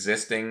off of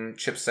existing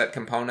chipset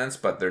components,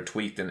 but they're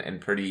tweaked in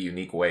pretty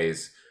unique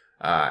ways.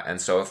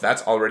 And so if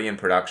that's already in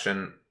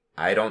production,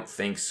 I don't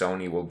think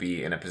Sony will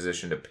be in a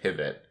position to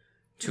pivot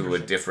to a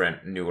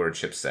different, newer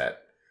chipset.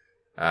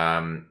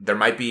 There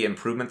might be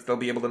improvements they'll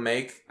be able to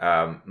make.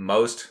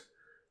 Most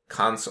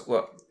console...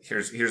 Well,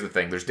 here's the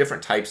thing. There's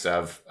different types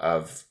of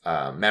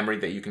memory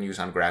that you can use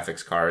on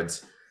graphics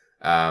cards.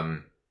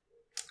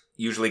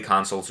 Usually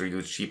consoles will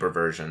use cheaper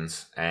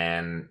versions,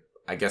 and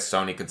I guess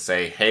Sony could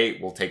say, hey,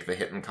 we'll take the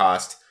hit and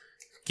cost,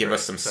 give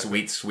us some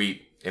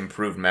sweet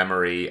improved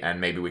memory, and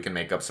maybe we can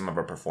make up some of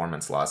our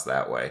performance loss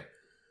that way.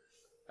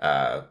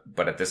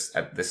 But at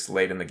this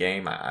late in the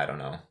game, I don't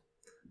know.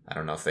 I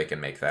don't know if they can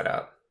make that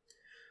up.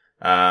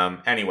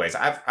 Anyways,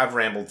 I've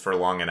rambled for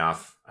long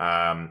enough.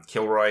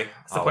 Kilroy.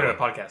 That's the point of a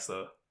podcast,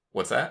 though.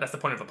 What's that? That's the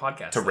point of a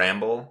podcast. To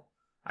ramble?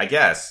 I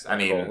guess. I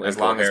mean, as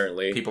long as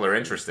people are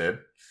interested.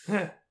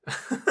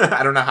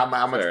 I don't know how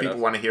much people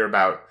want to hear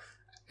about,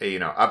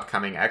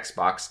 upcoming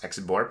Xbox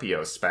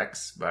Scorpio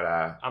specs, but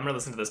I'm gonna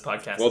listen to this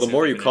podcast. Well, the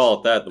more you call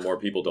it that, the more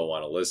people don't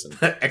want to listen.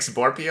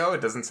 Scorpio?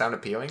 It doesn't sound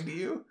appealing to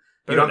you?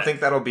 You don't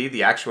think that'll be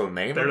the actual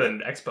name? Better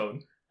than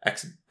Xbone.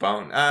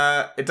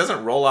 Xbone. It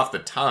doesn't roll off the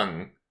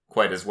tongue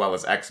quite as well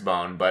as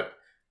Xbone, but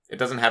it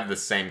doesn't have the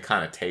same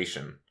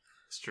connotation.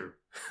 It's true.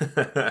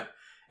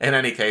 In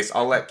any case,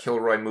 I'll let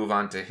Kilroy move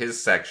on to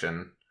his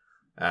section,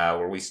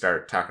 where we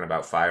start talking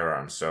about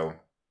firearms. So,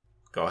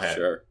 go ahead.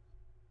 Sure.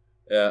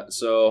 Yeah,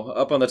 so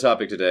up on the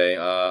topic today,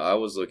 I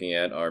was looking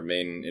at our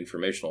main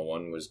informational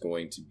one was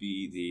going to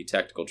be the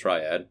Tactical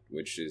Triad,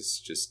 which is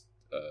just,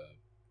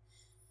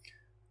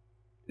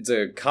 it's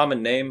a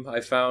common name I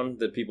found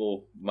that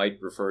people might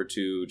refer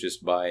to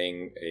just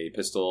buying a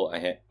pistol,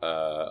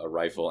 a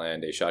rifle,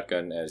 and a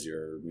shotgun as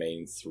your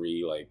main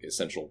three, like,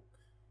 essential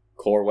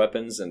core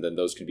weapons, and then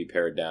those can be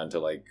pared down to,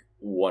 like,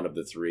 one of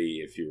the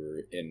three if you're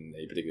in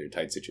a particularly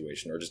tight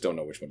situation or just don't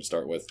know which one to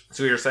start with.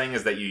 So what you're saying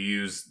is that you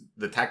use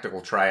the Tactical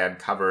Triad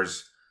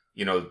covers,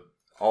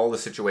 all the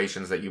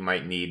situations that you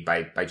might need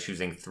by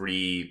choosing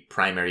three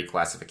primary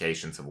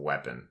classifications of a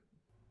weapon.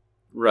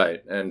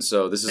 Right, and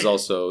so this is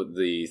also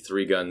the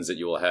three guns that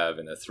you will have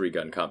in a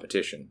three-gun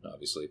competition,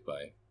 obviously,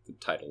 by the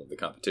title of the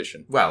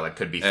competition. Well, it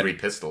could be three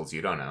pistols,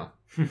 you don't know.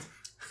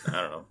 I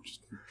don't know.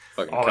 Just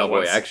fucking All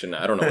cowboy action.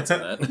 I don't know what's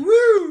in that.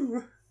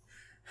 Woo!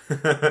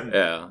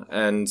 Yeah,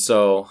 and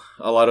so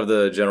a lot of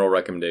the general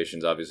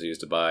recommendations obviously is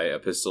to buy a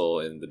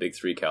pistol in the big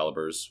three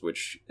calibers,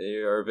 which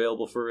are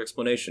available for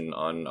explanation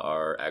on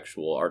our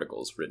actual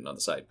articles written on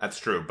the site. That's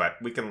true,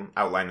 but we can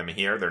outline them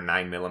here. They're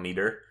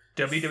 9mm.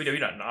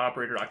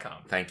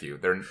 www.NotOperator.com. Thank you.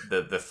 They're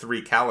the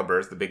three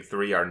calibers. The big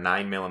three are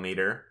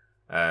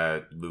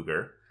 9mm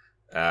Luger,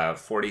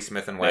 40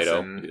 Smith &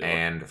 Wesson,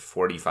 and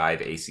 45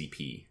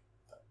 ACP.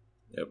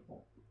 Yep.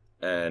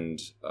 And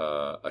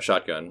a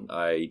shotgun.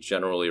 I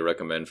generally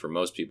recommend for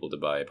most people to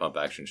buy a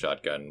pump-action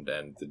shotgun,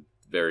 and the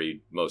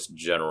very most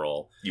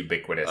general...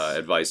 Ubiquitous.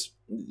 Advice,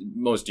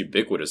 most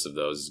ubiquitous of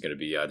those is going to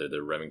be either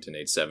the Remington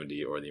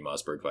 870 or the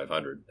Mossberg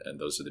 500, and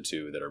those are the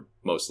two that are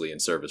mostly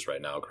in service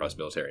right now across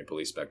military and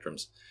police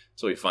spectrums.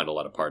 So we find a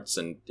lot of parts,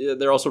 and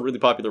they're also really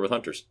popular with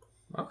hunters.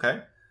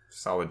 Okay.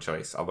 Solid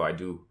choice, although I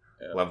do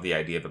love the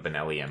idea of a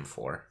Benelli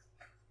M4.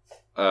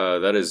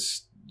 That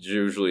is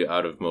usually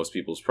out of most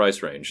people's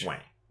price range.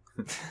 Wang.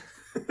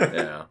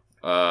 Yeah.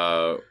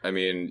 I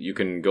mean, you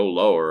can go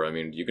lower. I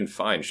mean, you can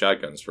find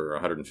shotguns for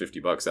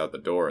 $150 out the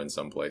door in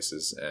some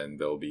places, and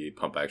there'll be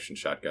pump-action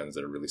shotguns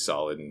that are really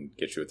solid and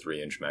get you a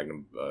 3-inch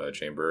magnum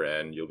chamber,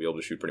 and you'll be able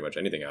to shoot pretty much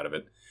anything out of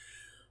it.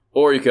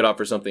 Or you could opt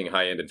for something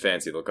high-end and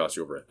fancy that'll cost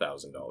you over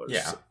 $1,000.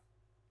 Yeah.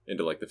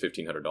 Into like the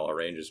 $1,500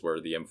 range is where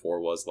the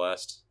M4 was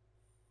last.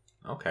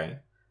 Okay.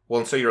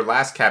 Well, so your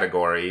last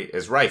category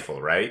is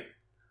rifle, right?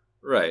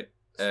 Right.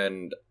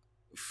 And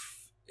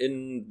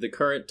in the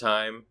current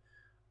time,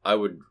 I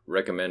would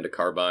recommend a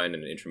carbine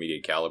and an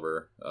intermediate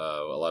caliber.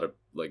 A lot of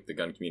like the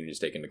gun community is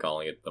taken to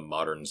calling it the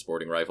modern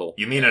sporting rifle.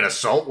 You mean an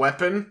assault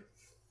weapon?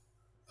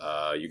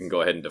 You can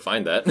go ahead and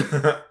define that.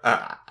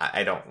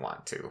 I don't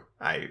want to.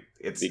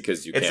 It's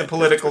a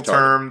political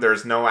term.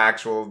 There's no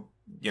actual,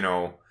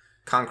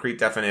 concrete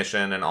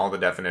definition, and all the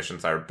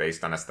definitions are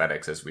based on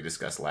aesthetics, as we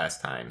discussed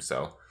last time.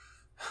 So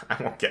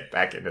I won't get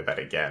back into that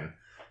again.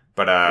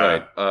 But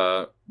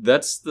right.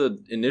 That's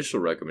the initial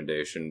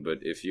recommendation, but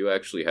if you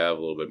actually have a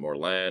little bit more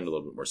land, a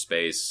little bit more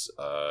space,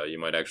 you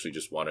might actually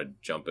just want to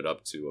jump it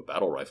up to a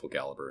battle rifle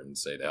caliber and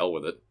say the hell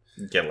with it.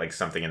 Get like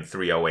something in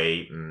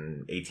 308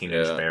 and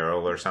 18-inch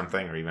barrel or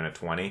something, or even a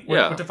 20.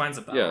 What defines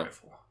a battle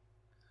rifle?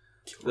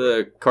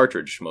 The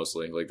cartridge,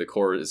 mostly. Like, the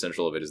core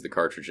essential of it is the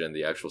cartridge and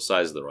the actual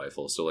size of the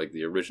rifle. So, like,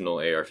 the original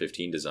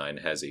AR-15 design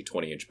has a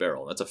 20-inch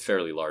barrel. That's a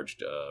fairly large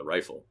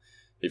rifle.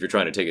 If you're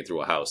trying to take it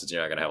through a house, you're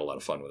not going to have a lot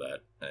of fun with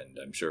that. And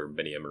I'm sure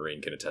many a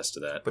Marine can attest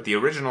to that. But the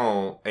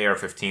original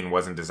AR-15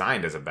 wasn't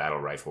designed as a battle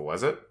rifle,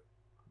 was it?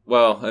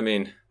 Well, I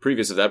mean,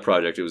 previous to that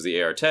project, it was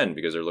the AR-10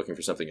 because they're looking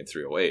for something in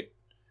 308.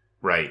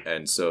 Right.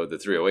 And so the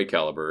 308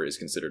 caliber is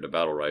considered a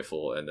battle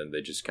rifle, and then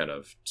they just kind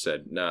of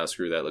said, nah,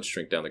 screw that, let's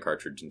shrink down the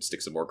cartridge and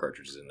stick some more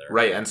cartridges in there.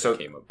 Right, and so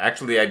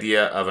actually the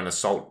idea of an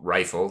assault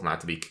rifle,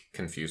 not to be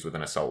confused with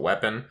an assault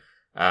weapon,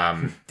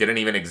 didn't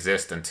even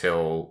exist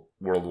until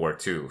World War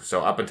II.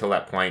 So up until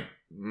that point,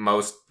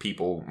 most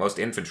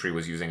infantry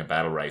was using a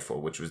battle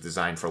rifle, which was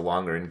designed for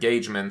longer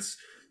engagements.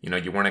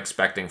 You weren't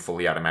expecting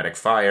fully automatic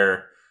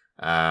fire,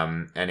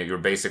 and you were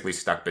basically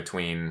stuck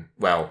between,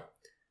 well,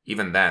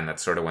 even then,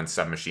 that's sort of when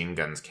submachine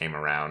guns came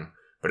around.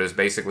 But it was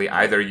basically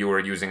either you were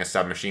using a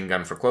submachine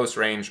gun for close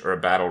range or a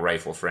battle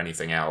rifle for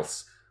anything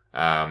else.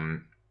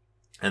 And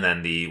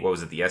then the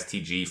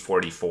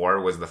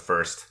STG-44 was the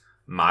first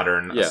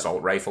modern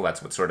assault rifle.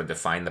 That's what sort of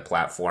defined the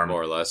platform.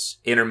 More or less.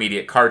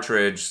 Intermediate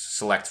cartridge,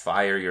 select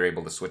fire. You're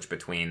able to switch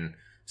between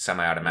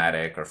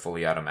semi-automatic or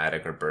fully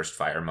automatic or burst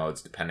fire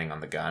modes depending on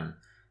the gun.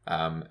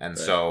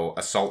 So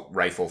assault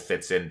rifle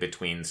fits in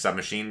between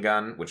submachine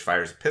gun, which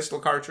fires a pistol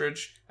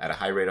cartridge at a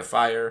high rate of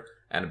fire,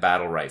 and a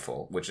battle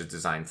rifle, which is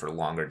designed for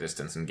longer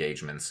distance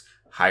engagements,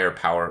 higher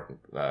power,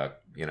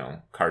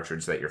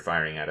 cartridge that you're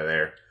firing out of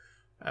there,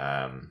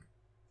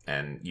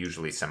 and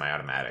usually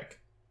semi-automatic.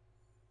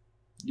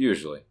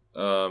 Usually.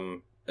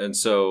 And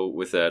so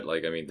with that,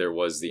 there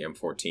was the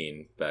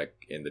M14 back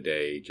in the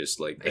day, just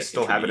like... They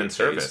still have it in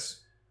service.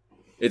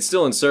 It's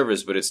still in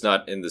service, but it's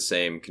not in the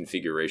same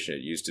configuration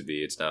it used to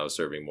be. It's now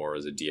serving more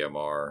as a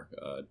DMR,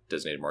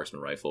 designated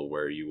marksman rifle,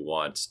 where you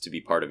want to be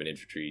part of an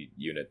infantry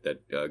unit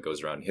that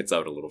goes around and hits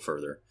out a little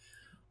further.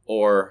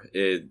 Or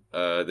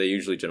they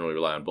usually generally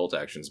rely on bolt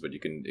actions, but you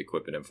can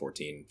equip an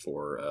M14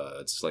 for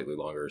slightly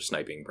longer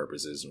sniping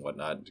purposes and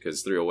whatnot,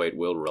 because 308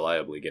 will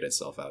reliably get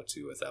itself out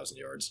to 1,000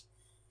 yards.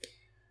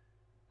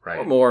 Right.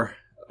 Or more.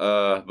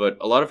 But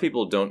a lot of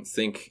people don't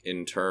think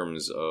in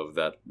terms of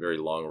that very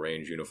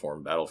long-range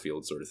uniform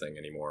battlefield sort of thing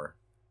anymore,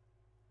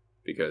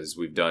 because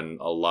we've done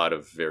a lot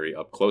of very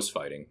up-close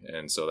fighting,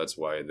 and so that's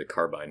why the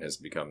carbine has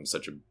become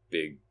such a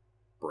big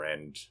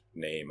brand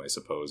name, I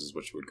suppose, is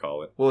what you would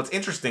call it. Well, it's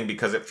interesting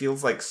because it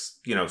feels like,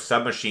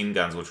 submachine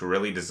guns, which were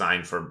really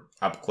designed for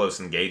up-close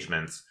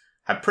engagements,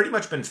 have pretty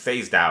much been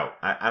phased out.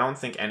 I don't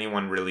think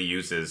anyone really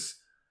uses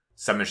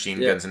submachine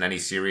guns in any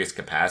serious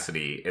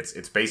capacity.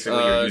 It's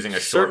basically you're using a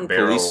short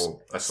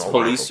barrel assault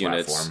rifle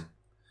platform.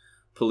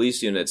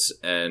 Police units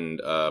and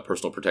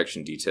personal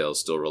protection details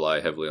still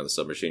rely heavily on the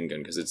submachine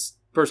gun, because it's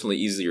personally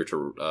easier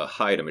to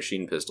hide a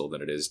machine pistol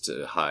than it is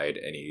to hide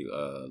any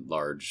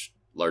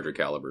larger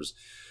calibers.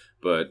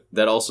 But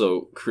that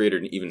also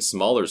created an even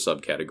smaller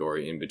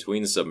subcategory in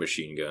between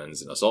submachine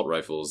guns and assault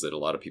rifles that a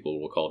lot of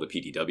people will call the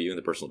PDW,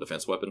 the personal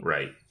defense weapon.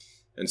 Right.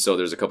 And so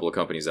there's a couple of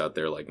companies out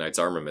there like Knights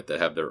Armament that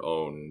have their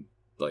own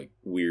like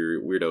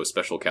weirdo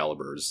special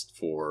calibers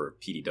for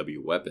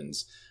PDW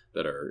weapons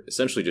that are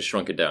essentially just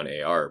shrunken down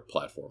AR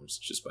platforms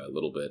just by a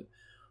little bit.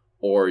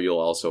 Or you'll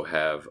also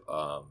have,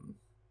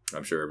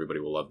 I'm sure everybody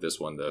will love this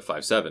one, the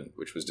 5.7,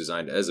 which was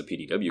designed as a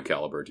PDW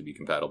caliber to be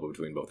compatible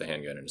between both a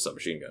handgun and a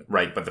submachine gun.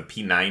 Right, but the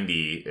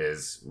P90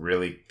 is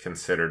really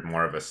considered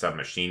more of a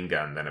submachine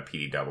gun than a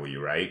PDW,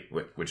 right?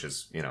 Which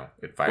is,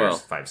 it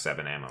fires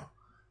 5.7 ammo.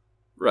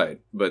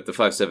 Right, but the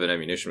 5.7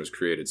 ammunition was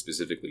created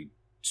specifically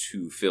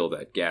to fill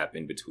that gap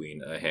in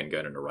between a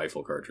handgun and a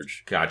rifle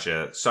cartridge.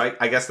 Gotcha. So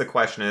I guess the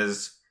question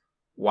is,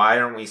 why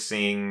aren't we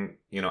seeing,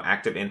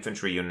 active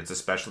infantry units,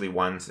 especially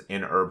ones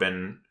in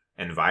urban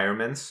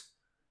environments,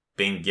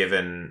 being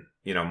given,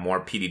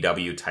 more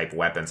PDW type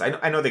weapons?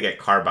 I know they get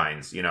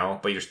carbines,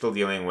 but you're still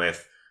dealing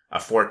with a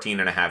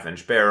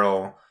 14.5-inch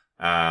barrel.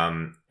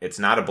 It's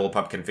not a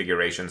bullpup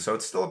configuration, so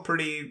it's still a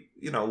pretty,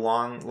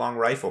 long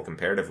rifle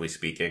comparatively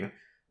speaking.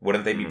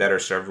 Wouldn't they be better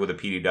served with a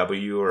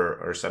PDW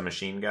or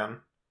submachine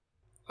gun?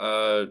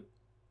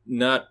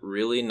 Not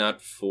really.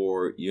 Not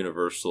for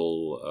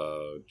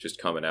universal,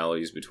 just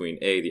commonalities between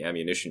the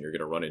ammunition you're going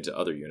to run into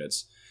other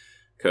units.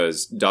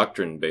 Because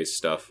doctrine-based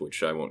stuff,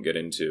 which I won't get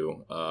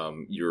into,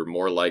 you're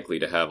more likely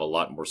to have a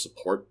lot more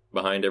support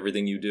behind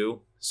everything you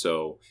do.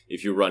 So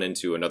if you run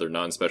into another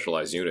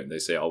non-specialized unit and they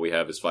say all we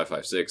have is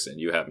 5.56, and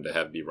you happen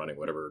to be running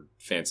whatever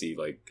fancy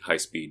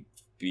high-speed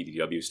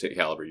PDW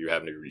caliber you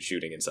happen to be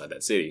shooting inside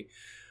that city,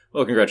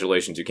 well,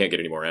 congratulations, you can't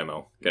get any more ammo.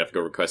 You're going to have to go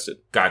request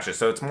it. Gotcha.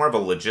 So it's more of a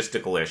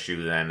logistical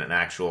issue than an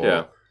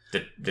actual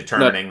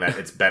determining that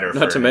it's better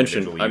for an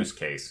individual use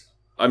case.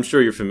 I'm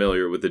sure you're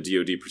familiar with the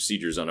DoD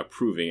procedures on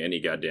approving any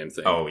goddamn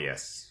thing. Oh,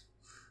 yes.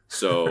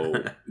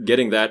 So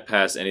getting that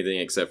past anything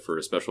except for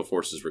a Special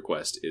Forces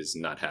request is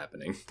not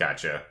happening.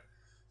 Gotcha.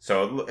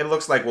 So it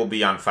looks like we'll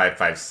be on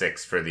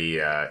 5.56 for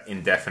the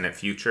indefinite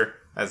future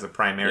as a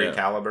primary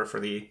caliber for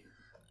the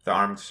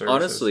armed services.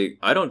 Honestly,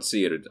 I don't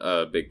see it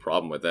a big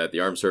problem with that. The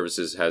armed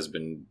services has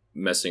been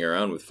messing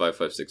around with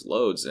 5.56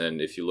 loads,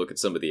 and if you look at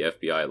some of the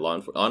FBI law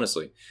enforcement,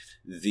 honestly,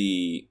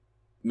 the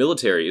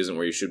military isn't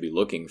where you should be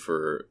looking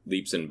for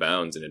leaps and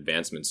bounds and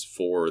advancements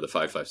for the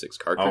 5.56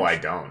 cartridge. Oh, I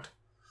don't.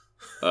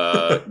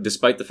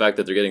 Despite the fact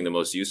that they're getting the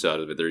most use out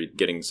of it, they're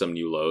getting some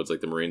new loads.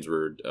 Like the Marines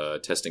were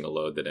testing a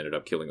load that ended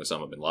up killing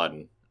Osama bin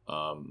Laden.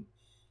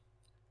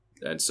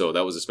 And so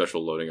that was a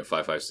special loading of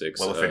 5.56.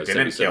 Well, if it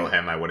didn't kill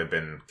him, I would have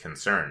been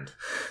concerned.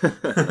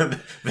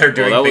 They're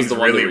doing things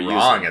really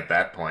wrong at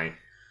that point.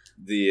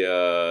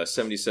 The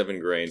 77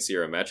 grain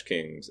Sierra Match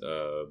Kings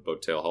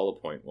Boattail Hollow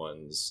Point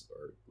ones,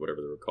 or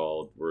whatever they were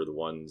called, were the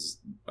ones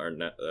are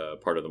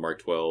part of the Mark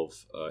 12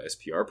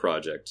 SPR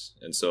project.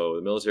 And so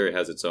the military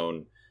has its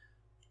own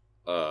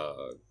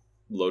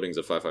loadings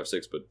of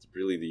 5.56, but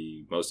really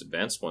the most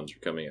advanced ones are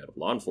coming out of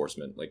law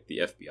enforcement, like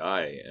the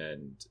FBI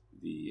and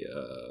the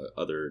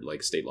other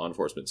state law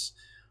enforcements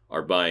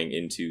are buying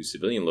into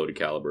civilian loaded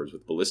calibers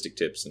with ballistic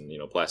tips and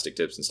plastic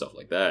tips and stuff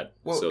like that.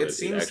 Well, so it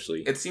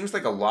seems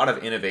like a lot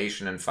of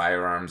innovation in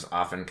firearms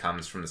often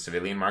comes from the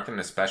civilian market, and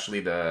especially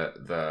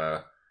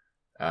the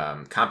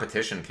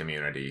competition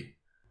community.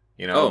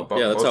 Both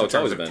in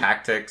terms of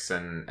tactics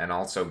and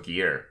also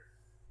gear.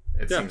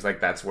 It seems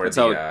like that's where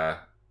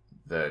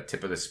the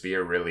tip of the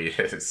spear really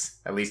is,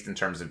 at least in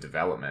terms of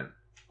development.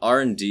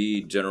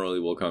 R&D generally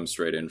will come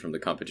straight in from the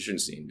competition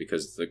scene,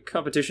 because the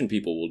competition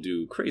people will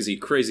do crazy,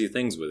 crazy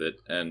things with it.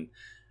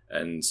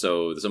 And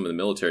so some of the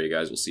military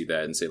guys will see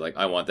that and say,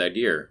 I want that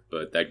gear,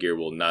 but that gear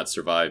will not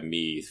survive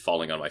me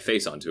falling on my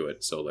face onto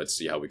it. So let's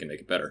see how we can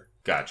make it better.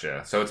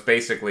 Gotcha. So it's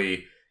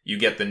basically you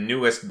get the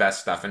newest,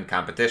 best stuff in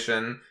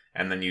competition,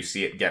 and then you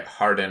see it get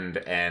hardened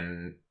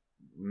and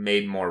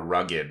made more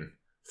rugged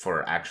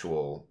for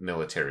actual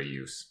military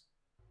use.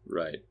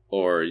 Right.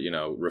 Or,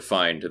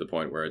 refined to the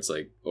point where it's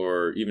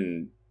or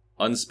even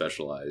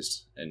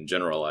unspecialized and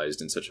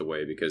generalized in such a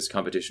way, because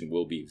competition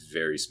will be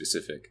very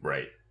specific.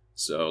 Right.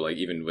 So, like,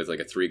 even with, like,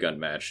 a 3-gun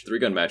match,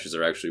 3-gun matches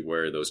are actually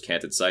where those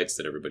canted sights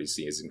that everybody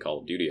sees in Call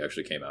of Duty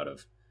actually came out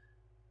of.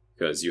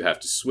 Because you have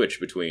to switch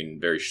between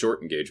very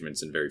short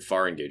engagements and very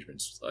far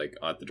engagements, like,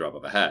 at the drop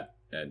of a hat.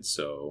 And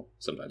so,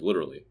 sometimes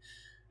literally.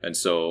 And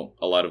so,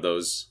 a lot of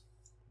those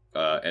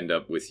end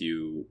up with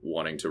you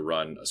wanting to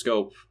run a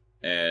scope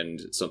and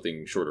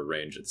something shorter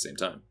range at the same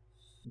time.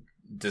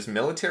 Does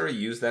military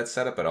use that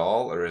setup at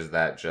all, or is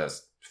that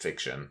just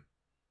fiction?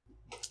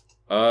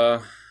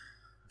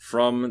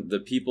 From the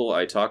people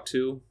I talk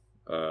to,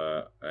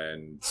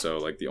 and so,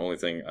 like, the only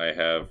thing I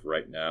have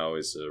right now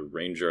is a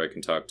Ranger I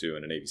can talk to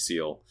and a Navy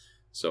SEAL.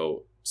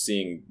 So,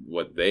 seeing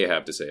what they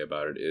have to say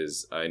about it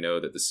is, I know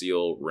that the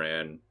SEAL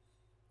ran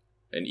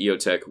an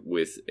EOTech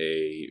with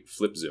a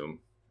flip zoom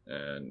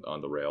and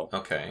on the rail.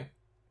 Okay.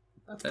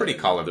 That's pretty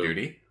Call of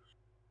Duty.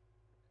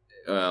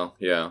 Well,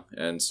 yeah,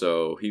 and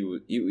so he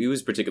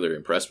was particularly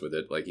impressed with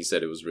it. Like, he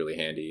said it was really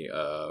handy.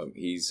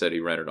 He said he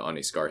ran it on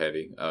a Scar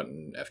Heavy out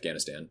in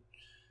Afghanistan.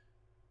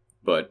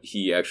 But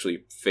he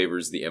actually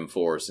favors the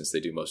M4 since they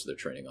do most of their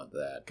training on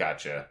that.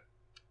 Gotcha.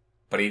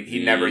 But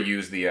he never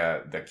used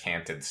the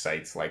canted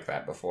sights like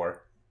that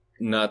before?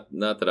 Not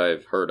that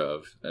I've heard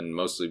of, and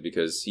mostly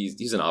because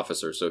he's an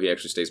officer, so he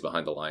actually stays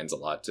behind the lines a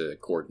lot to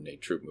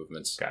coordinate troop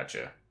movements.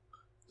 Gotcha.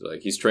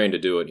 Like, he's trained to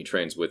do it, and he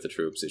trains with the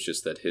troops. It's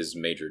just that his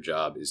major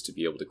job is to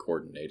be able to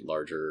coordinate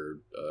larger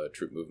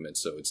troop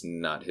movements, so it's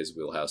not his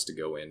wheelhouse to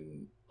go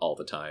in all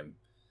the time.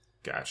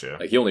 Gotcha.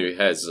 Like, he only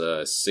has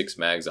 6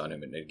 mags on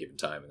him at any given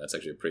time, and that's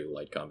actually a pretty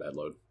light combat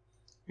load.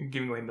 You're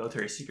giving away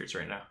military secrets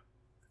right now.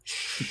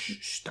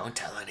 Shh, don't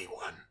tell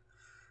anyone.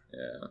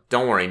 Yeah.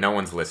 Don't worry, no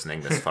one's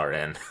listening this far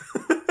in.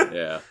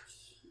 Yeah.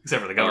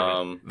 Except for the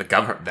government. The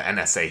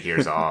NSA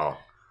hears all.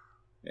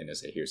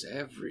 NSA hears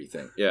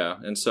everything. Yeah,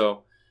 and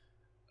so,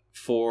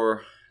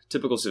 for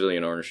typical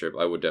civilian ownership,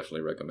 I would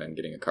definitely recommend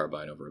getting a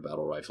carbine over a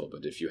battle rifle,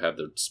 but if you have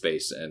the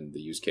space and the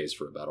use case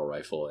for a battle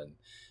rifle and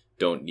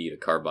don't need a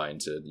carbine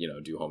to,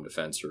 do home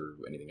defense or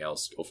anything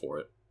else, go for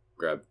it.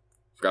 Grab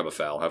a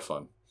FAL, have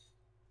fun.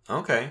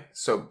 Okay,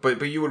 so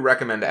but you would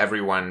recommend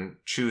everyone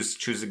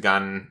choose a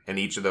gun in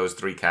each of those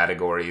 3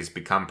 categories,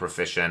 become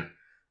proficient,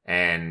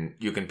 and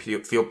you can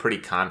feel pretty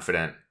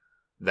confident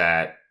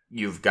that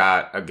you've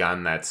got a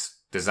gun that's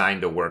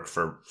designed to work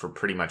for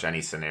pretty much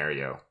any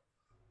scenario.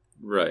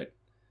 Right.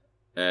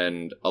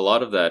 And a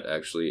lot of that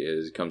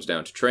actually comes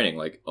down to training.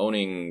 Like,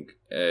 owning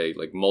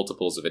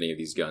multiples of any of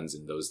these guns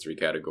in those 3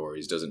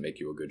 categories doesn't make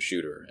you a good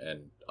shooter.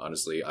 And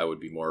honestly, I would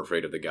be more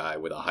afraid of the guy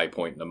with a high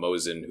point and a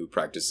Mosin who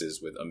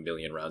practices with 1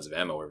 million rounds of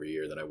ammo every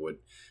year than I would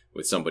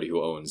with somebody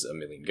who owns 1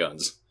 million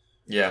guns.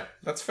 Yeah,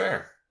 that's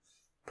fair.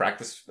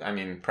 Practice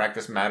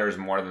matters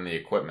more than the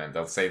equipment.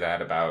 They'll say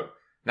that about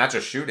not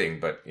just shooting,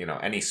 but,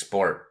 any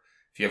sport.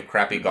 If you have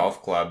crappy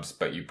golf clubs,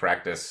 but you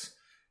practice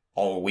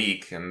all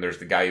week, and there's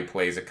the guy who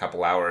plays a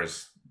couple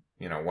hours,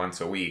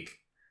 once a week,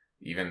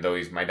 even though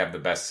he might have the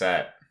best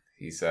set,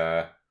 it's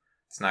not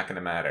going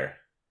to matter.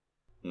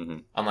 Mm-hmm.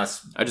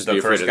 Unless I just the be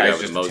first afraid guy's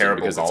of just the a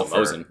terrible because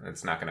golfer, it's a Mosin.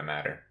 it's not going to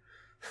matter.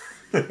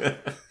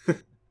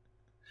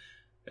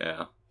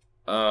 Yeah.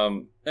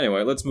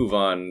 Anyway, let's move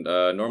on.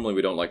 Normally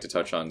we don't like to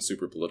touch on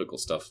super political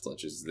stuff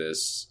such as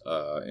this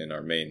in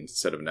our main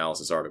set of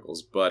analysis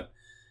articles, but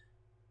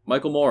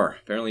Michael Moore,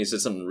 apparently he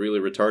said something really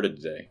retarded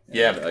today.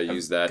 Yeah, I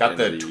used that. Got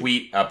the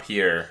tweet up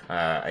here.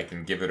 I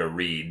can give it a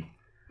read.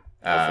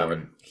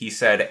 He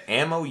said,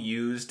 ammo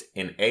used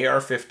in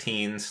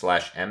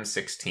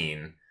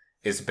AR-15/M16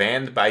 is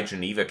banned by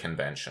Geneva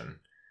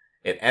Convention.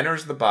 It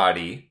enters the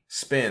body,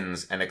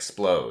 spins, and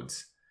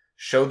explodes.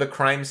 Show the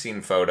crime scene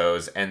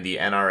photos, and the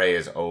NRA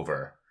is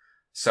over.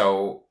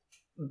 So,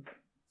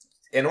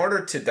 in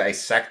order to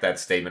dissect that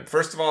statement,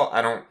 first of all,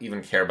 I don't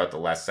even care about the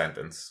last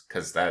sentence,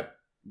 because that...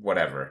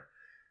 whatever.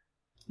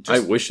 I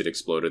wish it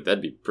exploded.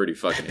 That'd be pretty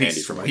fucking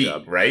handy for my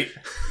job, right?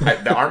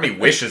 The Army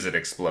wishes it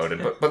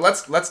exploded, but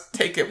let's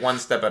take it one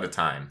step at a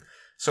time.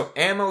 So,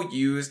 ammo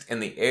used in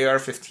the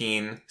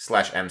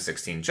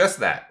AR-15/M16, just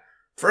that.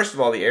 First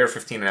of all, the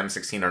AR-15 and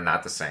M16 are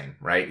not the same,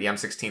 right? The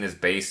M16 is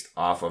based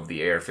off of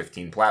the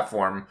AR-15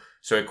 platform,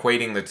 so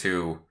equating the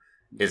two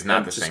is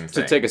not the same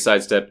thing. To take a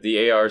sidestep,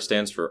 the AR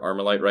stands for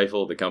Armalite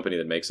Rifle, the company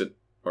that makes it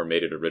or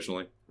made it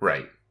originally,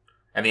 right?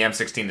 And the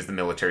M16 is the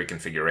military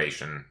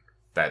configuration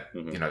that,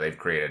 they've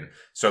created.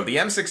 So the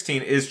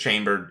M16 is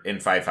chambered in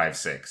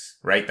 5.56,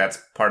 right? That's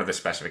part of the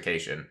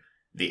specification.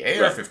 The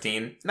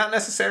AR-15, not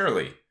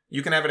necessarily.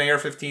 You can have an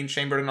AR-15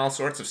 chambered in all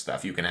sorts of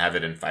stuff. You can have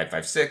it in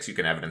 5.56. You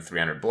can have it in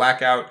 300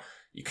 Blackout.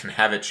 You can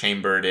have it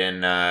chambered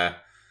in... 9mm,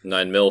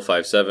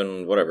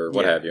 5.7, whatever,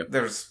 what have you.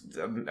 There's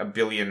a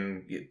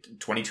billion...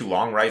 22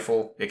 long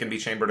rifle. It can be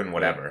chambered in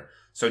whatever.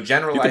 So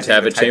generalizing... You could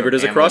have it chambered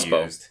as a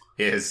crossbow.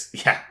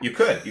 You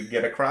could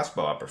get a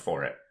crossbow upper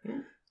for it.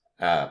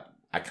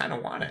 I kind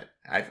of want it.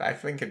 I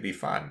think it'd be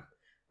fun.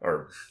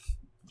 Or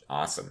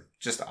awesome.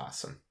 Just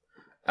awesome.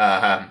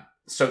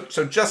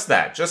 So just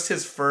that. Just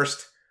his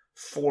first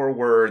 4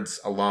 words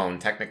alone,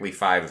 technically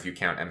 5 if you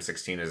count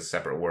M16 as a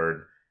separate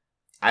word.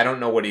 I don't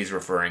know what he's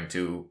referring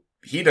to.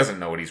 He doesn't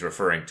know what he's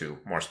referring to,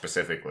 more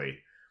specifically.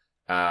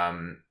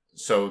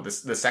 So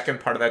the second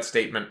part of that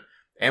statement,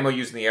 ammo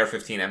used in the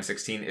AR-15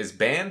 M16 is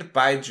banned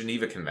by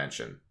Geneva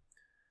Convention.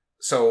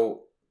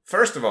 So,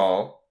 first of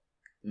all,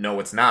 no,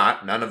 it's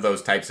not. None of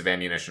those types of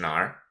ammunition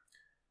are.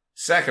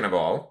 Second of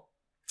all,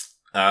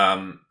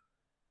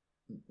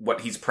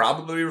 what he's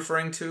probably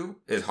referring to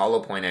is hollow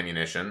point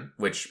ammunition,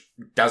 which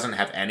doesn't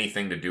have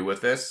anything to do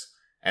with this,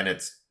 and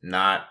it's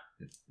not,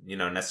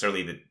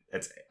 necessarily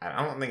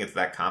I don't think it's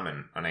that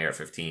common on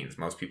AR-15s.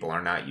 Most people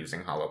are not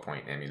using hollow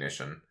point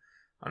ammunition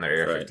on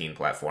their AR-15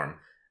 platform.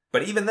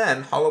 But even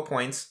then, hollow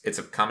points, it's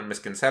a common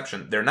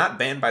misconception. They're not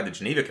banned by the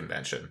Geneva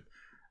Convention.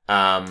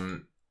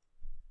 The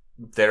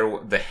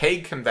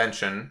Hague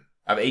Convention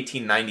of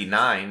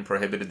 1899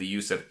 prohibited the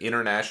use in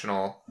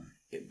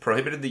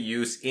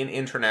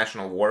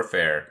international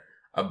warfare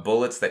of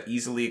bullets that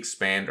easily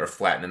expand or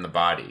flatten in the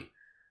body.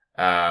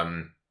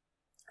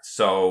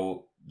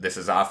 So this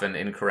is often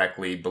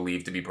incorrectly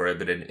believed to be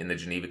prohibited in the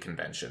Geneva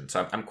Convention.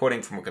 So I'm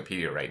quoting from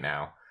Wikipedia right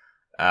now.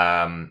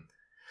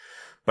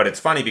 But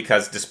it's funny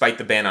because despite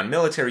the ban on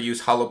military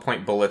use, hollow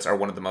point bullets are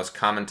one of the most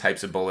common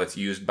types of bullets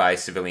used by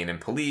civilian and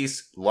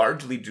police,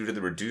 largely due to the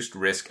reduced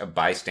risk of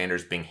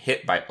bystanders being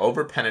hit by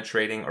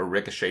over-penetrating or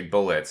ricocheted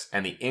bullets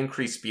and the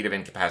increased speed of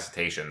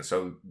incapacitation.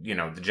 So,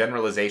 the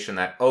generalization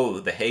that,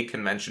 the Hague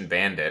Convention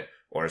banned it,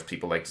 or as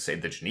people like to say,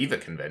 the Geneva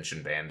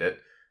Convention banned it,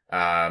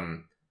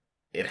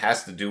 it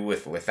has to do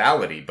with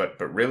lethality, but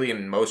really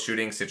in most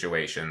shooting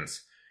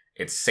situations,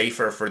 it's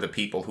safer for the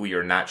people who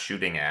you're not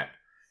shooting at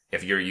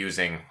if you're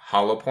using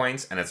hollow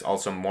points, and it's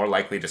also more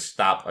likely to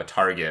stop a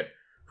target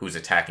who's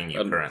attacking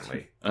you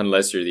currently.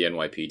 Unless you're the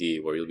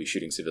NYPD, where you'll be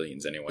shooting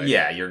civilians anyway.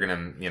 Yeah, you're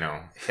going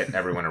to, hit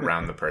everyone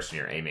around the person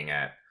you're aiming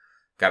at.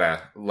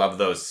 Gotta love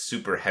those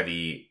super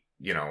heavy,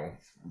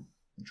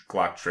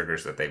 Glock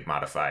triggers that they've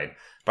modified.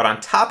 But on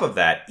top of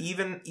that,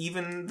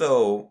 even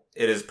though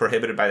it is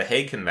prohibited by the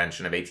Hague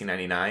Convention of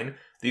 1899,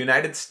 the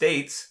United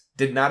States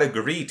did not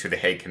agree to the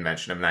Hague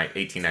Convention of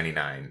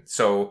 1899.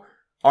 So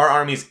our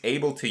Army's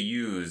able to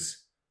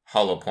use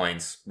hollow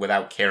points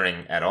without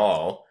caring at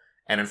all.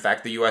 And in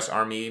fact, the U.S.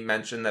 Army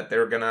mentioned that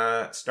they're going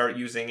to start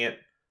using it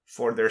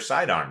for their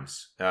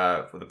sidearms,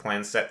 for the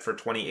plan set for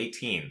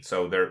 2018.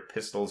 So their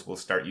pistols will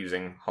start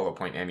using hollow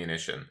point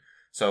ammunition.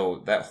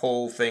 So that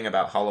whole thing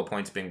about hollow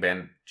points being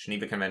banned,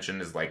 Geneva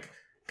Convention, is like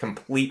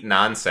complete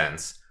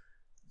nonsense.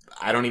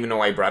 I don't even know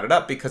why he brought it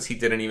up, because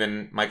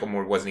Michael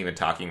Moore wasn't even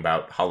talking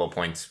about hollow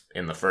points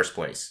in the first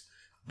place.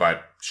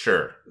 But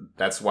sure,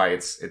 that's why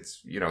it's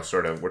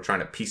sort of, we're trying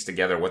to piece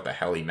together what the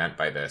hell he meant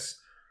by this.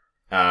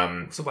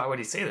 So why would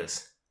he say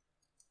this?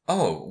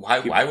 Oh,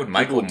 why would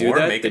Michael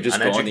Moore make an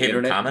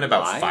uneducated comment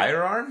about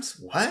firearms?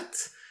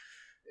 What?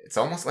 It's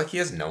almost like he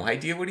has no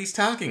idea what he's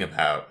talking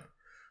about.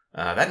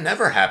 That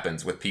never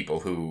happens with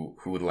people who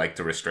would like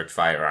to restrict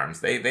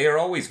firearms. They are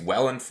always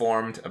well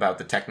informed about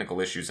the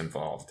technical issues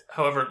involved.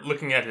 However,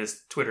 looking at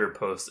his Twitter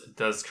post, it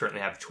does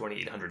currently have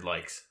 2,800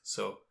 likes.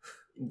 So,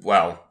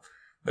 well,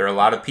 there are a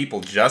lot of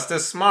people just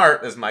as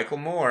smart as Michael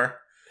Moore.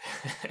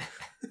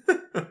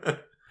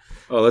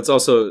 Oh, let's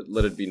also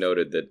let it be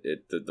noted that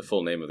the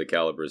full name of the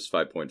caliber is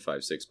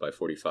 5.56 by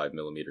 45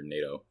 millimeter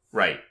NATO.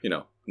 Right.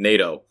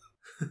 NATO.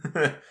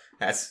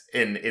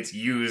 It's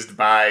used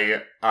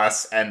by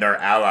us and our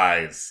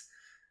allies.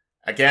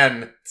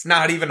 Again, it's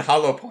not even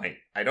hollow point.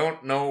 I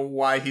don't know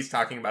why he's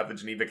talking about the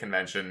Geneva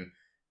Convention.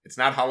 It's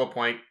not hollow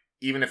point.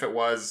 Even if it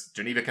was,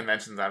 Geneva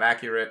Convention's not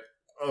accurate.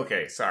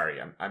 Okay,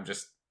 sorry. I'm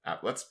just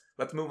let's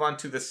move on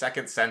to the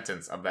second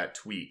sentence of that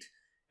tweet.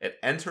 It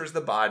enters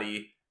the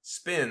body,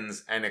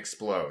 spins, and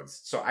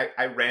explodes. So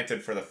I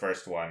ranted for the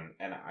first one,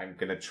 and I'm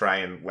going to try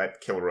and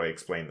let Kilroy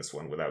explain this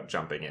one without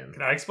jumping in.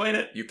 Can I explain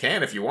it? You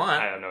can if you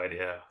want. I have no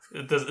idea.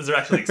 Is there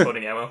actually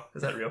exploding ammo?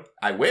 Is that real?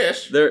 I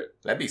wish.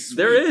 That'd be sweet.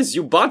 There is.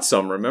 You bought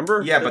some,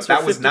 remember? Yeah, but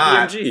that was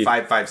not BMG.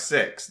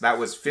 5.56. That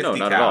was 50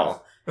 no, not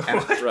cal.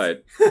 At all.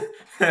 Right.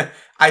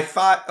 I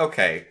thought,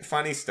 okay,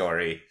 funny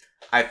story.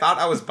 I thought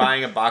I was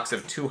buying a box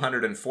of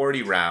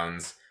 240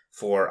 rounds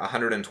for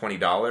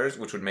 $120,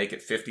 which would make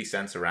it 50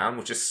 cents a round,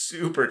 which is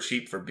super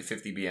cheap for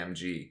 50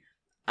 BMG.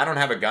 I don't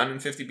have a gun in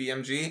 50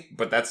 BMG,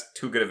 but that's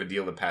too good of a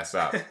deal to pass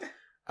up.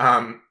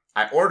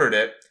 I ordered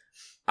it.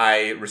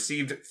 I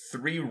received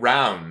 3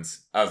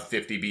 rounds of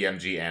 50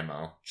 BMG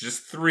ammo.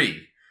 Just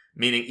 3,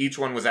 meaning each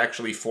one was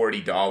actually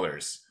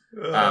 $40.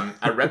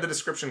 I read the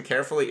description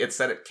carefully. It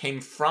said it came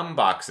from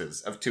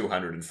boxes of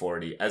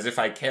 240, as if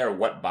I care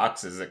what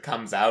boxes it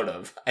comes out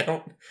of. I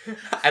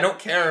don't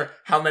care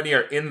how many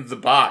are in the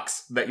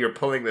box that you're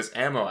pulling this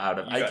ammo out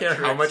of. I care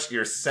how much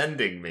you're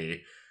sending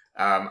me.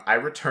 I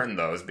returned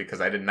those because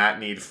I did not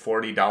need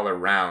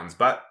 $40 rounds,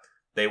 but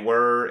they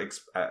were,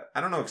 I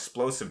don't know,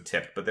 explosive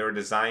tipped, but they were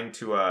designed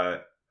to,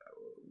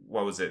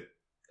 what was it?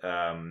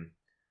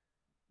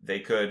 They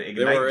could ignite jet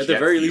fuel. They were, at the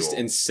very least,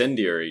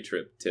 incendiary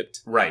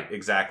tipped. Right,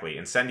 exactly.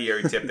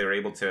 Incendiary tipped. They were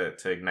able to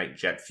ignite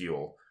jet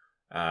fuel.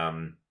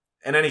 In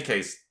any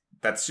case,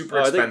 that's super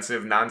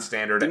expensive,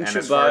 non-standard, and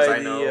as far as I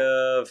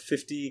know... the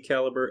 50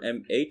 caliber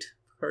M8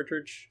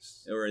 cartridge?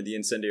 Or the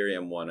incendiary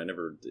M1? I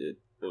never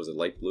what was it,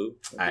 light blue?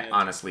 I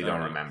honestly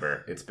don't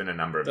remember. It's been a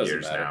number of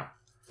years now.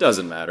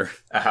 Doesn't matter.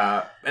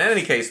 In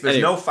any case,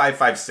 there's no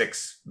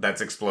 5.56 that's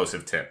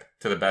explosive tip,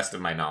 to the best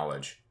of my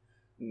knowledge.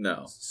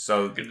 No.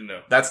 So Good to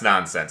know. That's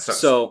nonsense.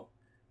 So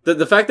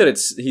the fact that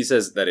he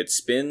says that it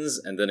spins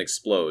and then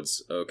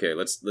explodes. Okay,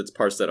 let's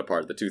parse that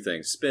apart. The two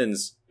things.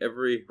 Spins.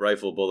 Every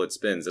rifle bullet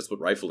spins. That's what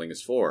rifling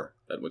is for.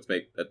 That's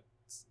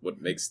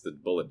what makes the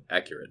bullet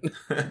accurate.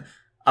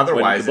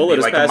 Otherwise, the bullet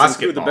it'd be is like a passing musket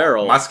through the ball.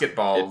 barrel. Musket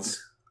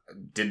balls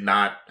did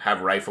not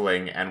have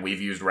rifling, and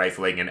we've used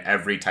rifling in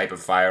every type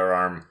of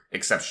firearm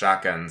except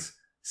shotguns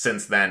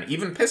since then.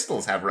 Even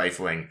pistols have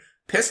rifling.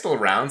 Pistol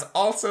rounds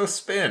also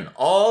spin.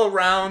 All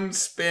round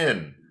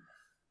spin.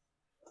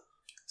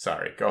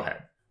 Sorry, go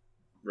ahead.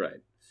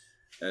 Right.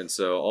 And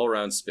so all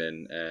round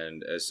spin,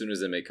 and as soon as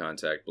they make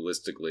contact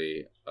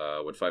ballistically,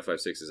 what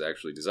 5.56 is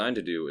actually designed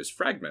to do is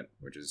fragment,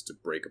 which is to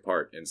break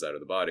apart inside of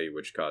the body,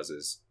 which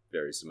causes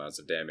various amounts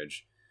of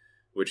damage,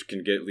 which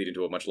can lead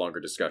into a much longer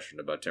discussion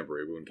about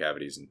temporary wound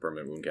cavities and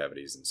permanent wound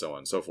cavities and so on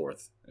and so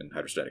forth, and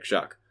hydrostatic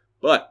shock.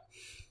 But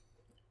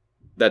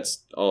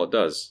that's all it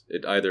does.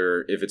 It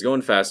either, if it's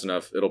going fast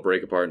enough, it'll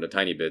break apart into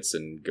tiny bits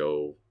and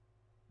go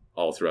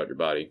all throughout your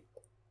body,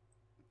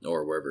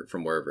 or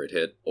wherever it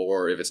hit.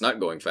 Or if it's not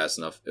going fast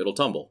enough, it'll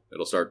tumble.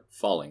 It'll start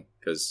falling,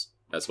 because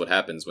that's what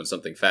happens when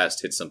something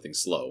fast hits something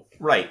slow.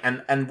 Right,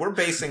 and we're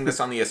basing this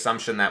on the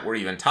assumption that we're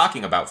even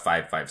talking about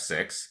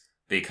 5.56,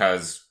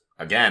 because,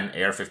 again,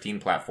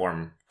 AR-15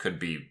 platform could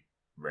be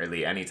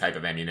really any type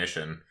of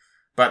ammunition.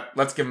 But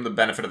let's give him the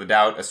benefit of the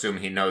doubt, assume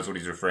he knows what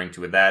he's referring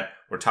to with that.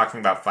 We're talking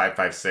about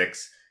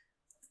 5.56.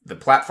 The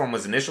platform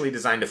was initially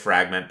designed to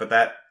fragment, but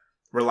that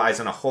relies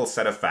on a whole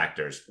set of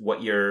factors.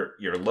 What your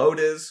load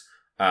is,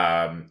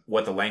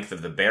 what the length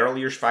of the barrel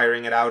you're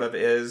firing it out of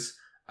is,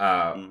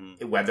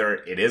 whether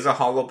it is a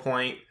hollow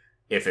point,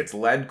 if it's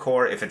lead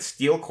core, if it's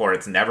steel core,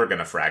 it's never going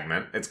to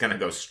fragment. It's going to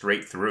go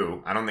straight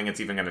through. I don't think it's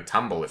even going to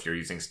tumble if you're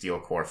using steel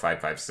core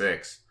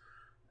 5.56.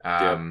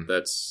 Yeah,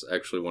 that's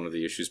actually one of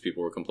the issues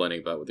people were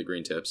complaining about with the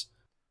green tips.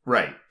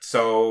 Right.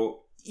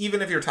 So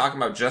even if you're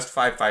talking about just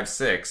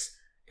 5.56,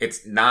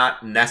 it's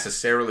not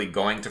necessarily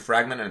going to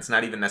fragment, and it's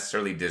not even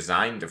necessarily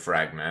designed to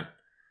fragment.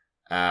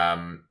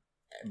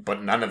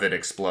 But none of it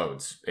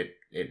explodes.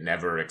 It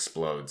never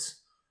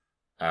explodes.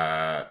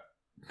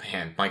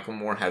 Man, Michael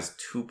Moore has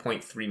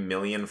 2.3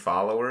 million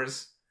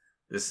followers.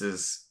 This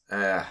is...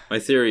 My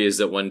theory is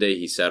that one day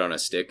he sat on a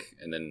stick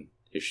and then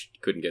he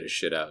couldn't get his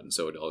shit out, and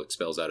so it all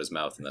expels out his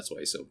mouth, and that's why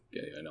he's so...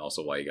 and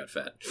also why he got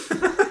fat.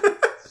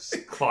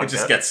 It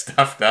just gets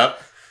stuffed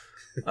up.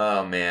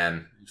 Oh,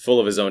 man. Full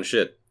of his own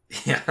shit.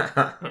 Yeah.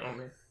 Oh,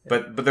 man.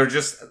 But they're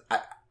just...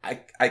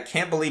 I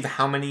can't believe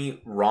how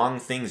many wrong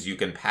things you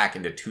can pack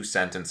into 2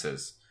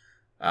 sentences.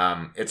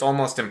 It's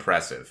almost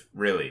impressive,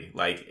 really.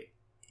 Like...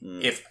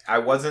 If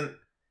I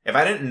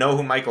didn't know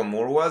who Michael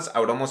Moore was, I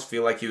would almost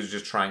feel like he was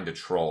just trying to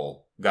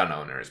troll gun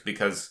owners,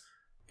 because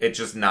it's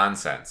just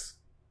nonsense.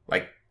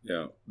 Like,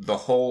 the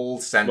whole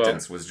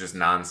sentence was just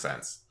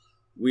nonsense.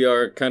 We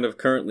are kind of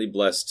currently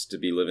blessed to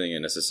be living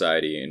in a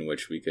society in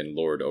which we can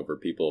lord over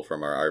people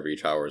from our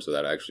RV towers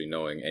without actually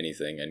knowing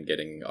anything and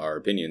getting our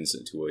opinions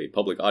to a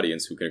public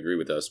audience who can agree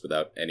with us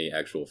without any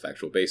actual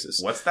factual basis.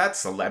 What's that?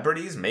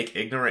 Celebrities make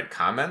ignorant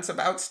comments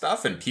about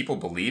stuff and people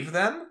believe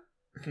them?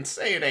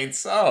 Say it ain't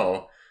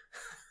so.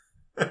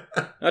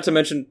 Not to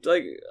mention,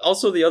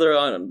 also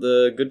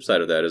the good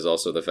side of that is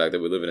also the fact that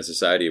we live in a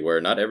society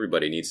where not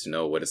everybody needs to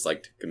know what it's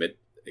like to commit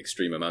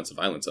extreme amounts of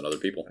violence on other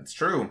people. That's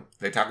true.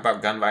 They talk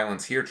about gun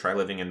violence here. Try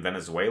living in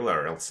Venezuela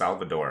or El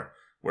Salvador,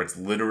 where it's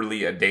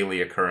literally a daily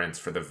occurrence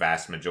for the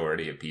vast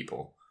majority of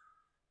people.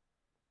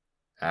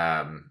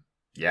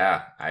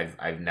 Yeah,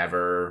 I've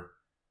never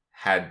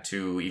had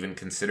to even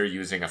consider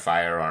using a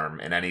firearm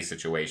in any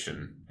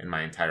situation in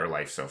my entire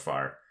life so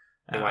far.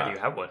 Then why do you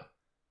have one?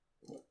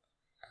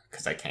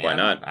 Because I can. Why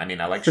not? I mean,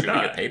 I like shooting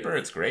at paper.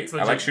 It's great.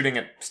 I like shooting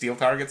at steel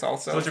targets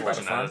also. What's your It's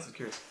a lot question? of I fun. was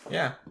curious.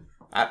 Yeah.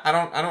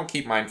 I don't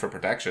keep mine for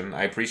protection.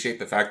 I appreciate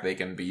the fact they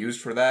can be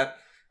used for that.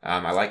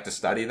 I like to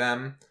study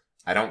them.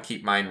 I don't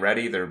keep mine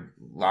ready. They're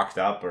locked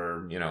up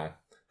or,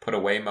 put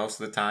away most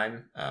of the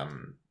time.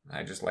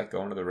 I just like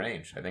going to the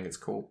range. I think it's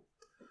cool.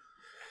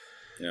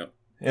 Yeah.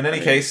 In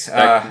any case,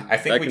 I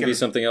think that can be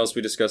something else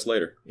we discuss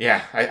later.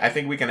 Yeah, I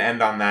think we can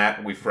end on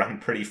that. We've run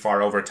pretty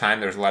far over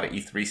time. There's a lot of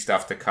E3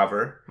 stuff to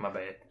cover. My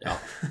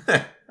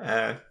bad.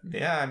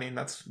 Yeah, I mean,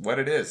 that's what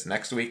it is.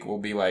 Next week, we'll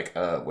be like,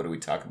 what do we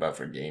talk about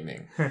for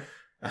gaming?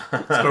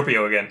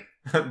 Scorpio again.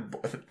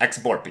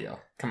 Ex-Borpio.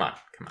 Come on.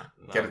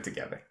 No. Get it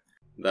together.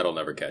 That'll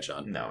never catch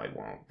on. No, it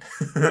won't.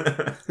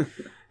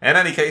 In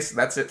any case,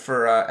 that's it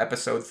for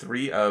episode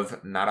 3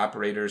 of Not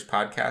Operators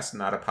Podcast,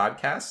 Not a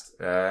Podcast.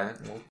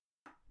 We'll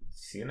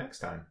see you next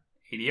time.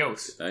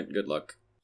 Adios. All right, good luck.